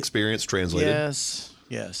 Real life experience translated.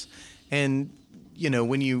 Yes. And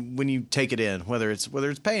when you take it in, whether it's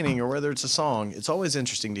painting or whether it's a song, it's always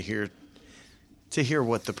interesting to hear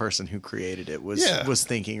what the person who created it was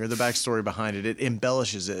thinking, or the backstory behind it. It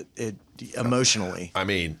embellishes it emotionally. I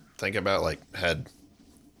mean, think about had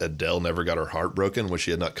Adele never got her heart broken, when she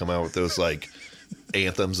had not come out with those like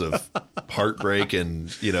anthems of heartbreak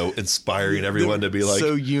and inspiring everyone to be like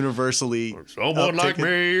so universally someone like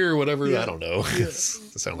me or whatever. I don't know. It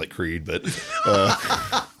sounded like Creed, but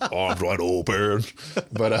arms wide open.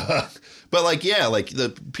 But like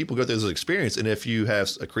the people go through this experience, and if you have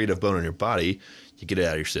a creative bone in your body, you get it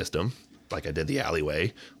out of your system. like I did the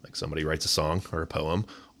alleyway, like somebody writes a song or a poem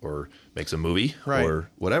or makes a movie or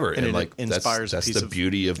whatever. And like inspires that's the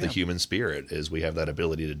beauty of the human spirit is we have that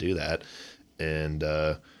ability to do that. And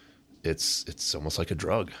it's almost like a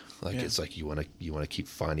drug. Like it's like you want to keep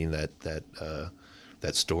finding that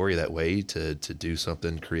story, that way to do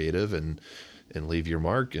something creative and leave your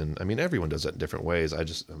mark. And I mean, everyone does that in different ways.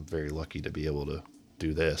 I'm very lucky to be able to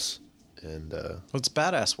do this. And well, it's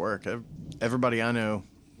badass work. Everybody I know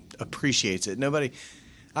appreciates it. Nobody,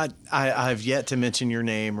 I've yet to mention your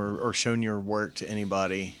name or shown your work to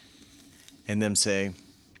anybody and them say,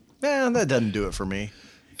 that doesn't do it for me.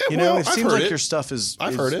 Yeah, it seems like your stuff is...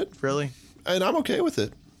 I've heard it. Really? And I'm okay with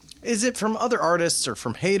it. Is it from other artists or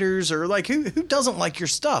from haters or like who doesn't like your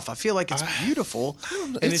stuff? I feel like it's beautiful. I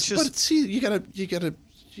don't know. And it's just... But see, you gotta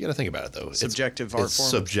think about it though. Subjective art form. It's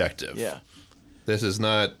subjective. Yeah. This is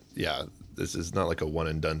not like a one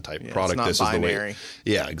and done type product. It's not this binary. is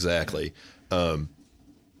the way. Yeah, exactly. But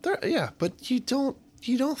you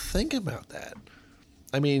don't think about that.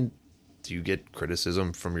 I mean, do you get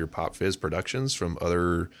criticism from your Pop Fizz productions from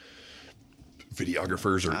other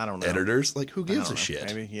videographers or editors? Like, who gives a shit?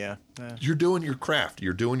 Maybe, yeah. You're doing your craft.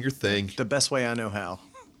 You're doing your thing. The best way I know how.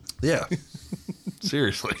 Yeah.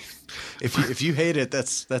 Seriously. If you hate it,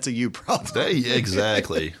 that's a you problem.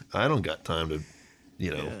 Exactly. I don't got time to,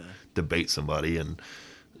 debate somebody and,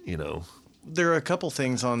 There are a couple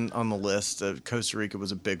things on the list. Costa Rica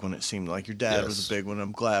was a big one. It seemed like your dad was a big one.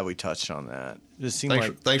 I'm glad we touched on that. It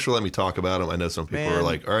seemed thanks for letting me talk about him. I know some people are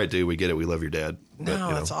like, "All right, dude, we get it. We love your dad."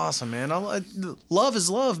 But, that's awesome, man. Love is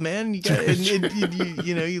love, man. You got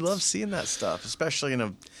you love seeing that stuff, especially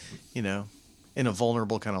in a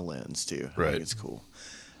vulnerable kind of lens too. I think it's cool.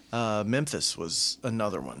 Memphis was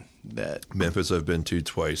another one Memphis I've been to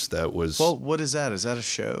twice. That was what is that? Is that a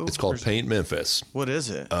show? It's called Paint Memphis. What is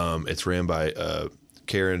it? It's ran by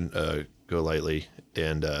Karen Golightly,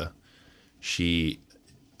 and she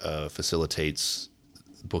facilitates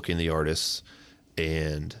booking the artists,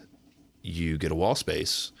 and you get a wall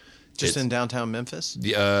space. Just in downtown Memphis?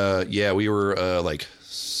 Yeah, we were like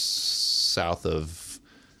south of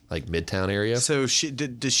like Midtown area. So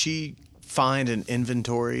does she find an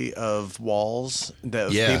inventory of walls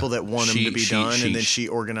people that want them to be done, and then she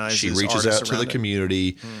organizes. She reaches out to the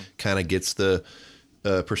community, kind of gets the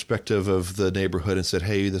perspective of the neighborhood, and said,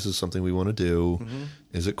 "Hey, this is something we want to do. Mm-hmm.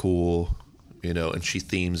 Is it cool?" And she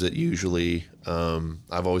themes it usually.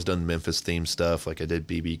 I've always done Memphis themed stuff. Like I did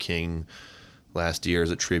BB King last year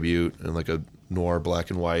as a tribute, and like a noir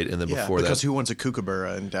black and white, and then before because that, who wants a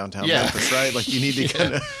kookaburra in downtown Memphis, right? Like you need to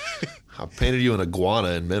kind of. I painted you an iguana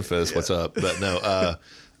in Memphis. Yeah. What's up? But no,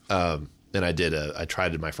 and I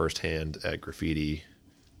tried it my first hand at graffiti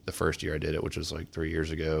the first year I did it, which was like 3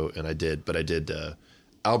 years ago. And I did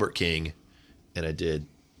Albert King, and I did,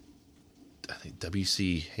 I think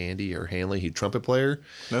W.C. Hanley, he trumpet player.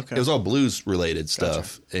 Okay. It was all blues related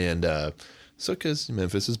stuff. Gotcha. And, so cause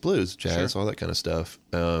Memphis is blues, jazz, all that kind of stuff.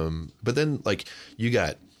 But then like you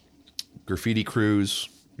got graffiti crews,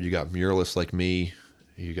 you got muralists like me,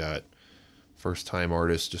 you got first time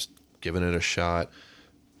artists just giving it a shot,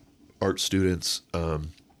 art students.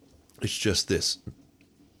 It's just this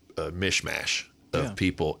mishmash of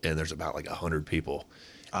people, and there's about like 100 people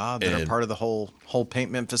that are part of the whole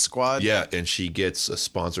Paint Memphis squad. Yeah, and she gets a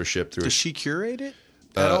sponsorship through. Does she curate it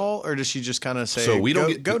at all, or does she just kind of say, so we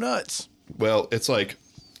don't go nuts? Well, it's like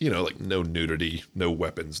like no nudity, no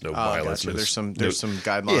weapons, no violence. Gotcha. There's some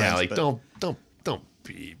guidelines. Yeah, like don't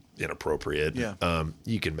be inappropriate. Yeah.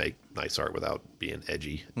 You can make nice art without being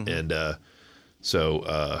edgy. Mm-hmm. And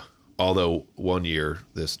so although one year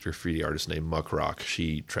this graffiti artist named Muck Rock,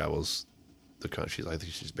 she travels the country. I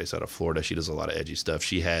think she's based out of Florida. She does a lot of edgy stuff.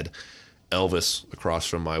 She had Elvis across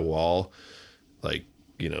from my wall, like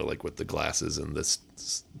with the glasses and this,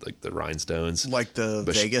 like the rhinestones, like the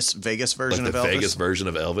Vegas version of Elvis. Vegas version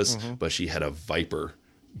of Elvis, but she had a viper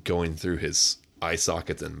going through his eye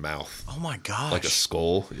sockets and mouth. Oh my gosh! Like a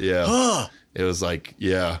skull. Yeah. It was like,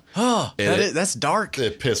 that's dark.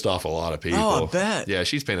 It pissed off a lot of people. Oh, I bet. Yeah,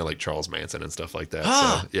 she's painted like Charles Manson and stuff like that.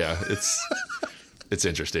 So yeah, it's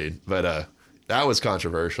interesting, but that was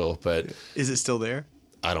controversial. But is it still there?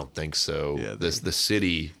 I don't think so. Yeah, the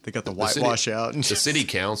city, they got the whitewash out. The city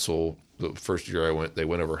council, the first year I went, they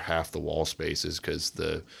went over half the wall spaces because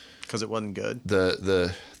it wasn't good.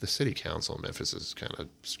 The city council in Memphis is kind of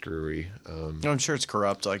screwy. I'm sure it's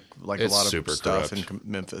corrupt, like a lot of stuff corrupt. In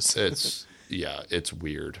Memphis. It's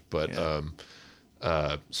weird, but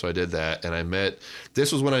so I did that, and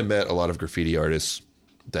this was when I met a lot of graffiti artists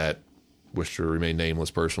that wish to remain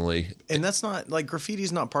nameless personally. And that's not like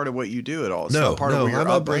graffiti's not part of what you do at all. It's No, not part no, of your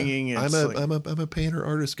upbringing. I'm a painter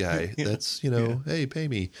artist guy. That's, hey, pay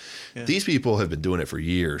me. Yeah. These people have been doing it for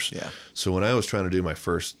years. Yeah. So when I was trying to do my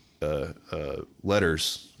first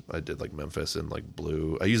letters, I did like Memphis and like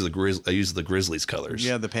blue. I used the Grizzlies colors.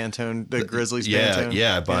 Yeah, the Pantone, the Grizzlies Pantone. Pantone.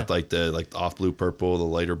 Yeah, I bought like the off blue purple, the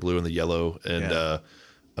lighter blue, and the yellow, and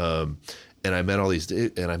and I met all these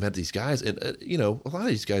guys, and a lot of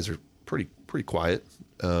these guys are pretty quiet.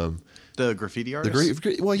 The graffiti artists?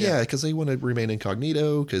 Because they want to remain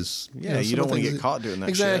incognito. Because you don't want to get caught doing that.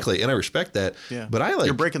 Exactly, shit. And I respect that. Yeah. But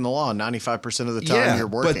you're breaking the law 95% of the time you're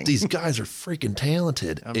working. But these guys are freaking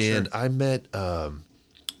talented, and sure. I met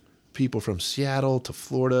people from Seattle to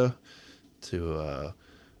Florida to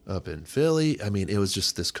up in Philly. I mean, it was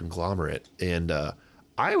just this conglomerate, and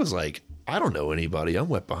I was like, I don't know anybody. I'm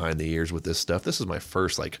wet behind the ears with this stuff. This is my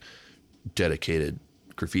first like dedicated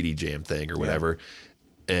graffiti jam thing or whatever.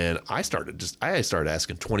 Yeah. And I started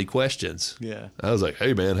asking 20 questions. Yeah. I was like,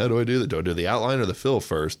 hey man, how do I do that? Do I do the outline or the fill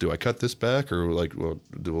first? Do I cut this back or like, will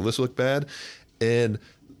this look bad? And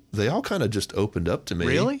they all kind of just opened up to me.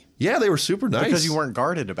 Really? Yeah, they were super nice. Because you weren't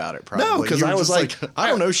guarded about it, probably. No, because I was like, I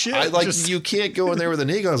don't know shit. You can't go in there with an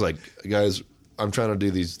ego. I was like, guys, I'm trying to do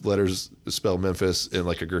these letters spell Memphis in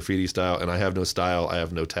like a graffiti style, and I have no style. I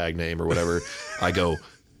have no tag name or whatever. I go,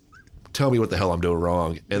 tell me what the hell I'm doing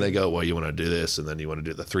wrong. And they go, well, you want to do this, and then you want to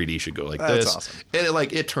do the 3D should go like this. That's awesome.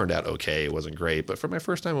 And it turned out okay. It wasn't great, but for my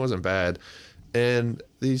first time, it wasn't bad. And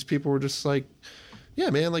these people were just like, yeah,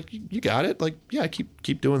 man, like you got it. Like, yeah,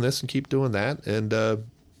 keep doing this and keep doing that.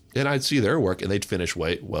 And I'd see their work, and they'd finish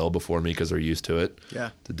well before me because they're used to it. Yeah.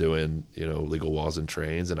 To doing, legal walls and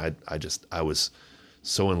trains. And I was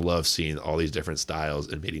so in love seeing all these different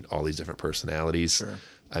styles and meeting all these different personalities. Sure.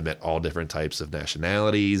 I met all different types of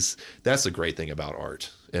nationalities. That's the great thing about art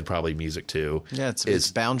and probably music too. Yeah,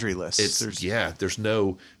 it's boundaryless. There's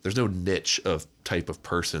no niche of type of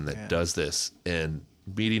person that does this. And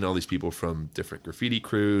meeting all these people from different graffiti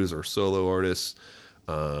crews or solo artists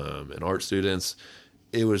and art students,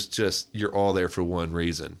 it was just, you're all there for one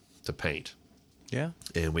reason, to paint. Yeah.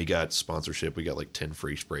 And we got sponsorship. We got like 10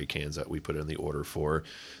 free spray cans that we put in the order for.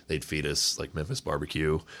 They'd feed us like Memphis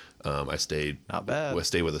barbecue. I stayed. Not bad. I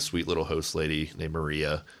stayed with a sweet little host lady named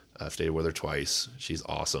Maria. I've stayed with her twice. She's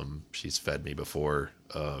awesome. She's fed me before.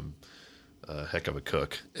 A heck of a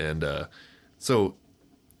cook. And so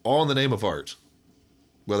all in the name of art,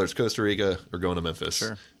 whether it's Costa Rica or going to Memphis.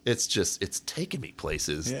 Sure. It's taken me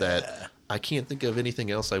places that I can't think of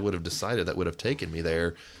anything else I would have decided that would have taken me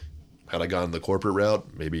there. Had I gone the corporate route,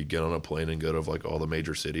 maybe get on a plane and go to like all the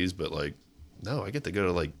major cities, but like, no, I get to go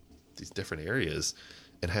to like these different areas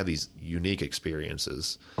and have these unique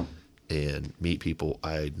experiences and meet people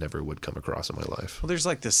I never would come across in my life. Well, there's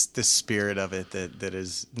like this spirit of it that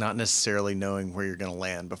is not necessarily knowing where you're going to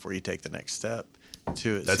land before you take the next step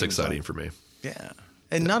to it. That's exciting for me. Yeah.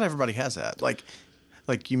 And not everybody has that. Like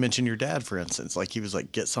you mentioned your dad, for instance, like he was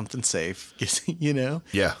like, get something safe,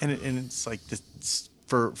 Yeah. And it's like this,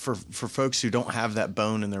 for folks who don't have that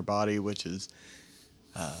bone in their body, which is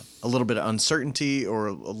a little bit of uncertainty or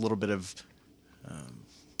a little bit of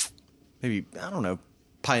maybe, I don't know,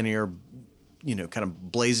 pioneer, kind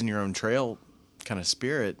of blazing your own trail kind of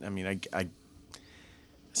spirit. I mean, I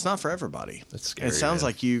it's not for everybody. That's scary. It sounds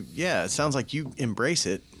like you embrace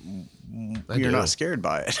it. You're not scared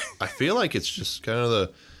by it. I feel like it's just kind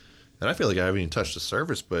of and I feel like I haven't even touched the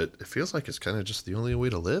surface, but it feels like it's kind of just the only way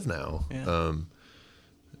to live now. Yeah.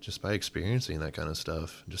 Just by experiencing that kind of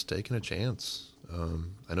stuff, just taking a chance.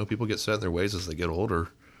 I know people get set in their ways as they get older.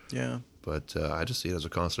 Yeah. But I just see it as a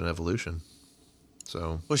constant evolution.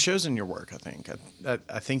 So. Well, it shows in your work, I think.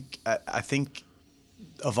 I think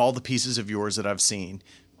of all the pieces of yours that I've seen,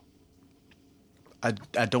 I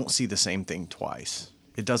don't see the same thing twice.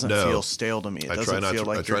 It doesn't feel stale to me. It doesn't feel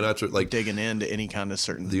like you're digging into any kind of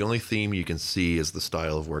certain. The only theme you can see is the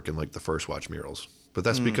style of work in like the First Watch murals, but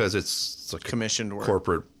that's because it's like commissioned work.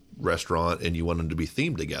 Corporate restaurant, and you want them to be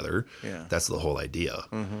themed together. Yeah, that's the whole idea.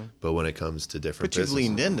 Mm-hmm. But when it comes to different, but you've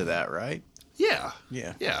leaned into that, right? Yeah.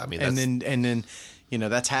 I mean, and then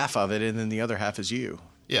that's half of it, and then the other half is you.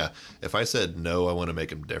 Yeah. If I said no, I want to make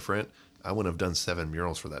them different, I wouldn't have done 7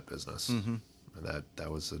 murals for that business. Mm-hmm. That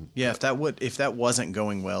was if that wasn't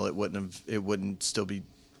going well, it wouldn't still be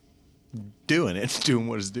doing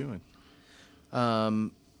what it's doing.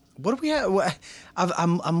 What do we have?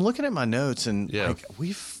 I'm looking at my notes and like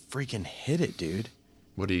we've freaking hit it, dude.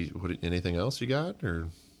 Anything else you got, or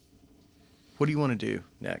what do you want to do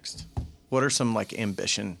next? What are some like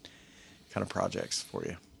ambition kind of projects for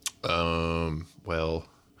you? Well,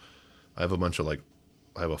 I have a bunch of like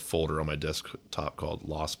I have a folder on my desktop called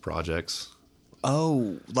Lost Projects.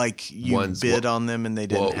 Oh, like you bid on them and they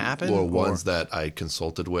didn't happen? Or ones that I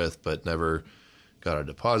consulted with but never got a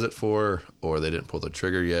deposit for, or they didn't pull the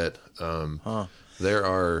trigger yet. There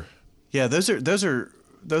are... Yeah, those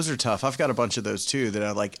are tough. I've got a bunch of those too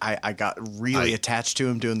that I got really attached to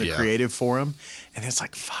them doing the creative for them. And it's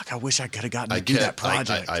like, fuck, I wish I could have gotten to do that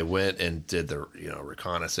project. I went and did the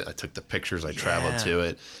reconnaissance. I took the pictures. I traveled to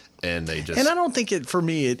it. And they just... And I don't think for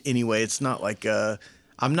me, anyway, it's not like...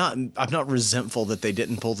 I'm not resentful that they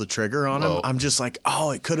didn't pull the trigger on them. I'm just like,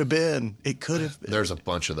 oh, it could have been. It could have been. There's a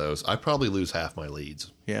bunch of those. I probably lose half my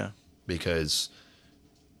leads. Yeah. Because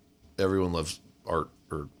everyone loves art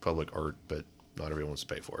or public art, but not everyone wants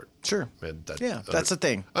to pay for it. Sure. And that's the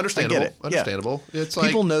thing. Understandable. I get it. Understandable. Yeah. It's like,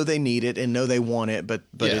 people know they need it and know they want it, but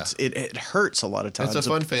it hurts a lot of times. It's a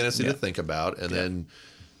fun fantasy to think about. And then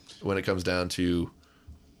when it comes down to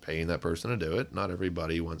paying that person to do it, not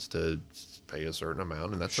everybody wants to pay a certain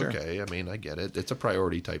amount, and that's okay. I mean, I get it. It's a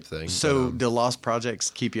priority type thing. So do Lost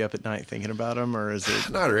Projects keep you up at night thinking about them, or is it...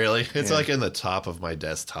 Not really. It's like in the top of my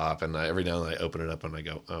desktop, and every now and then I open it up and I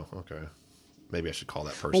go, oh, okay. Maybe I should call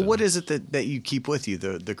that person. Well, what is it that you keep with you?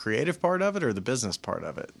 The creative part of it or the business part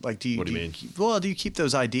of it? Like, what do you mean? Do you keep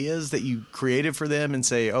those ideas that you created for them and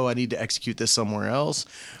say, oh, I need to execute this somewhere else?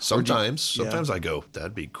 Sometimes I go,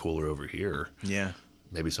 that'd be cooler over here. Yeah.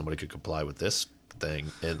 Maybe somebody could comply with this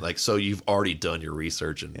thing, and like, so you've already done your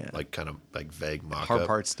research and like kind of like vague mock-up. Hard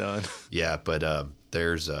part's done. Yeah, but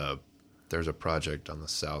there's a project on the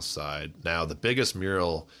south side now. The biggest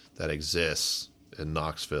mural that exists in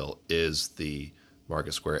Knoxville is the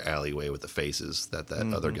Market Square alleyway with the faces that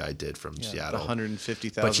other guy did from Seattle. The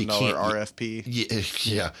 $150,000 RFP.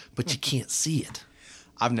 Yeah, but you can't see it.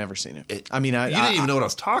 I've never seen it. I mean, you didn't even know what I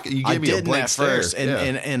was talking. You gave me a blank stare. First,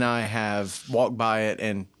 and I have walked by it,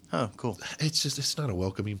 and cool. It's not a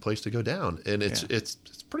welcoming place to go down, and it's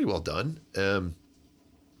pretty well done. But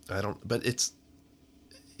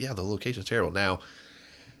the location's terrible. Now,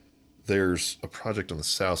 there's a project on the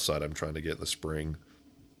south side I'm trying to get in the spring,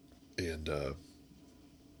 and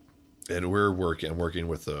I'm working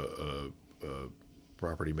with a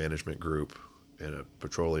property management group and a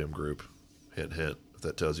petroleum group. Hint, hint. If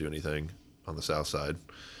that tells you anything, on the south side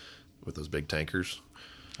with those big tankers.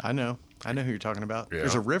 I know who you're talking about. Yeah.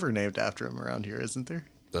 There's a river named after him around here, isn't there?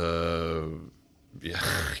 Yeah,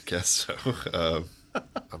 I guess so. I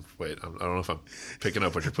don't know if I'm picking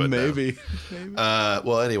up what you're putting Maybe.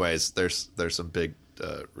 Well, anyways, there's some big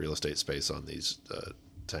real estate space on these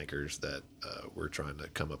tankers that we're trying to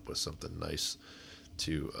come up with something nice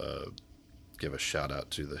to give a shout out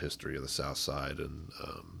to the history of the South Side, and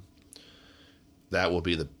that will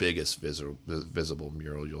be the biggest visible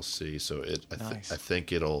mural you'll see. So I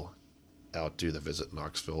think it'll outdo the Visit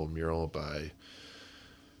Knoxville mural by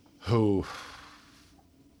a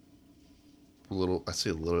little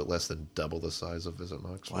bit less than double the size of Visit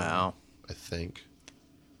Knoxville. Wow. I think.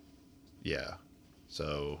 Yeah.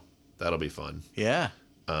 So that'll be fun. Yeah.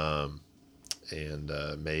 And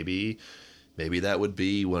maybe that would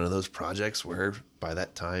be one of those projects where by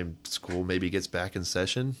that time school maybe gets back in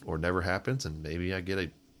session or never happens, and maybe I get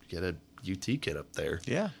a UT kid up there.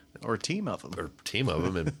 Yeah. Or a team of them.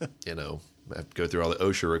 And, have to go through all the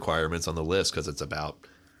OSHA requirements on the list because it's about,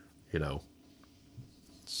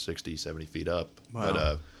 60, 70 feet up.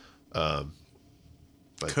 Wow.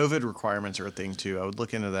 But COVID requirements are a thing too. I would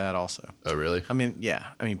look into that also. Oh, really? I mean, yeah.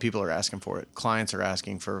 I mean, people are asking for it. Clients are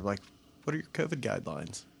asking for, like, what are your COVID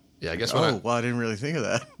guidelines? Yeah, I guess. I didn't really think of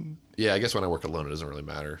that. Yeah, I guess when I work alone, it doesn't really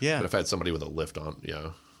matter. Yeah. But if I had somebody with a lift on,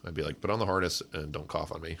 I'd be like, put on the harness and don't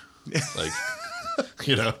cough on me. Like,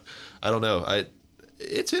 I don't know.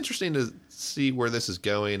 It's interesting to see where this is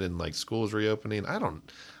going, and like schools reopening. I don't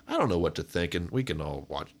know what to think, and we can all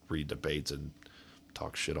read debates and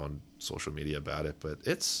talk shit on social media about it, but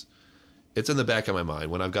it's in the back of my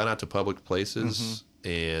mind when I've gone out to public places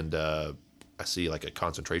and I see like a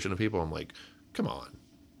concentration of people. I'm like, come on.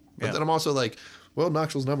 But then I'm also like, well,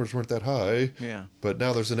 Knoxville's numbers weren't that high. Yeah. But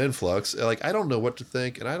now there's an influx. Like, I don't know what to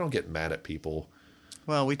think, and I don't get mad at people.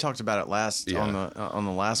 Well, we talked about it on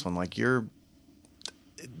the last one. Like, you're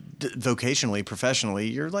vocationally, professionally,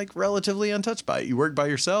 you're like relatively untouched by it. You work by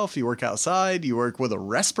yourself. You work outside. You work with a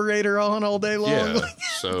respirator on all day long. Yeah.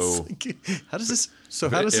 So how does this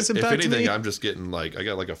impact me? If anything, I'm just getting I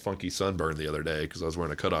got like a funky sunburn the other day because I was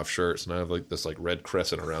wearing a cutoff shirt, so now I have like this like red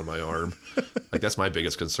crescent around my arm. Like, that's my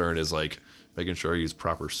biggest concern is like making sure I use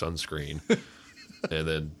proper sunscreen, and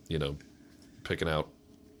then picking out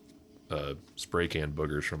spray can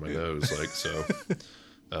boogers from my nose. Like, so.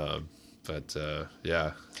 But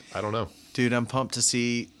yeah, I don't know. Dude, I'm pumped to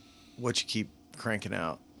see what you keep cranking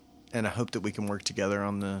out. And I hope that we can work together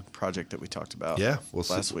on the project that we talked about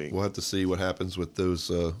last week. We'll have to see what happens with those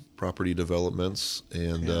property developments.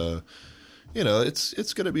 And,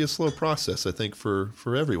 it's going to be a slow process, I think,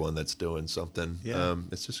 for everyone that's doing something. Yeah.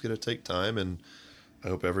 It's just going to take time. And I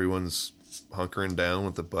hope everyone's hunkering down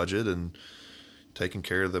with the budget and taking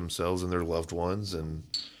care of themselves and their loved ones and,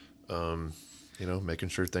 making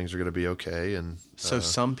sure things are going to be okay. And so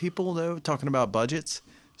some people, though, talking about budgets,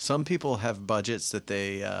 some people have budgets that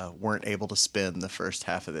they weren't able to spend the first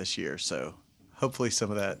half of this year. So hopefully some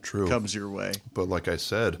of that comes your way. But like I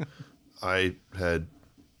said, I had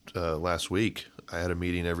last week, I had a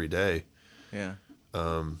meeting every day. Yeah.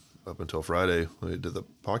 Up until Friday when I did the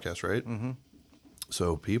podcast, right? Mm-hmm.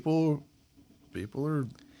 So people are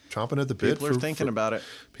chomping at the bit. People are thinking about it.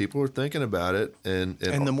 People are thinking about it. And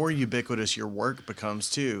the more ubiquitous your work becomes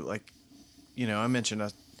too. Like, I mentioned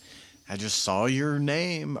I just saw your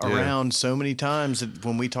name around so many times that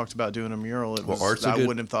when we talked about doing a mural, I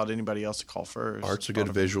wouldn't have thought anybody else to call first. Art's a good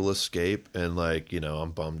visual escape, and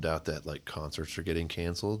I'm bummed out that concerts are getting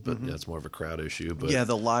canceled, but that's more of a crowd issue. But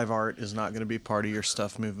the live art is not going to be part of your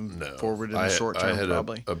stuff moving forward in the short term. I had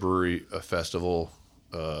probably a brewery, a festival.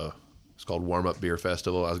 It's called Warm Up Beer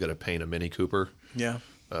Festival. I was going to paint a Mini Cooper. Yeah.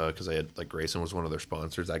 Because I had Grayson was one of their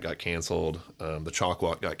sponsors. That got canceled. The Chalk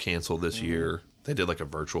Walk got canceled this year. They did a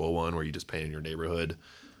virtual one where you just paint in your neighborhood.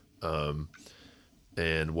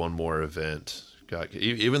 And one more event got,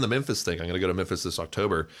 even the Memphis thing. I'm going to go to Memphis this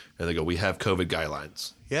October, and they go, we have COVID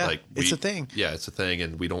guidelines. Yeah, it's a thing. Yeah, it's a thing,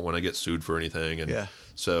 and we don't want to get sued for anything. And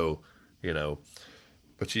so,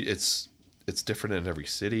 but it's different in every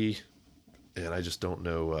city, and I just don't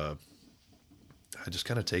know. I just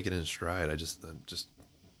kind of take it in stride. I don't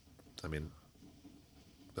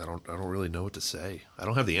really know what to say. I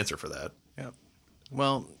don't have the answer for that. Yeah.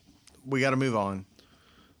 Well, we got to move on.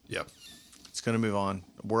 Yeah. It's going to move on.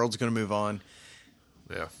 The world's going to move on.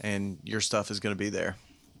 Yeah. And your stuff is going to be there.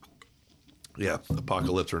 Yeah.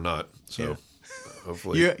 Apocalypse or not. So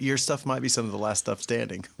hopefully. Your stuff might be some of the last stuff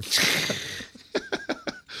standing.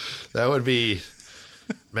 That would be,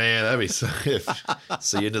 man, that'd be so,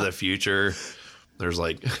 see into the future. There's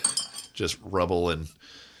just rubble and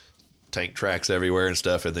tank tracks everywhere and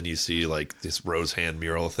stuff, and then you see this rose hand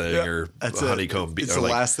mural thing or a honeycomb. It's the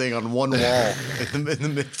last thing on one wall in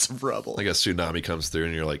the midst of rubble. Like a tsunami comes through,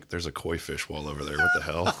 and you're like, "There's a koi fish wall over there. What the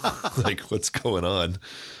hell? What's going on?"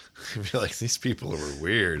 You'd be like, "These people are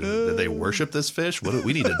weird. Did they worship this fish? What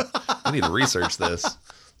we need to research this."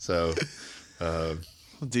 So,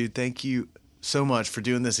 dude, thank you so much for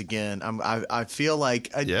doing this again. I feel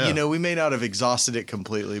like we may not have exhausted it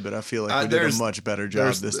completely, but I feel like we did a much better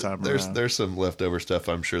job this time around. There's some leftover stuff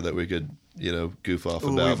I'm sure that we could goof off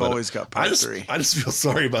about. We've always got part 3. I just feel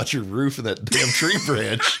sorry about your roof and that damn tree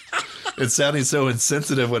branch. It's sounding so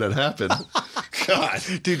insensitive when it happened. God,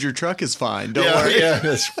 dude, your truck is fine. Don't worry.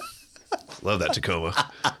 Yeah, love that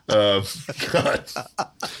Tacoma. God.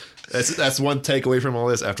 That's one takeaway from all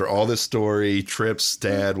this. After all this story, trips,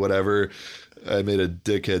 dad, whatever, I made a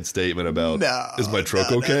dickhead statement about, is my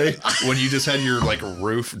truck okay? No. When you just had your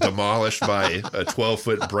roof demolished by a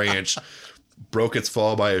 12-foot branch, broke its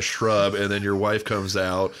fall by a shrub, and then your wife comes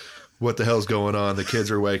out. What the hell's going on? The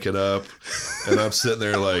kids are waking up, and I'm sitting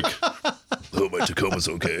there oh, my Tacoma's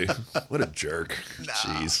okay. What a jerk.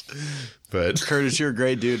 Jeez. But Curtis, you're a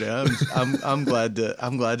great dude. I'm glad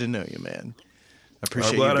to know you, man.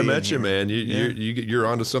 I'm glad I met you, man. You're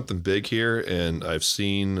onto something big here, and I've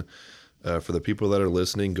seen, for the people that are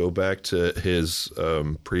listening, go back to his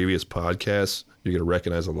previous podcasts. You're going to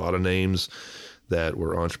recognize a lot of names that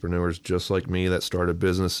were entrepreneurs just like me that started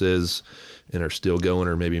businesses and are still going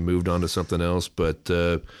or maybe moved on to something else. But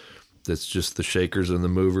that's just the shakers and the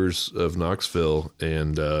movers of Knoxville,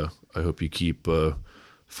 and I hope you keep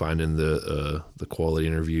finding the quality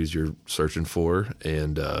interviews you're searching for,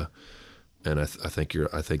 and I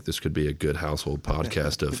think this could be a good household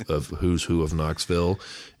podcast of who's who of Knoxville.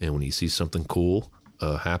 And when you see something cool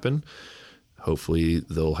happen, hopefully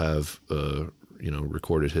they'll have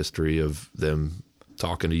recorded history of them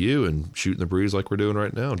talking to you and shooting the breeze like we're doing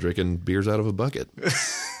right now, drinking beers out of a bucket.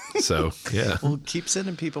 So yeah, well, keep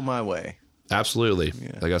sending people my way. Absolutely,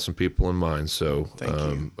 yeah. I got some people in mind. So thank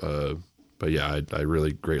you. But yeah, I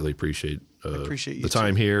really greatly appreciate the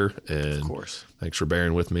time too. Here, and of course, thanks for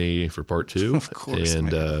bearing with me for part 2. Of course,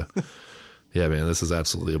 and yeah, man, this is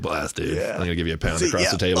absolutely a blast, dude. Yeah. I'm gonna give you a pound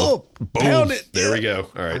across the table. Oh, boom! Pound it. There we go.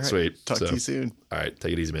 All right, sweet. Talk to you soon. All right,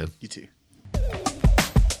 take it easy, man. You too.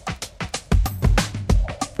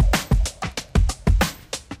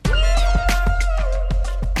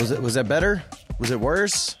 Was that better? Was it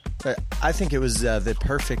worse? I think it was the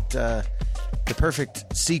perfect the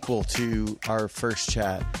perfect sequel to our first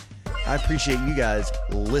chat. I appreciate you guys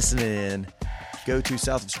listening in. Go to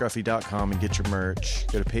southofscruffy.com and get your merch.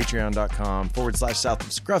 Go to patreon.com/South of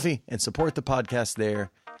Scruffy and support the podcast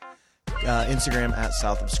there. Instagram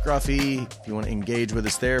 @South of Scruffy. If you want to engage with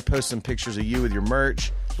us there, post some pictures of you with your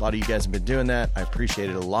merch. A lot of you guys have been doing that. I appreciate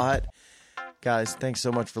it a lot. Guys, thanks so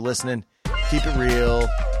much for listening. Keep it real.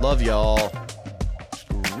 Love y'all.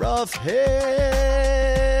 Roughhead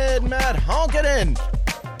Matt Honkinen.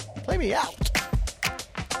 Play me out.